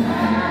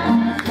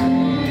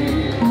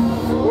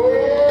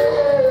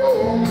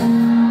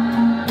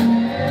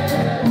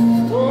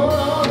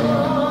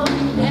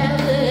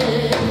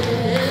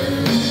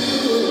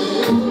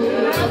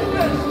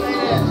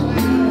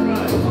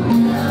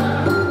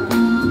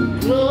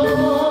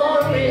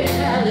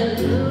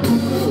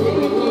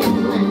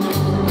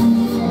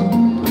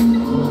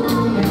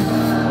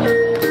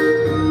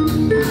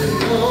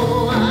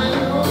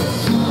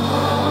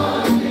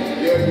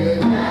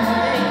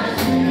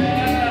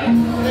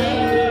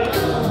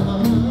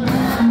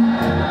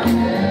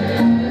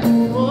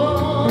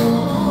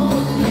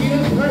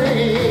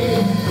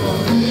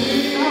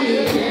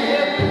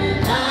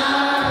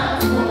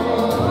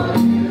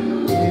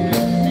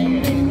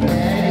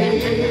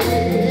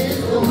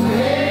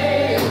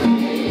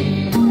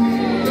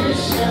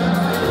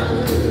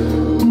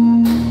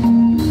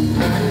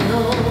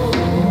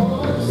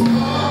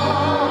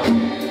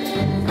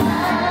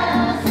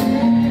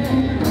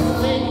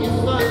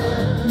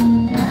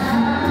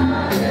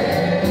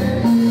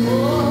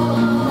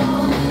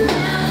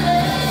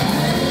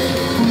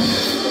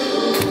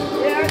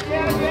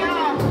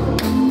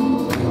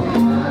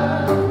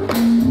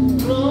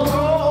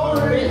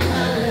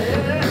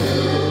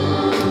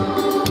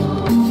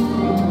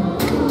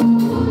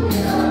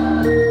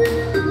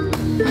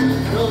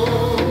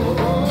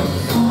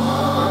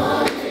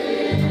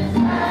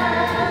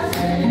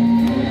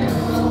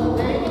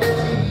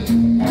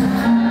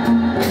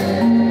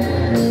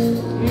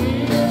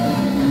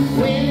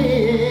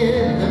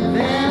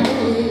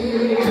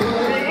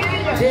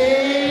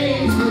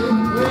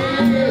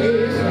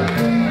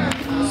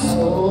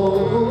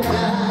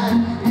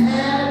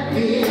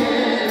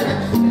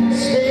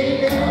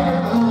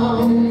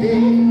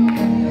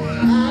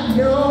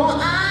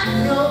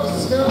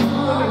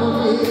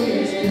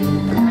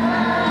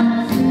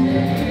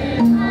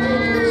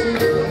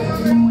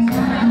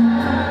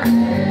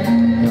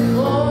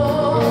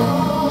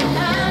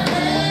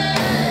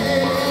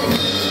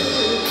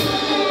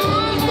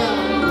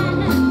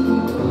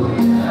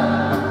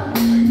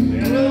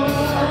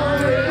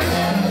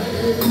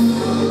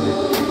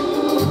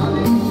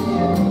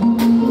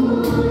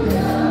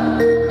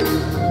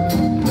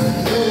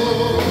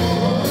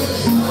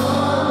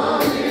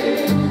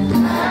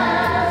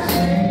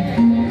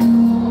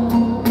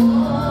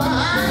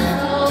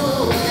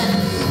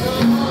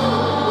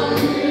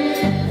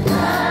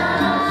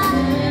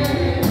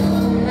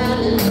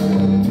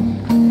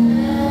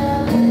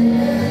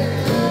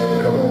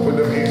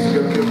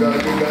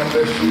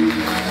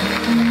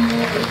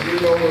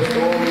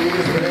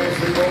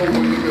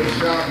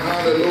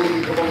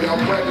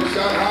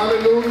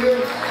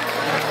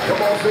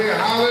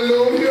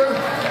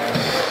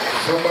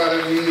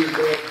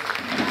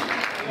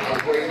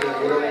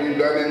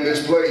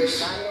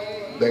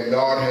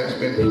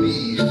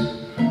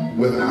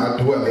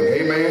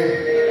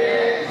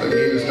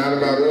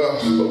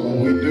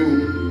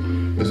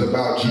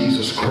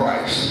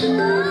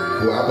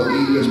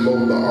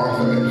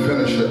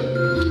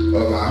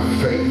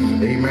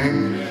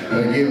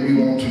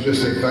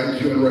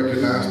 Thank you and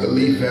recognize the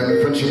Lee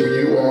family. Friendship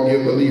with you all.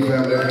 Give the Lee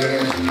family a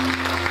hand.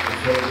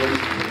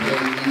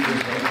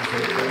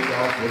 Thank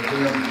God for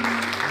them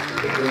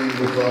being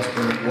with us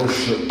in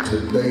worship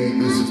today.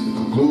 This is the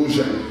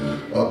conclusion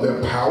of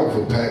their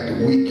powerful packed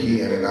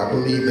weekend, and I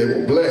believe they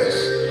were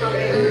blessed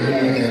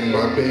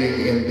by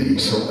being in the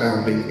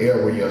surrounding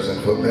areas.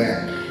 And for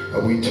that,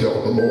 we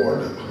tell the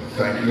Lord,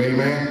 thank you,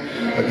 amen.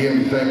 Again,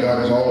 we thank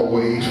God as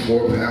always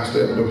for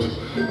Pastor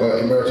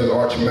Emeritus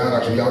Archie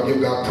Maddox. Y'all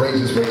give God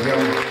praises for him.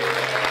 We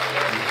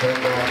thank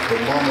God for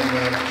Mama,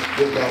 man.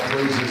 Give God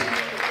praises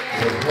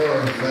for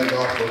her. Thank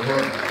God for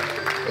her.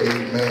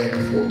 Amen.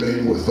 For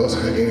being with us,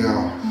 hanging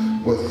out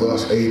with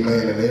us.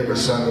 Amen. And every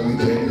Sunday we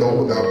can't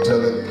go without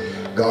telling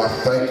God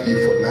thank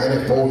you for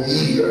 94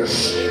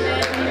 years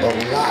of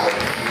life.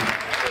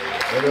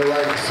 Ain't it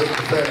right,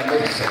 Sister Fanny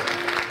Mason?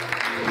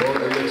 Lord,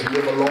 they let you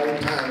live a long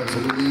time, and so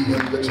we need him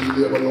to let you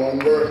live a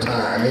longer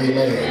time.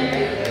 Amen.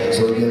 And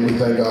so again, we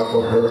thank God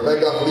for her.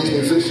 Thank God for these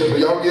musicians. Will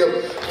y'all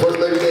give First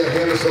Lady a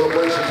hand?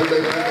 celebration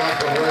today. Thank God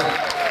for her.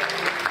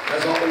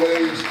 As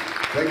always,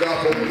 thank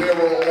God for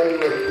Nero on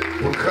the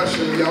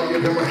percussion. Y'all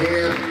give him a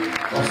hand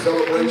of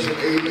celebration.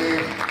 Amen.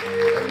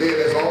 And then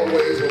as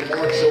always, when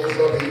Mark shows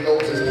up, he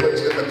knows his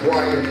place in the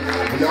choir.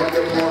 Y'all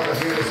give Mark a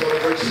hand of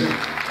celebration.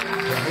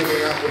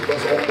 Hanging out with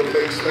us on the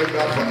bass. Thank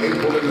God for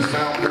April in the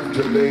sound booth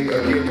today.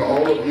 Again, to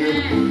all of you,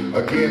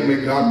 again,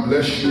 may God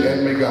bless you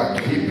and may God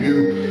keep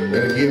you.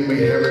 And again,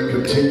 may heaven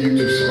continue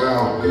to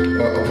smile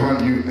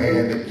upon you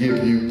and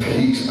give you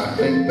peace. I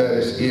think that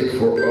is it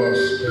for us.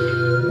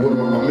 What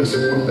am I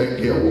missing? One thing,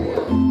 yeah,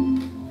 what?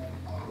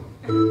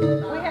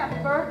 We have a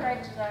birthday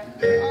today.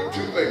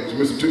 Two things.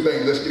 Missing two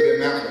things. Let's get the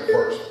announcement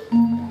first.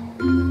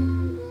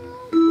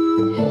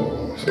 Hold on.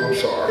 I'm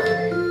sorry.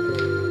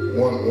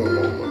 One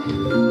moment.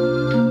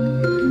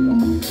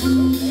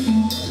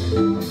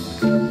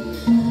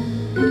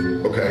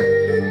 Okay.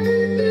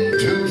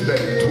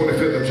 Tuesday,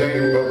 25th of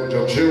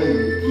June,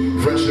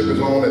 Friendship is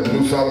on at the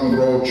New Solomon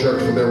Road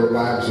Church for their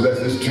revival. So that's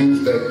this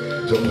Tuesday.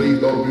 So please,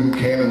 those of you who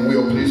can and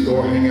will, please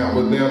go and hang out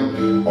with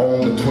them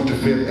on the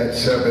 25th at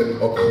 7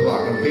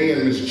 o'clock. And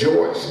then Miss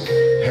Joyce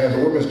has,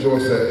 where Miss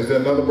Joyce at? Is there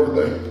another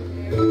birthday?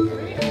 Who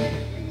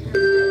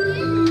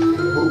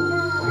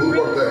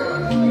birthday?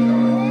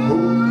 Who?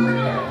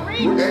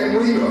 And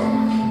Rita.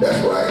 That's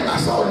right. I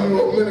saw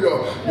you a minute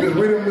ago. Miss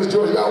Rita and Miss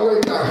Joyce, y'all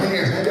wave y'all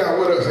hands. Hang out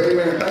with us.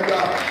 Amen. Thank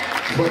God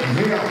for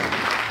him.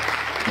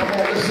 Come on,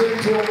 let's sing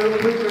to him real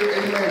quickly.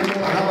 Amen. We want to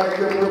highlight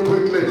them real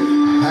quickly.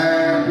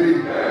 Happy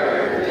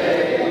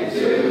birthday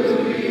to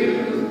you.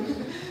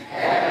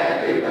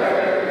 Happy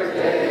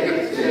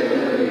birthday to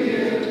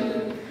you.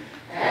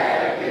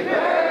 Happy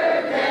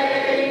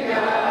birthday.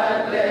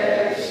 God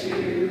bless you.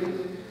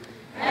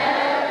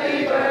 Happy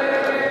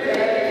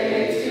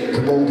birthday to you.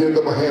 Come on, give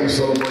them a hand of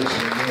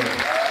celebration.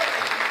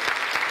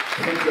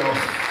 Thank y'all.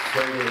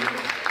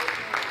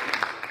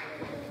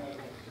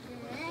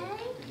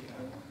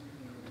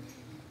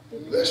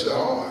 Bless your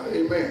heart.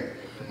 Amen.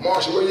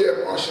 Marsha, where you at,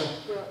 Marsha?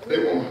 They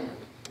want.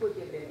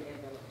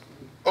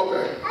 Okay, all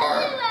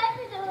right.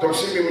 Don't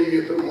see me when you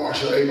get through,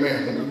 Marsha.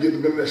 Amen. When we get the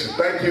benediction.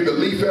 Thank you. The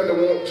Lee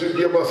family want to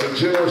give us a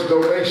generous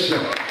donation.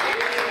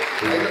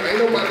 Ain't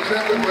nobody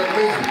clapping but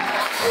me.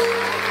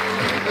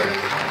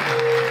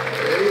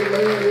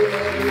 Amen.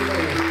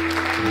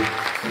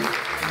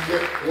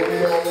 Get one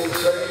more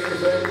say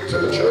anything to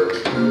the church.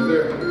 Is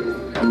there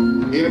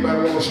anybody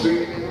want to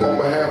speak on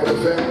behalf of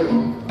the family?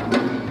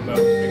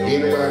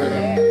 Anybody?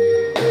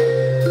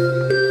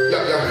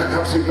 Y'all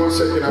have to see 1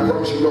 second. I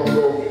promise you don't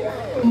go.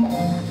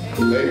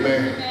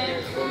 Amen.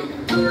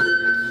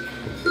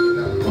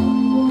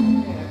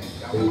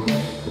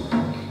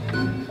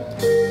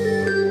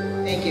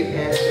 Thank you,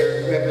 Pastor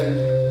Reverend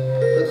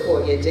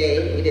LaCoya Day.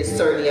 It is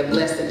certainly a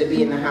blessing to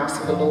be in the house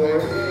of the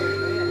Lord.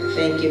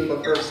 Thank you for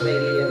First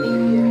Lady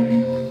Amelia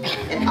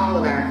and all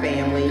of our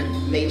family,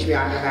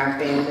 matriarch of our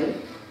family,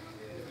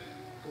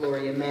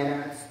 Gloria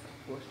Maddox.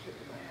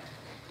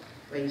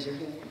 Raise your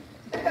hand.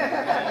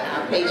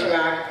 Our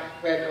patriarch,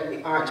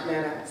 Reverend Arch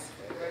Maddox.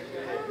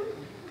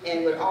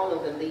 And with all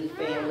of the Lee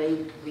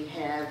family, we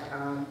have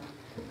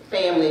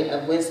family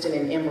of Winston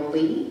and Emma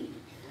Lee.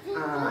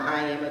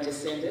 I am a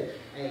descendant,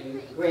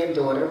 a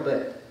granddaughter,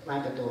 but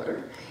like a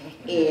daughter.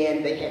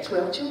 And they had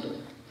 12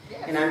 children.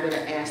 And I'm going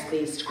to ask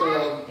these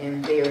 12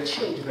 and their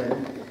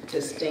children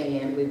to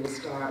stand. We will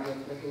start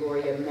with the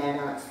Gloria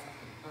Maddox,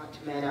 Arch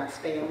Maddox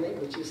family.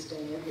 Would you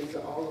stand? These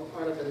are all a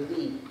part of the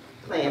Lee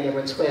clan. There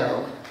were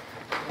 12.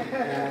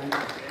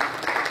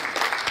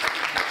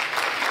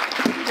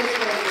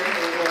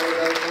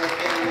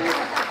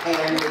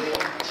 And the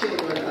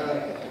children of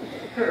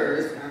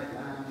hers,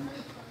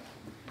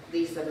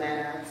 Lisa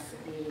Maddox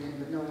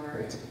and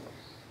Bernard,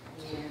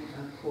 and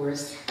of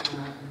course,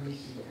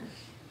 Alicia.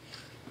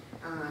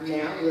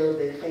 Now will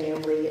the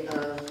family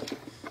of,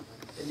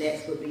 the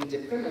next would be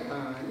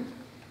DePrimathon.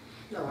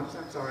 No, I'm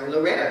sorry,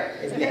 Loretta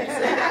is next.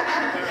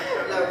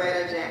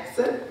 Loretta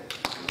Jackson.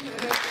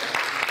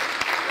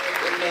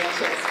 In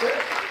Manchester.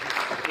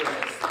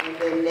 Yes. And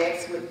then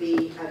next would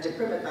be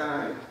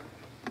DePrimathon.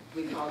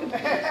 We call him.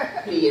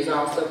 He is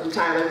also from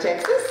Tyler,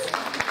 Texas.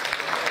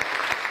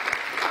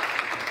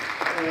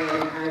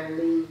 And I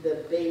believe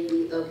the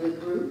baby of the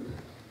group,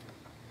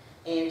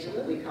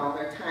 Angela, we call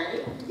her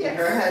Tiny, yes. And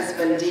her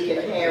husband,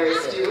 Deacon Harry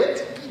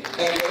Stewart. And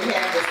they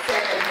have the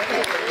 7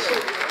 heaven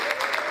children.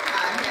 I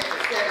have the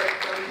 7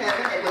 from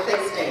heaven, and what they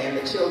stand,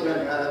 the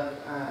children of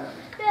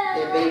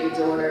their baby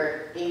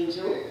daughter,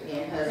 Angel,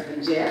 and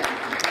husband, Jeff,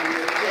 and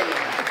their Jane.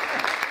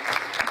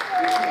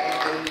 We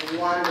had a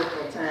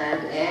wonderful time,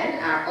 and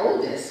our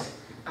oldest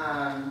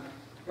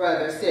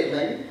brother,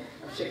 Sidlin,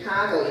 of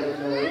Chicago,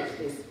 Illinois,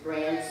 his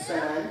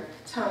grandson,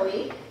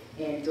 Tony,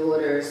 and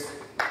daughters,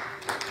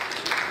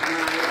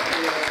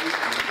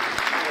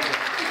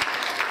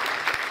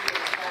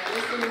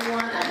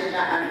 I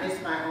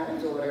missed my own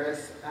daughter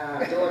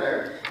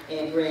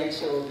and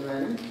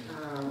grandchildren.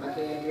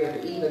 Again, we have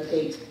the Eva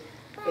Kate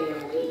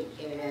family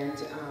and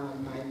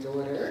my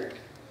daughter,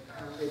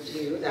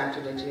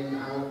 Dr. LeJune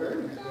Oliver,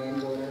 my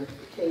granddaughter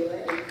Kayla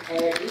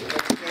and Abby.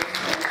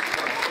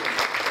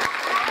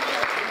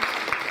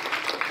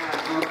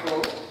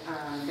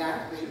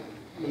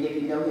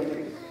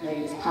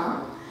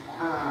 Pop.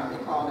 They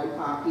call him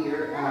Pop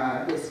here.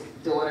 His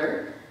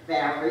daughter,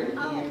 Valerie,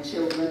 and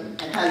children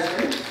and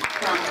husband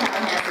from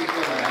Tallahassee,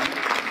 Florida.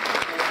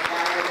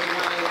 Valerie,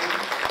 Wayne,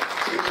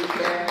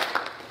 Tanika,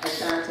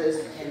 Ashantas,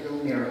 and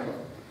Little Miracle.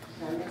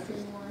 Did I miss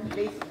anyone?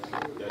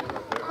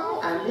 Oh,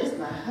 I missed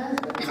my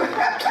husband.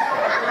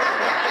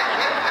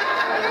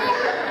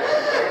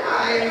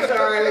 I am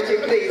sorry, would you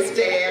please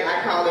stand? I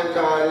call him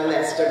Dawn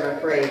Lester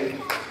McCrae.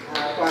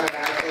 Part of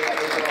our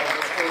family for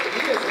almost 40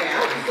 years now.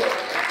 So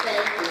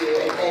thank you,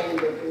 and thank you,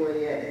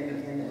 Victoria and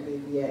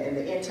Olivia, and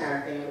the entire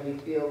family. We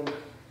feel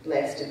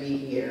blessed to be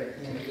here,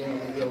 and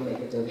again, we'll make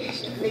a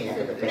donation.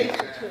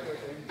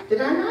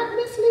 Did I not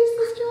miss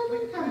Lisa's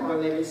children? Come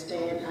on, let me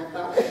stand. I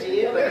thought I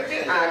did, but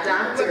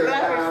Dr.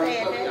 well,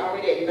 we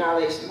already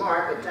acknowledged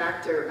Mark, but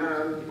Dr. I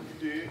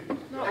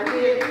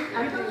did.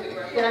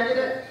 Did I do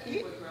that?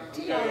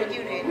 Yeah,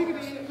 you did.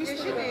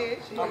 Yes, you did.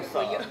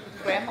 For your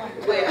grandma.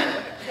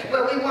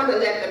 Well, we want to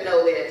let them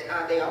know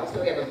that they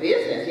also have a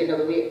business, you know,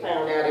 that we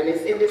found out, and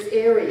it's in this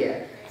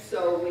area.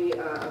 So we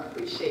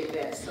appreciate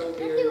that so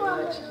very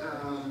much.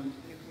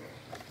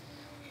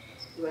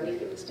 Do I need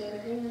them to stand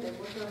again? They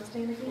want y'all to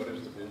stand again? What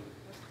is the business?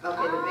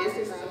 Okay, the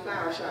business is a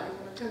flower shop. You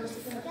want to tell us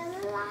about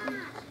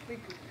it?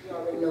 You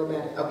already know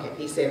about it? Okay,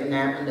 he said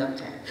now enough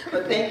time.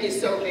 But thank you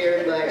so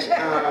very much.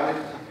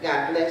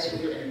 God bless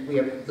you, and we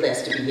are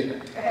blessed to be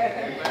here.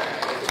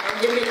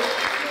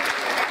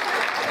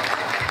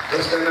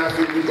 Let's stand out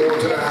for you going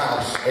to the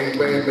house.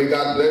 Amen. May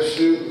God bless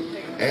you,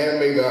 and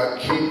may God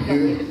keep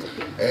you,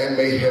 and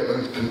may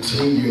heaven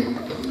continue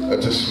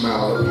to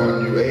smile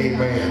upon you.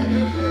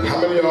 Amen. How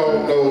many of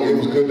y'all know it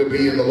was good to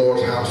be in the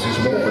Lord's house this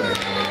morning?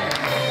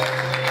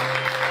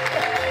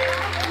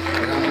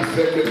 And our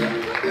second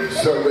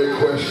survey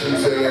question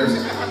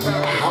says,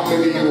 how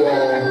many of you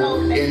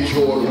all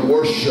enjoyed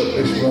worship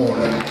this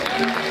morning?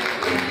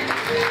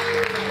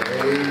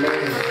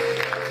 Amen.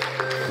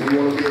 We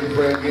want to be in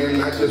prayer again,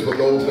 not just for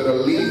those that are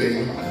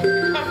leaving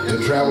to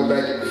travel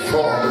back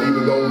far, but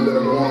even those that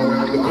are going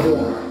around the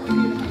corner.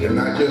 And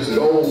not just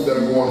those that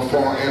are going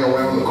far and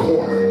around the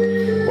corner,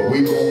 but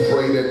we're going to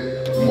pray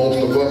that most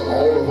of us,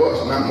 all of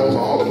us, not most,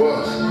 all of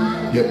us,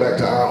 get back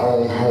to our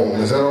own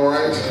home. Is that all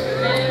right?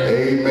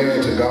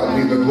 Amen. To God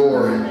be the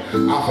glory.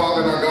 Our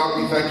Father and our God,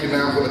 we thank you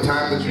now for the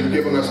time that you've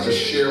given us to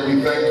share. We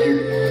thank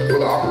you for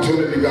the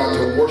opportunity, God,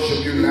 to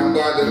worship you. Now,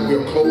 God, that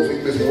we're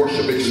closing this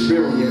worship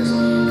experience,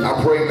 I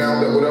pray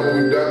now that whatever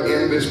we've done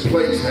in this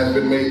place has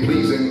been made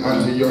pleasing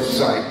unto your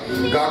sight.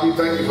 God, we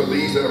thank you for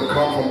these that have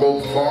come from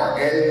both far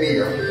and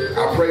near.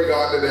 I pray,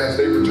 God, that as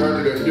they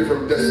return to their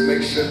different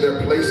destinations,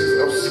 their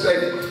places of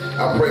stay,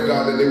 I pray,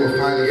 God, that they will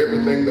find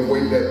everything the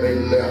way that they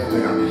left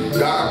them.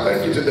 God, I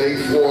thank you today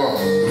for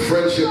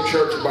Friendship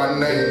Church by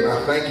name.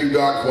 I thank you,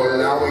 God, for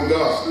allowing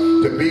us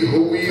to be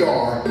who we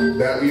are,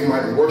 that we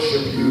might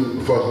worship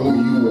you for who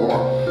you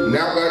are.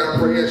 Now, God, I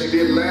pray as you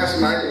did last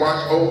night,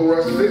 watch over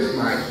us this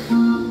night.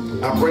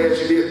 I pray as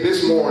you did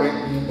this morning,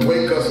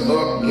 wake us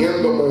up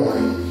in the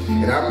morning.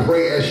 And I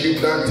pray as you've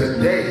done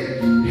today,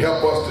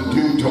 help us to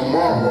do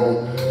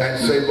tomorrow and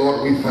say,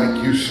 Lord, we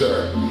thank you,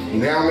 sir.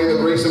 Now may the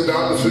grace of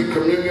God, the sweet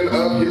communion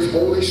of his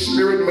Holy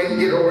Spirit, make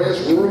it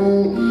rest,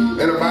 rule,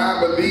 and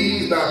abide with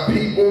these thy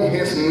people,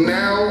 hence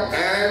now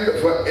and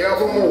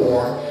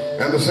forevermore.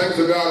 And the saints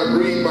of God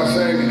agreed by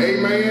saying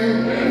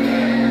amen,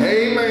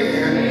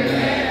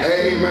 amen,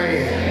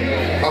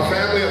 amen. A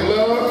family of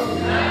love.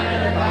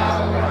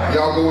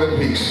 Y'all go in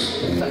peace.